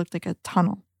like it looked like a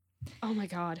tunnel. Oh my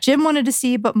God. Jim wanted to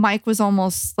see, but Mike was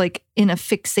almost like in a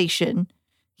fixation.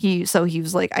 He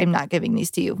was like, I'm not giving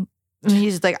these to you. And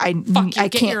he's like, I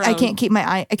can't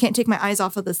take my eyes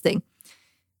off of this thing.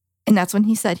 And that's when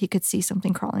he said he could see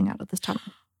something crawling out of this tunnel.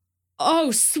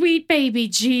 Oh, sweet baby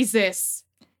Jesus.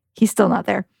 He's still not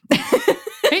there. God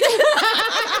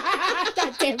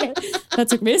damn it. That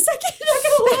took me a second. Not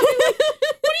gonna lie.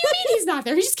 What do you mean he's not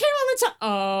there? He just came on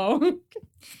the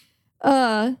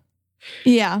Oh.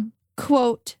 Yeah.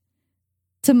 Quote,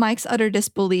 to Mike's utter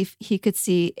disbelief, he could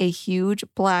see a huge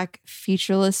black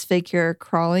featureless figure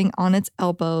crawling on its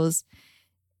elbows.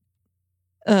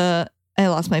 I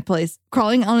lost my place.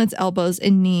 Crawling on its elbows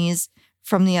and knees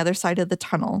from the other side of the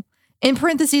tunnel. In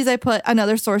parentheses, I put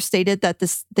another source stated that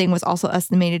this thing was also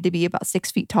estimated to be about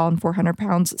 6 feet tall and 400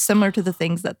 pounds, similar to the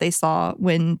things that they saw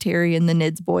when Terry and the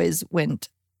Nids boys went.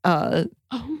 Oh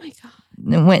my God.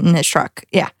 Went in his truck.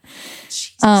 Yeah.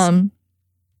 Jesus. And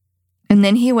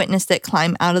then he witnessed it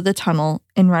climb out of the tunnel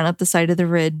and run up the side of the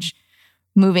ridge,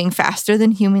 moving faster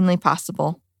than humanly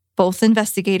possible. Both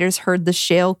investigators heard the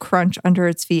shale crunch under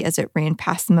its feet as it ran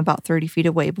past them about 30 feet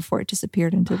away before it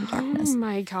disappeared into the darkness. Oh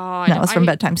my God. That was from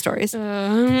Bedtime Stories.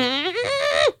 A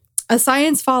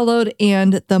science followed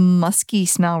and the musky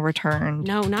smell returned.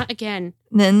 No, not again.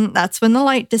 Then that's when the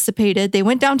light dissipated. They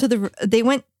went down to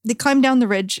they climbed down the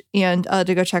ridge and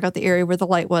to go check out the area where the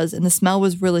light was, and the smell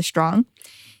was really strong.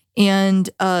 And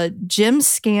Jim's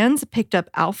scans picked up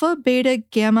alpha, beta,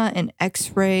 gamma, and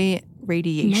X-ray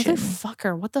radiation.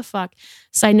 Motherfucker, what the fuck?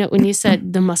 Side note, when you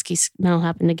said the musky smell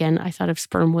happened again, I thought of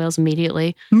sperm whales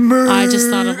immediately. I just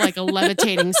thought of like a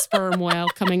levitating sperm whale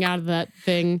coming out of that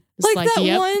thing. It's like that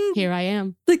yep, one, here I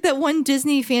am. Like that one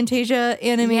Disney Fantasia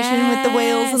animation with the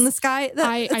whales in the sky.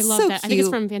 I love so that. Cute. I think it's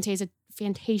from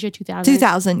Fantasia 2000.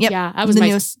 2000, yep. Yeah, that was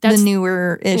the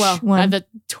newer-ish one. The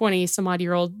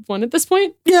 20-some-odd-year-old one at this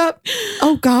point. Yep.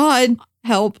 Oh, God.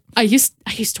 Help. I used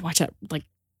to watch it like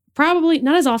probably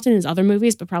not as often as other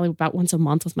movies, but probably about once a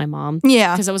month with my mom.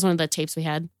 Yeah. Because that was one of the tapes we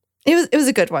had. It was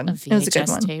a good one. A VHS it was a good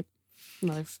one. tape.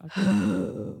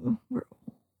 Motherfucker.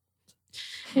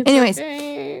 Anyways,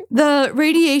 okay. The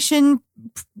radiation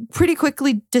pretty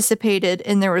quickly dissipated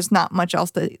and there was not much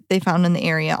else that they found in the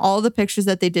area. All the pictures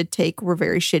that they did take were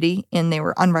very shitty and they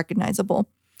were unrecognizable.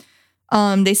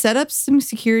 They set up some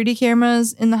security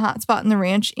cameras in the hotspot in the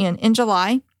ranch, and in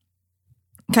July,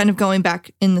 kind of going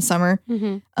back in the summer,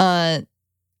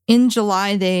 in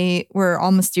July, they were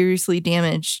all mysteriously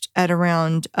damaged at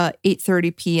around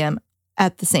 8:30 p.m.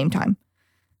 at the same time.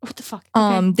 What the fuck?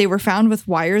 Okay. They were found with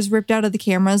wires ripped out of the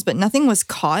cameras, but nothing was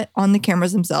caught on the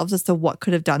cameras themselves as to what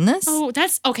could have done this. Oh,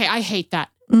 that's okay. I hate that.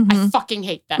 Mm-hmm. I fucking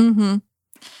hate that. Mm-hmm.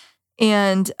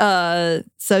 And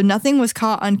so nothing was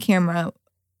caught on camera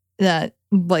that,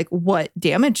 like, what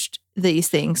damaged these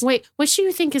things. Wait, what do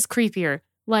you think is creepier?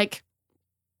 Like,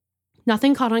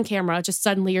 nothing caught on camera, just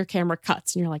suddenly your camera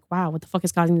cuts and you're like, wow, what the fuck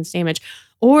is causing this damage?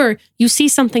 Or you see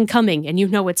something coming and you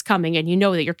know it's coming and you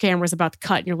know that your camera's about to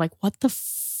cut and you're like, what the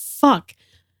fuck?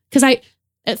 Because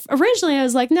originally I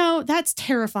was like, no, that's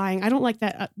terrifying. I don't like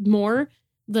that more,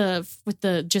 with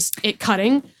the just it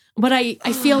cutting. But I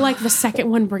feel like the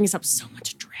second one brings up so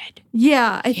much dread.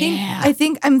 Yeah, I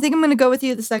think I'm going to go with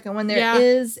you the second one. There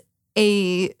is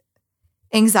a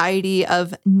anxiety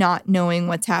of not knowing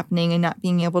what's happening and not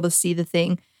being able to see the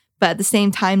thing. But at the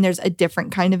same time, there's a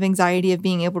different kind of anxiety of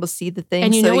being able to see the thing.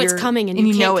 And you know it's coming and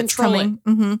you can't control it.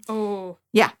 Mm-hmm. Oh.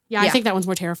 Yeah. I think that one's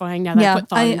more terrifying now that I put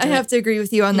thought into it. I have to agree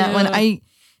with you on that one.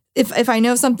 If I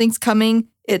know something's coming,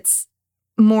 it's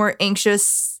more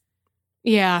anxious.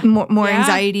 Yeah. More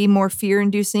anxiety, more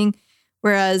fear-inducing.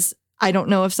 Whereas I don't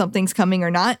know if something's coming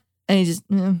or not. And you just...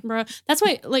 Bro, that's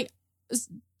why, like...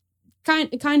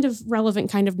 Kind of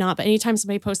relevant, kind of not. But anytime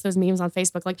somebody posts those memes on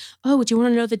Facebook, like, oh, do you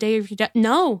want to know the day of your death?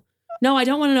 No, I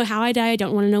don't want to know how I die. I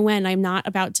don't want to know when. I'm not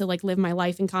about to like live my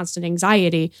life in constant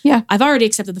anxiety. Yeah. I've already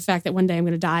accepted the fact that one day I'm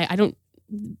going to die. I don't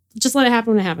just let it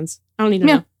happen when it happens. I don't need to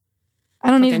know.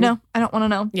 I don't need to know. I don't want to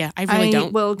know. Yeah, I really don't.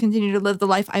 I will continue to live the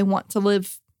life I want to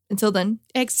live until then.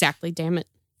 Exactly. Damn it.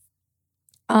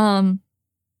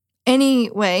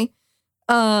 Anyway,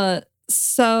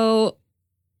 so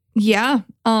yeah.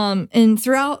 And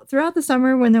throughout the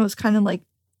summer when there was kind of like,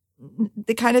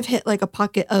 they kind of hit like a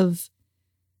pocket of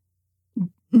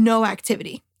no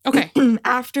activity. Okay.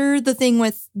 After the thing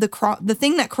with the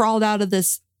thing that crawled out of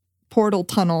this portal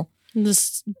tunnel. The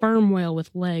sperm whale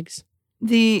with legs.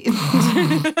 The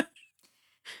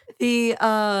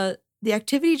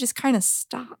activity just kind of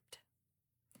stopped.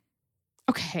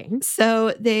 Okay.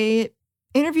 So they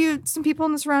interviewed some people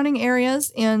in the surrounding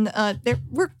areas, and there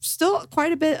were still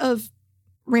quite a bit of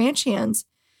ranch hands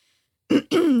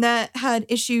that had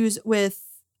issues with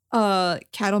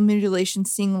cattle mutilation,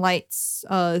 seeing lights,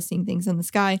 seeing things in the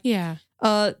sky. Yeah.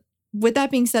 With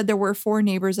that being said, there were 4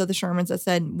 neighbors of the Shermans that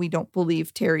said, we don't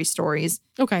believe Terry's stories.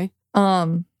 Okay.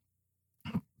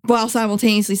 While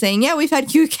simultaneously saying, yeah, we've had a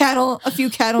few cattle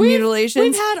mutilations.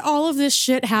 We've had all of this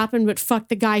shit happen, but fuck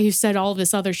the guy who said all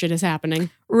this other shit is happening.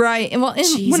 Right. And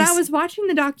when I was watching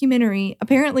the documentary,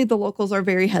 apparently the locals are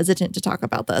very hesitant to talk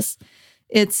about this.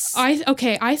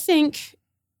 I think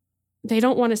they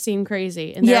don't want to seem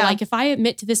crazy. And they're like, if I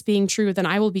admit to this being true, then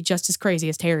I will be just as crazy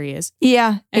as Terry is.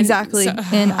 Yeah, exactly.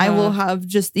 And I will have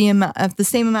just the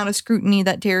same amount of scrutiny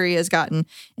that Terry has gotten.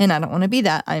 And I don't want to be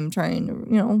that. I'm trying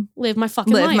to, live my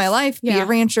fucking life. Live my life, be a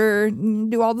rancher,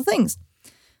 do all the things.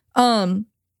 So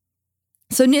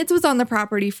Nids was on the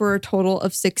property for a total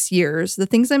of 6 years. The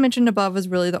things I mentioned above was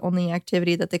really the only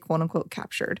activity that they quote unquote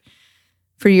captured.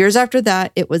 For years after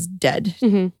that, it was dead.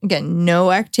 Mm-hmm. Again,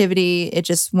 no activity. It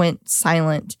just went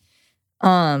silent.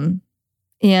 And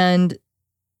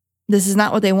this is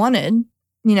not what they wanted.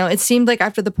 It seemed like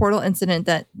after the portal incident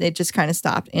that they just kind of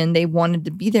stopped and they wanted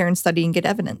to be there and study and get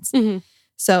evidence. Mm-hmm.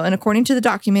 So, and according to the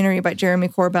documentary by Jeremy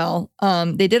Corbell,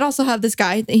 they did also have this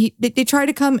guy. They tried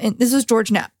to come in. This was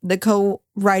George Knapp, the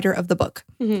co-writer of the book.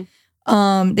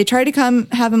 Mm-hmm. They tried to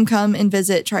have him come and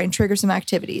visit, try and trigger some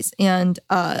activities. And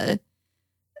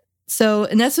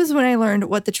this was when I learned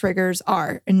what the triggers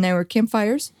are. And they were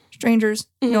campfires, strangers,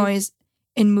 noise,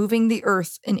 and moving the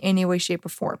earth in any way, shape, or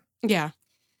form. Yeah.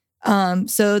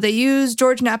 So they used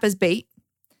George Knapp as bait.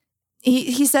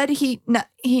 He said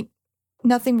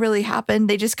nothing really happened.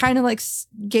 They just kind of like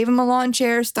gave him a lawn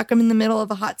chair, stuck him in the middle of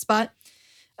a hot spot,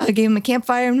 gave him a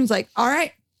campfire, and was like, all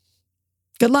right,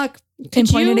 good luck. And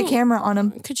pointed a camera on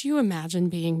him. Could you imagine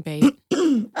being bait?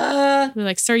 We're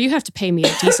like, sir, you have to pay me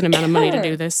a decent amount of money to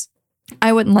do this.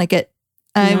 I wouldn't like it.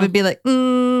 I would be like,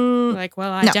 like,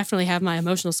 well, I definitely have my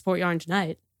emotional support yarn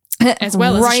tonight, as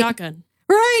well as a shotgun.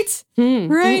 Right.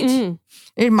 Right.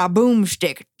 It's my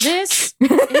boomstick. This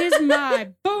is my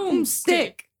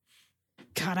boomstick.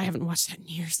 God, I haven't watched that in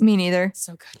years. Me neither.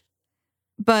 So good.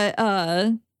 But,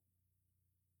 but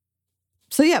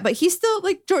he's still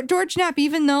like George Knapp,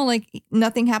 even though like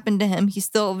nothing happened to him, he's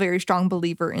still a very strong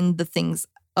believer in the things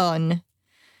on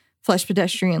Flesh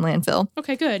Pedestrian Landfill.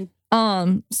 Okay, good.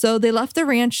 So they left the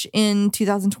ranch in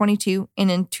 2022 and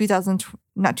in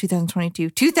 2002.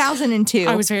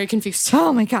 I was very confused.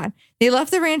 Oh my God. They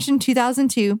left the ranch in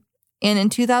 2002 and in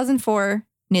 2004,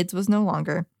 Nids was no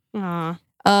longer.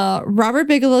 Robert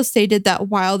Bigelow stated that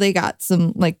while they got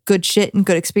some like good shit and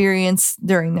good experience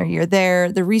during their year there,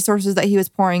 the resources that he was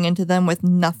pouring into them with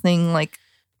nothing like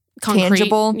concrete,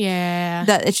 tangible,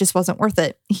 that it just wasn't worth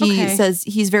it. He says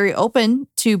he's very open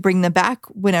to bring them back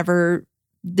whenever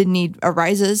the need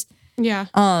arises. Yeah.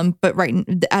 But right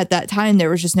at that time,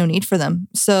 there was just no need for them.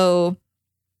 So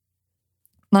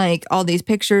like all these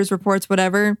pictures, reports,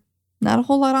 whatever, not a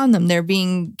whole lot on them. They're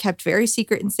being kept very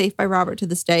secret and safe by Robert to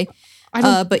this day.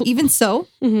 But even so,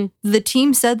 the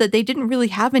team said that they didn't really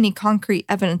have any concrete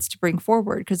evidence to bring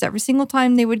forward because every single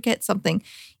time they would get something,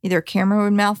 either a camera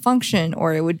would malfunction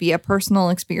or it would be a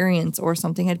personal experience or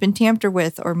something had been tampered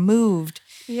with or moved.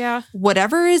 Yeah.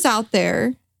 Whatever is out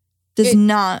there does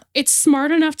not. It's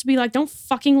smart enough to be like, don't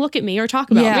fucking look at me or talk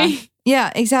about me.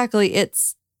 Yeah, exactly.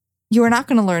 You are not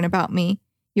going to learn about me.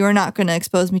 You are not going to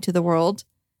expose me to the world.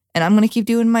 And I'm going to keep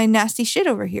doing my nasty shit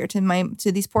over here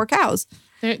to these poor cows.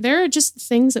 There are just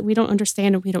things that we don't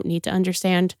understand and we don't need to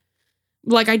understand.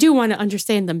 Like, I do want to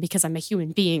understand them because I'm a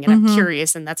human being and I'm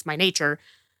curious and that's my nature.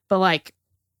 But like,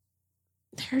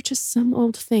 there are just some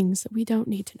old things that we don't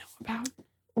need to know about.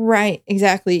 Right,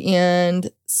 exactly.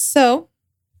 And so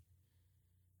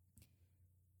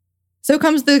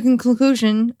comes the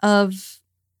conclusion of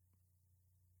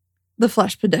the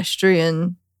Flesh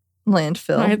Pedestrian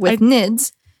Landfill with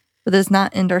Nids. But does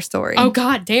not end our story. Oh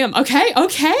God damn. Okay.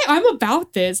 I'm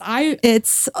about this.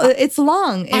 It's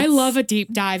long. I love a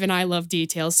deep dive and I love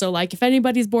details. So like if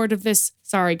anybody's bored of this,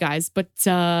 sorry guys, but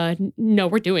no,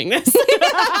 we're doing this.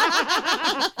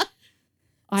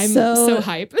 I'm so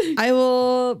hype. I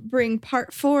will bring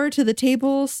part 4 to the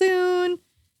table soon.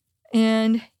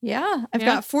 And I've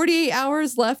got 48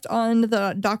 hours left on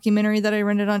the documentary that I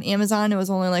rented on Amazon. It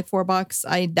was only like $4.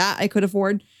 I could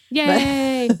afford.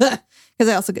 Yay.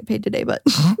 because I also get paid today, but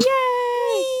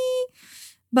Yay!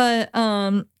 But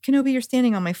Kenobi, you're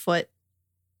standing on my foot.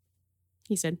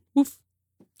 He said, woof.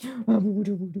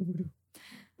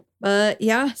 But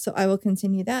yeah, so I will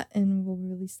continue that and we'll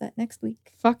release that next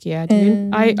week. Fuck yeah,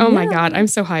 dude. My God, I'm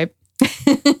so hyped.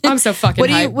 I'm so fucking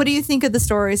hyped. What do you think of the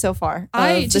story so far?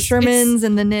 The Shermans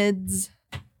and the Nids.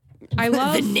 I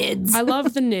love the Nids. I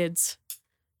love the Nids.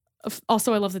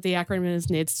 Also, I love that the acronym is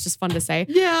NIDS. It's just fun to say.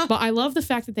 Yeah. But I love the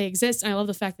fact that they exist, and I love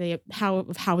the fact that how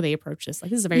they approach this. Like,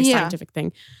 this is a very scientific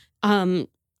thing. But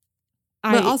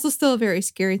also still a very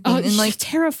scary thing. And like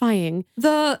terrifying.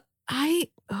 To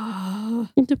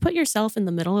put yourself in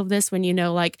the middle of this when you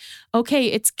know, like, okay,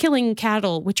 it's killing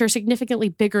cattle, which are significantly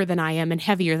bigger than I am and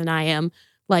heavier than I am.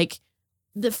 Like,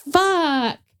 the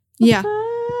fuck.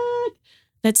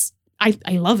 That's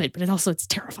I love it, but it's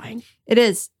terrifying. It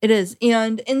is.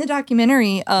 And in the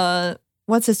documentary,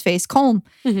 what's his face? Colm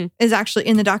is actually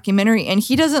in the documentary, and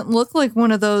he doesn't look like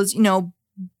one of those,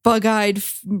 bug-eyed,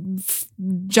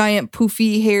 giant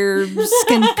poofy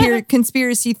hair,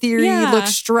 conspiracy theory,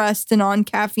 looks stressed and on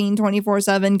caffeine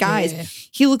 24/7 guys. Yeah.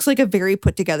 He looks like a very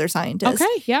put together scientist.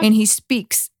 Okay, yeah. And he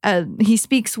speaks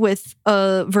with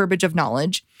a verbiage of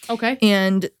knowledge. Okay.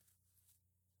 And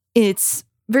it's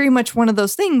very much one of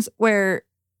those things where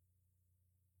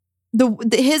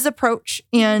his approach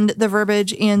and the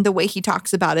verbiage and the way he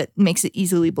talks about it makes it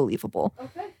easily believable.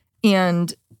 Okay.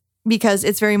 And because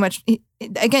it's very much,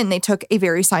 again, they took a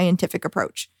very scientific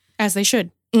approach. As they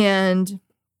should. And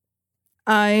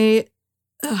again,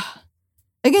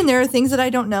 there are things that I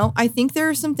don't know. I think there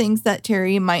are some things that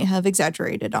Terry might have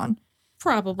exaggerated on.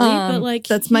 Probably, but like...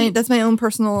 That's my own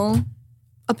personal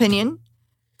opinion.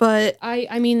 But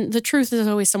I mean, the truth is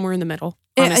always somewhere in the middle,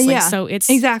 honestly. So it's...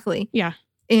 Exactly. Yeah.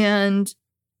 And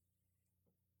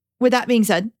with that being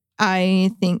said,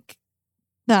 I think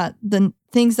that the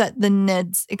things that the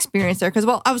Neds experience there, because,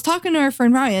 I was talking to our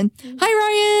friend Ryan.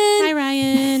 Hi,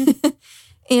 Ryan.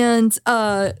 And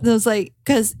those like,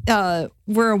 because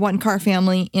we're a 1-car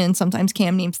family and sometimes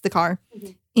Cam names the car.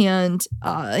 Mm-hmm. And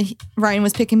Ryan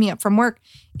was picking me up from work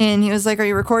and he was like, "Are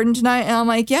you recording tonight?" And I'm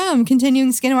like, "Yeah, I'm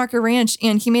continuing Skinwalker Ranch."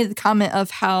 And he made the comment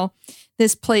of how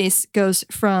this place goes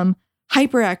from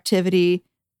hyperactivity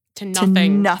to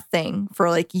nothing for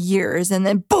like years, and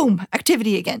then boom,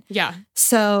 activity again. Yeah.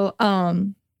 So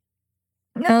I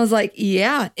was like,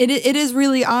 yeah, it is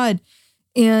really odd.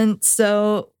 And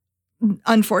so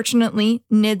unfortunately,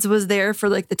 Nids was there for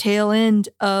like the tail end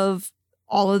of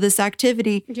all of this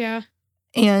activity. Yeah.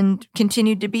 And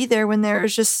continued to be there when there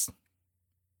was just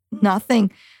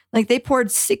nothing. Like they poured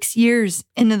 6 years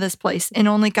into this place and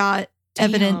only got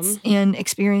evidence and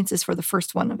experiences for the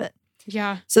first one of it.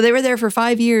 Yeah. So they were there for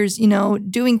 5 years,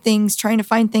 doing things, trying to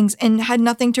find things, and had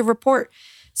nothing to report.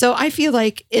 So I feel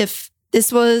like if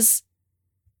this was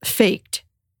faked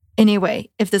anyway,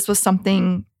 if this was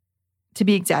something to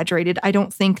be exaggerated, I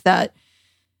don't think that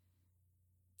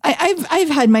I've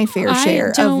had my fair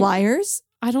share of liars.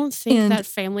 I don't think that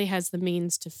family has the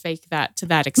means to fake that to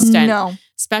that extent. No.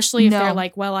 Especially if they're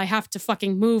like, well, I have to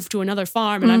fucking move to another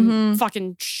farm and I'm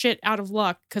fucking shit out of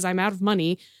luck because I'm out of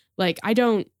money. Like,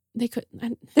 they could.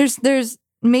 There's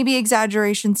maybe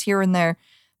exaggerations here and there,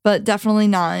 but definitely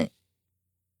not.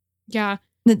 Yeah.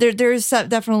 There's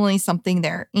definitely something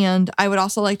there. And I would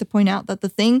also like to point out that the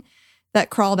thing that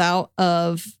crawled out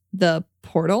of the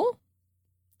portal.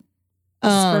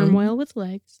 Sperm whale with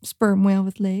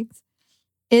legs.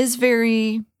 Is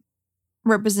very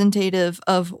representative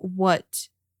of what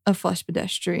a flesh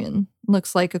pedestrian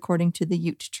looks like according to the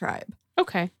Ute tribe.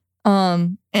 Okay.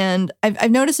 And I've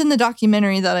noticed in the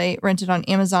documentary that I rented on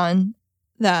Amazon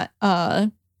that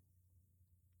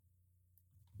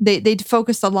they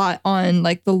focused a lot on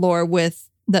like the lore with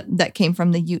that came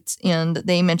from the Utes, and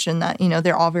they mentioned that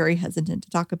they're all very hesitant to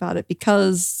talk about it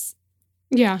because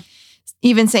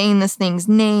even saying this thing's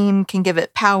name can give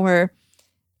it power.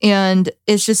 And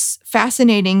it's just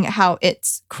fascinating how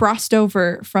it's crossed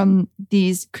over from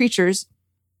these creatures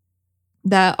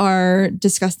that are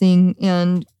disgusting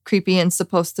and creepy and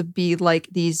supposed to be like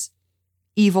these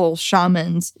evil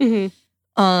shamans,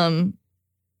 combined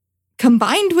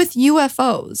with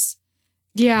UFOs.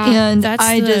 Yeah. And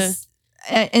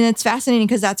and it's fascinating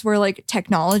because that's where like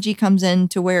technology comes in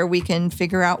to where we can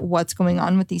figure out what's going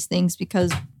on with these things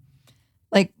because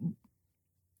like,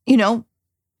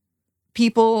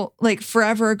 people like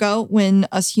forever ago when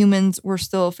us humans were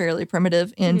still fairly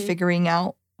primitive and figuring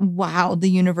out how the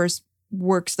universe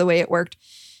works the way it worked,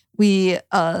 we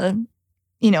came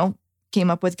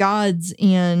up with gods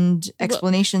and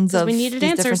explanations of these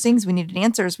different things. We needed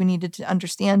answers. We needed to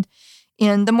understand.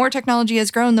 And the more technology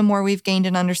has grown, the more we've gained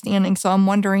an understanding. So I'm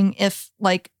wondering if,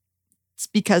 like, it's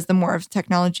because the more of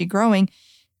technology growing,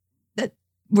 that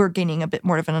we're gaining a bit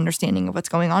more of an understanding of what's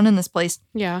going on in this place.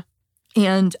 Yeah.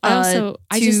 And I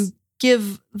just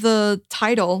give the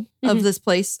title of this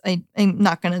place, I'm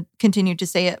not going to continue to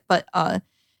say it, but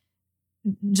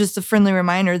just a friendly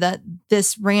reminder that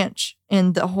this ranch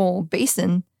and the whole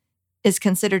basin is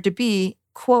considered to be,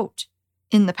 quote,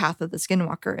 in the path of the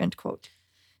Skinwalker, end quote.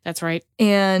 That's right.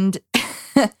 And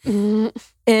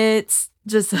it's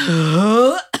just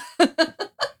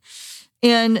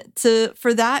and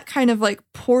for that kind of like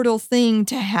portal thing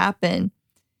to happen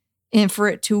and for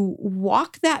it to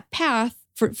walk that path,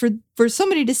 for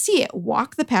somebody to see it,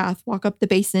 walk the path, walk up the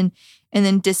basin, and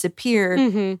then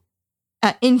disappear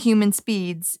at inhuman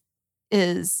speeds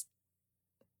is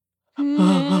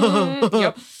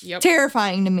Yep.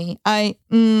 terrifying to me.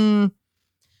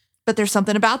 But there's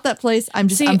something about that place. I'm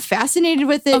fascinated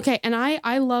with it. Okay, and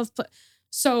I love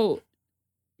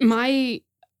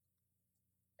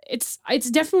it's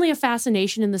definitely a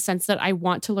fascination in the sense that I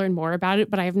want to learn more about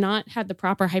it, but I have not had the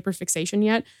proper hyperfixation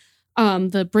yet.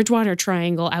 The Bridgewater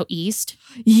Triangle out east.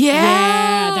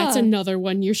 Yeah, that's another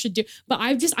one you should do. But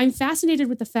I'm fascinated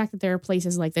with the fact that there are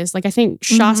places like this. Like I think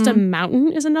Shasta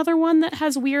Mountain is another one that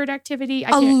has weird activity.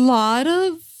 A lot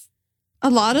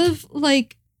of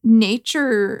like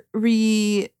nature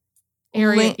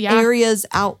areas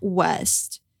out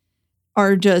west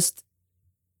are just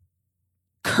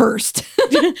cursed.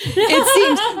 It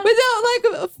seems,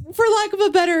 for lack of a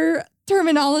better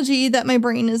terminology that my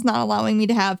brain is not allowing me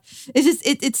to have. It's just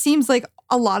it seems like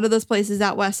a lot of those places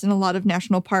out west and a lot of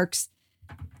national parks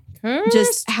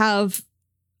just have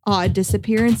odd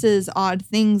disappearances, odd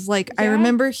things. Like I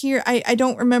remember here, I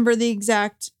don't remember the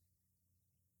exact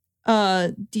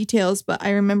details, but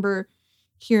I remember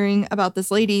hearing about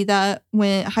this lady that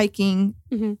went hiking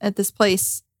at this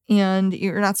place, and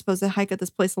you're not supposed to hike at this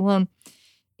place alone.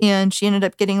 And she ended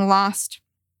up getting lost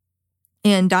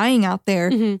and dying out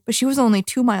there, but she was only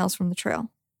 2 miles from the trail.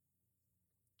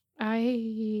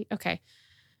 Okay.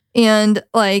 And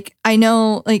like, I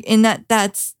know, like in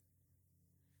that's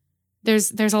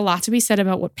there's a lot to be said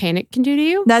about what panic can do to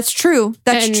you. That's true.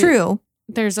 That's true.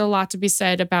 There's a lot to be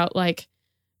said about like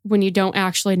when you don't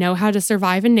actually know how to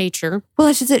survive in nature. Well,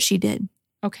 that's just it. She did.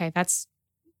 Okay, I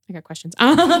got questions.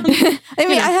 I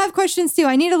have questions too.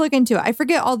 I need to look into it. I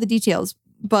forget all the details,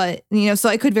 but so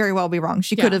I could very well be wrong.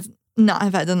 She could have not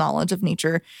have had the knowledge of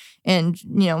nature, and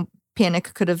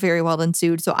panic could have very well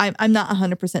ensued. So I'm not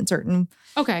 100% certain.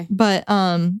 Okay, but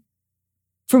from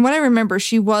what I remember,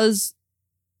 she was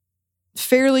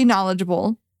fairly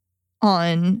knowledgeable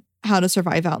on how to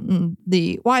survive out in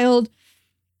the wild,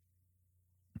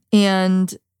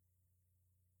 and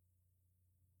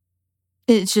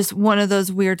it's just one of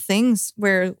those weird things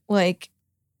where like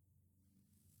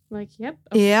yep,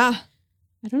 okay. Yeah,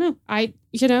 I don't know.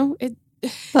 It.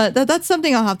 But that's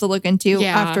something I'll have to look into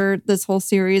after this whole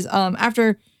series.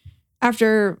 After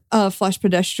Flesh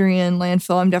Pedestrian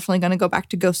Landfill, I'm definitely going to go back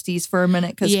to ghosties for a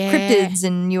minute because cryptids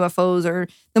and UFOs are.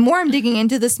 The more I'm digging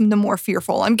into this, the more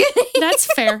fearful I'm getting.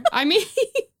 That's fair. I mean,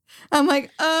 I'm like,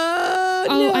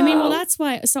 no. I mean, well, that's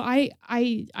why. So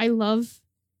I love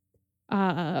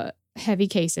heavy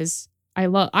cases.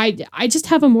 I just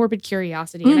have a morbid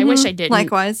curiosity, and I wish I didn't.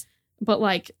 Likewise, but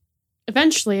like.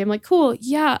 Eventually, I'm like, cool,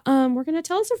 yeah, we're going to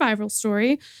tell a survival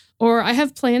story. Or I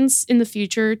have plans in the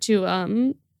future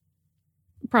to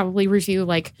probably review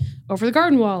like Over the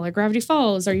Garden Wall or Gravity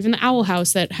Falls or even the Owl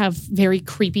House that have very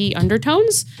creepy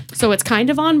undertones. So it's kind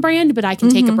of on brand, but I can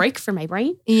take a break for my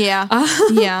brain. Yeah.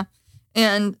 Yeah.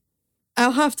 And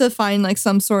I'll have to find like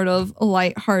some sort of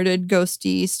lighthearted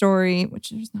ghosty story, which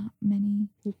there's not many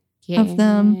of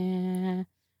them.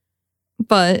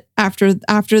 But after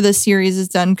this series is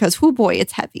done, because boy,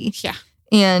 it's heavy. Yeah.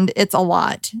 And it's a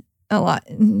lot. It's a lot.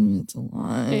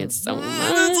 It's so much.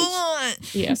 It's a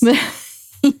lot. Yes.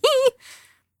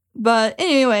 But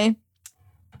anyway,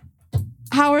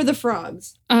 how are the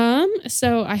frogs?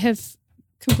 So I have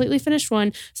completely finished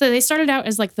one. So they started out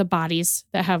as like the bodies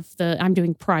that have I'm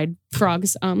doing pride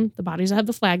frogs. The bodies that have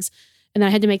the flags. And then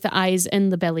I had to make the eyes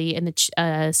and the belly and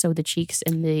sew the cheeks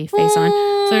and the face on.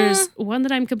 So there's one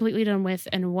that I'm completely done with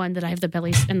and one that I have the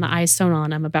belly and the eyes sewn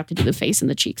on. I'm about to do the face and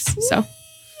the cheeks. So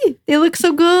they look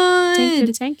so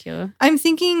good. Thank you. I'm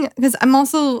thinking, because I'm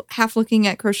also half looking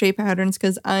at crochet patterns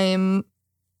because I'm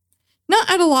not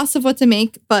at a loss of what to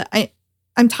make, but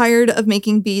I'm tired of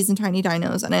making bees and tiny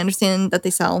dinos, and I understand that they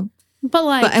sell. But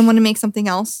I want to make something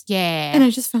else. Yeah. And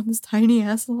I just found this tiny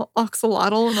ass little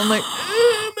axolotl, and I'm like,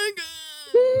 oh my God.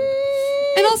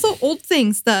 And also old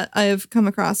things that I've come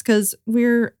across, because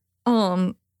we're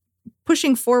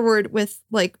pushing forward with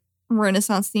like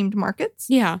Renaissance themed markets.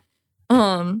 Yeah.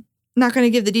 Not going to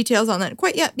give the details on that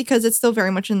quite yet because it's still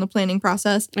very much in the planning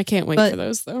process. I can't wait for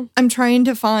those though. I'm trying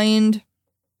to find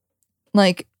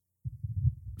like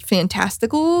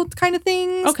fantastical kind of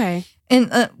things. Okay.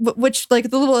 And which like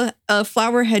the little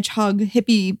flower hedgehog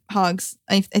hippie hogs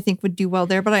I think would do well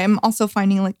there. But I am also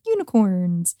finding like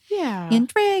unicorns. Yeah. And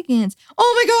dragons.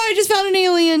 Oh my god, I just found an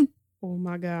alien. Oh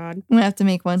my god. I'm going to have to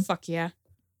make one. Fuck yeah.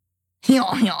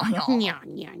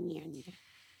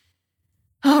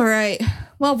 All right.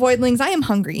 Well, voidlings, I am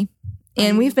hungry.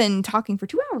 And we've been talking for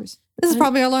 2 hours. This is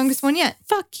probably our longest one yet.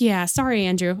 Fuck yeah. Sorry,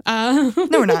 Andrew. No,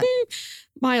 we're not.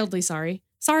 Mildly sorry.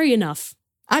 Sorry enough.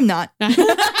 I'm not.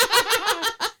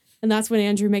 And that's when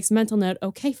Andrew makes a mental note.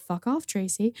 Okay, fuck off,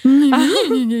 Tracy. All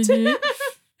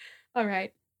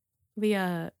right. We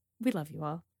love you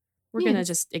all. We're gonna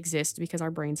just exist because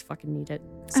our brains fucking need it.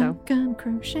 So I'm gonna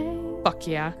crochet. Fuck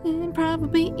yeah. And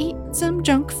probably eat some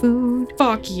junk food.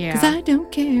 Fuck yeah. Because I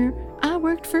don't care. I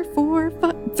worked for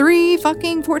 3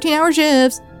 fucking 14-hour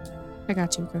shifts. I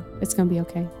got you, girl. It's gonna be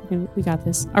okay. We got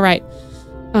this. All right.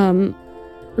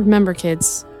 Remember,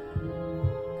 kids.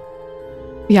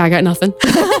 Yeah, I got nothing.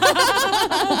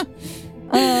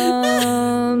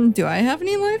 Do I have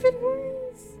any life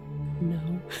advice?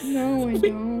 No, I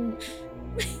don't.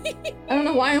 I don't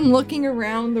know why I'm looking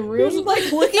around the room,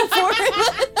 like looking for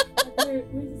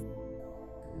it.